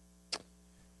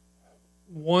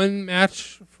 One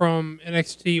match from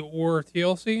NXT or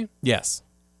TLC? Yes.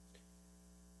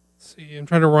 Let's see, I'm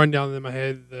trying to run down in my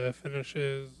head the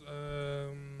finishes.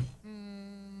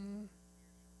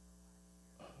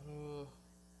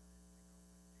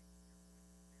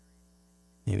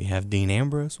 Maybe have Dean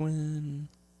Ambrose win.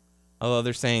 Although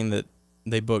they're saying that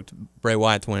they booked Bray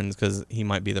Wyatt to win because he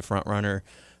might be the front runner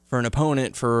for an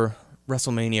opponent for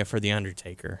WrestleMania for The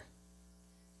Undertaker,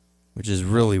 which is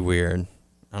really weird.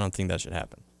 I don't think that should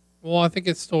happen. Well, I think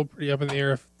it's still pretty up in the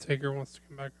air if Taker wants to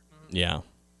come back or not. Yeah.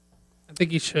 I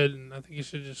think he should, and I think he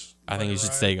should just. I think he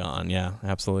should stay gone. Yeah,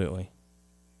 absolutely.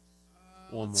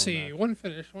 Let's see. One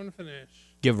finish.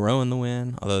 Give Rowan the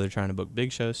win, although they're trying to book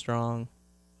Big Show strong.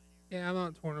 Yeah, I'm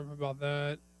not torn up about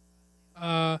that.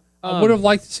 I would have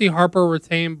liked to see Harper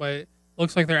retain, but it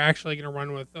looks like they're actually going to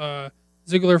run with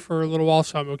Ziggler for a little while,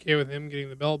 so I'm okay with him getting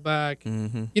the belt back.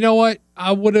 Mm-hmm. You know what?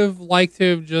 I would have liked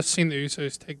to have just seen the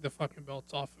Usos take the fucking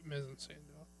belts off of Miz and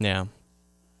Sandow.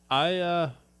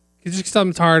 Yeah. Just because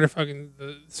I'm tired of fucking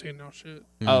the Sandow shit.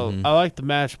 Mm-hmm. I like the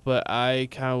match, but I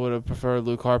kind of would have preferred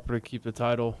Luke Harper to keep the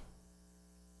title.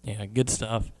 Yeah, good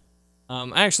stuff.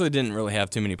 I actually didn't really have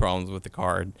too many problems with the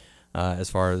card as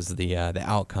far as the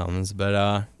outcomes,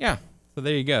 but yeah. So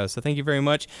there you go. So thank you very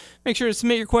much. Make sure to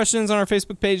submit your questions on our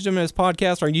Facebook page, WNS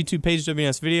Podcast, our YouTube page,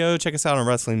 WNS Video. Check us out on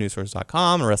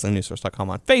WrestlingNewsSource.com and WrestlingNewsSource.com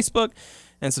on Facebook.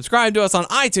 And subscribe to us on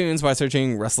iTunes by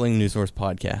searching Wrestling News Source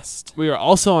Podcast. We are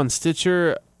also on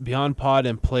Stitcher, Beyond Pod,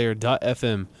 and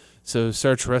Player.fm. So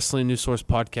search Wrestling News Source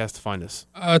Podcast to find us.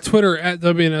 Twitter at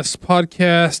WNS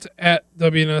Podcast, at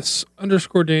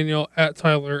WNS_Daniel, at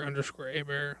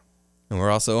Tyler_Abear. And we're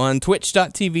also on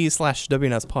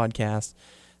Twitch.tv/WNS Podcast.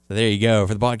 So there you go.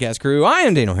 For the podcast crew, I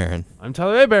am Daniel Herron. I'm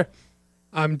Tyler Abear.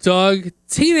 I'm Doug,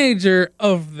 Teenager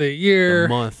of the Year. A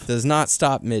month. Does not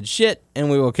stop mid-shit, and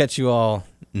we will catch you all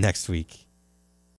next week.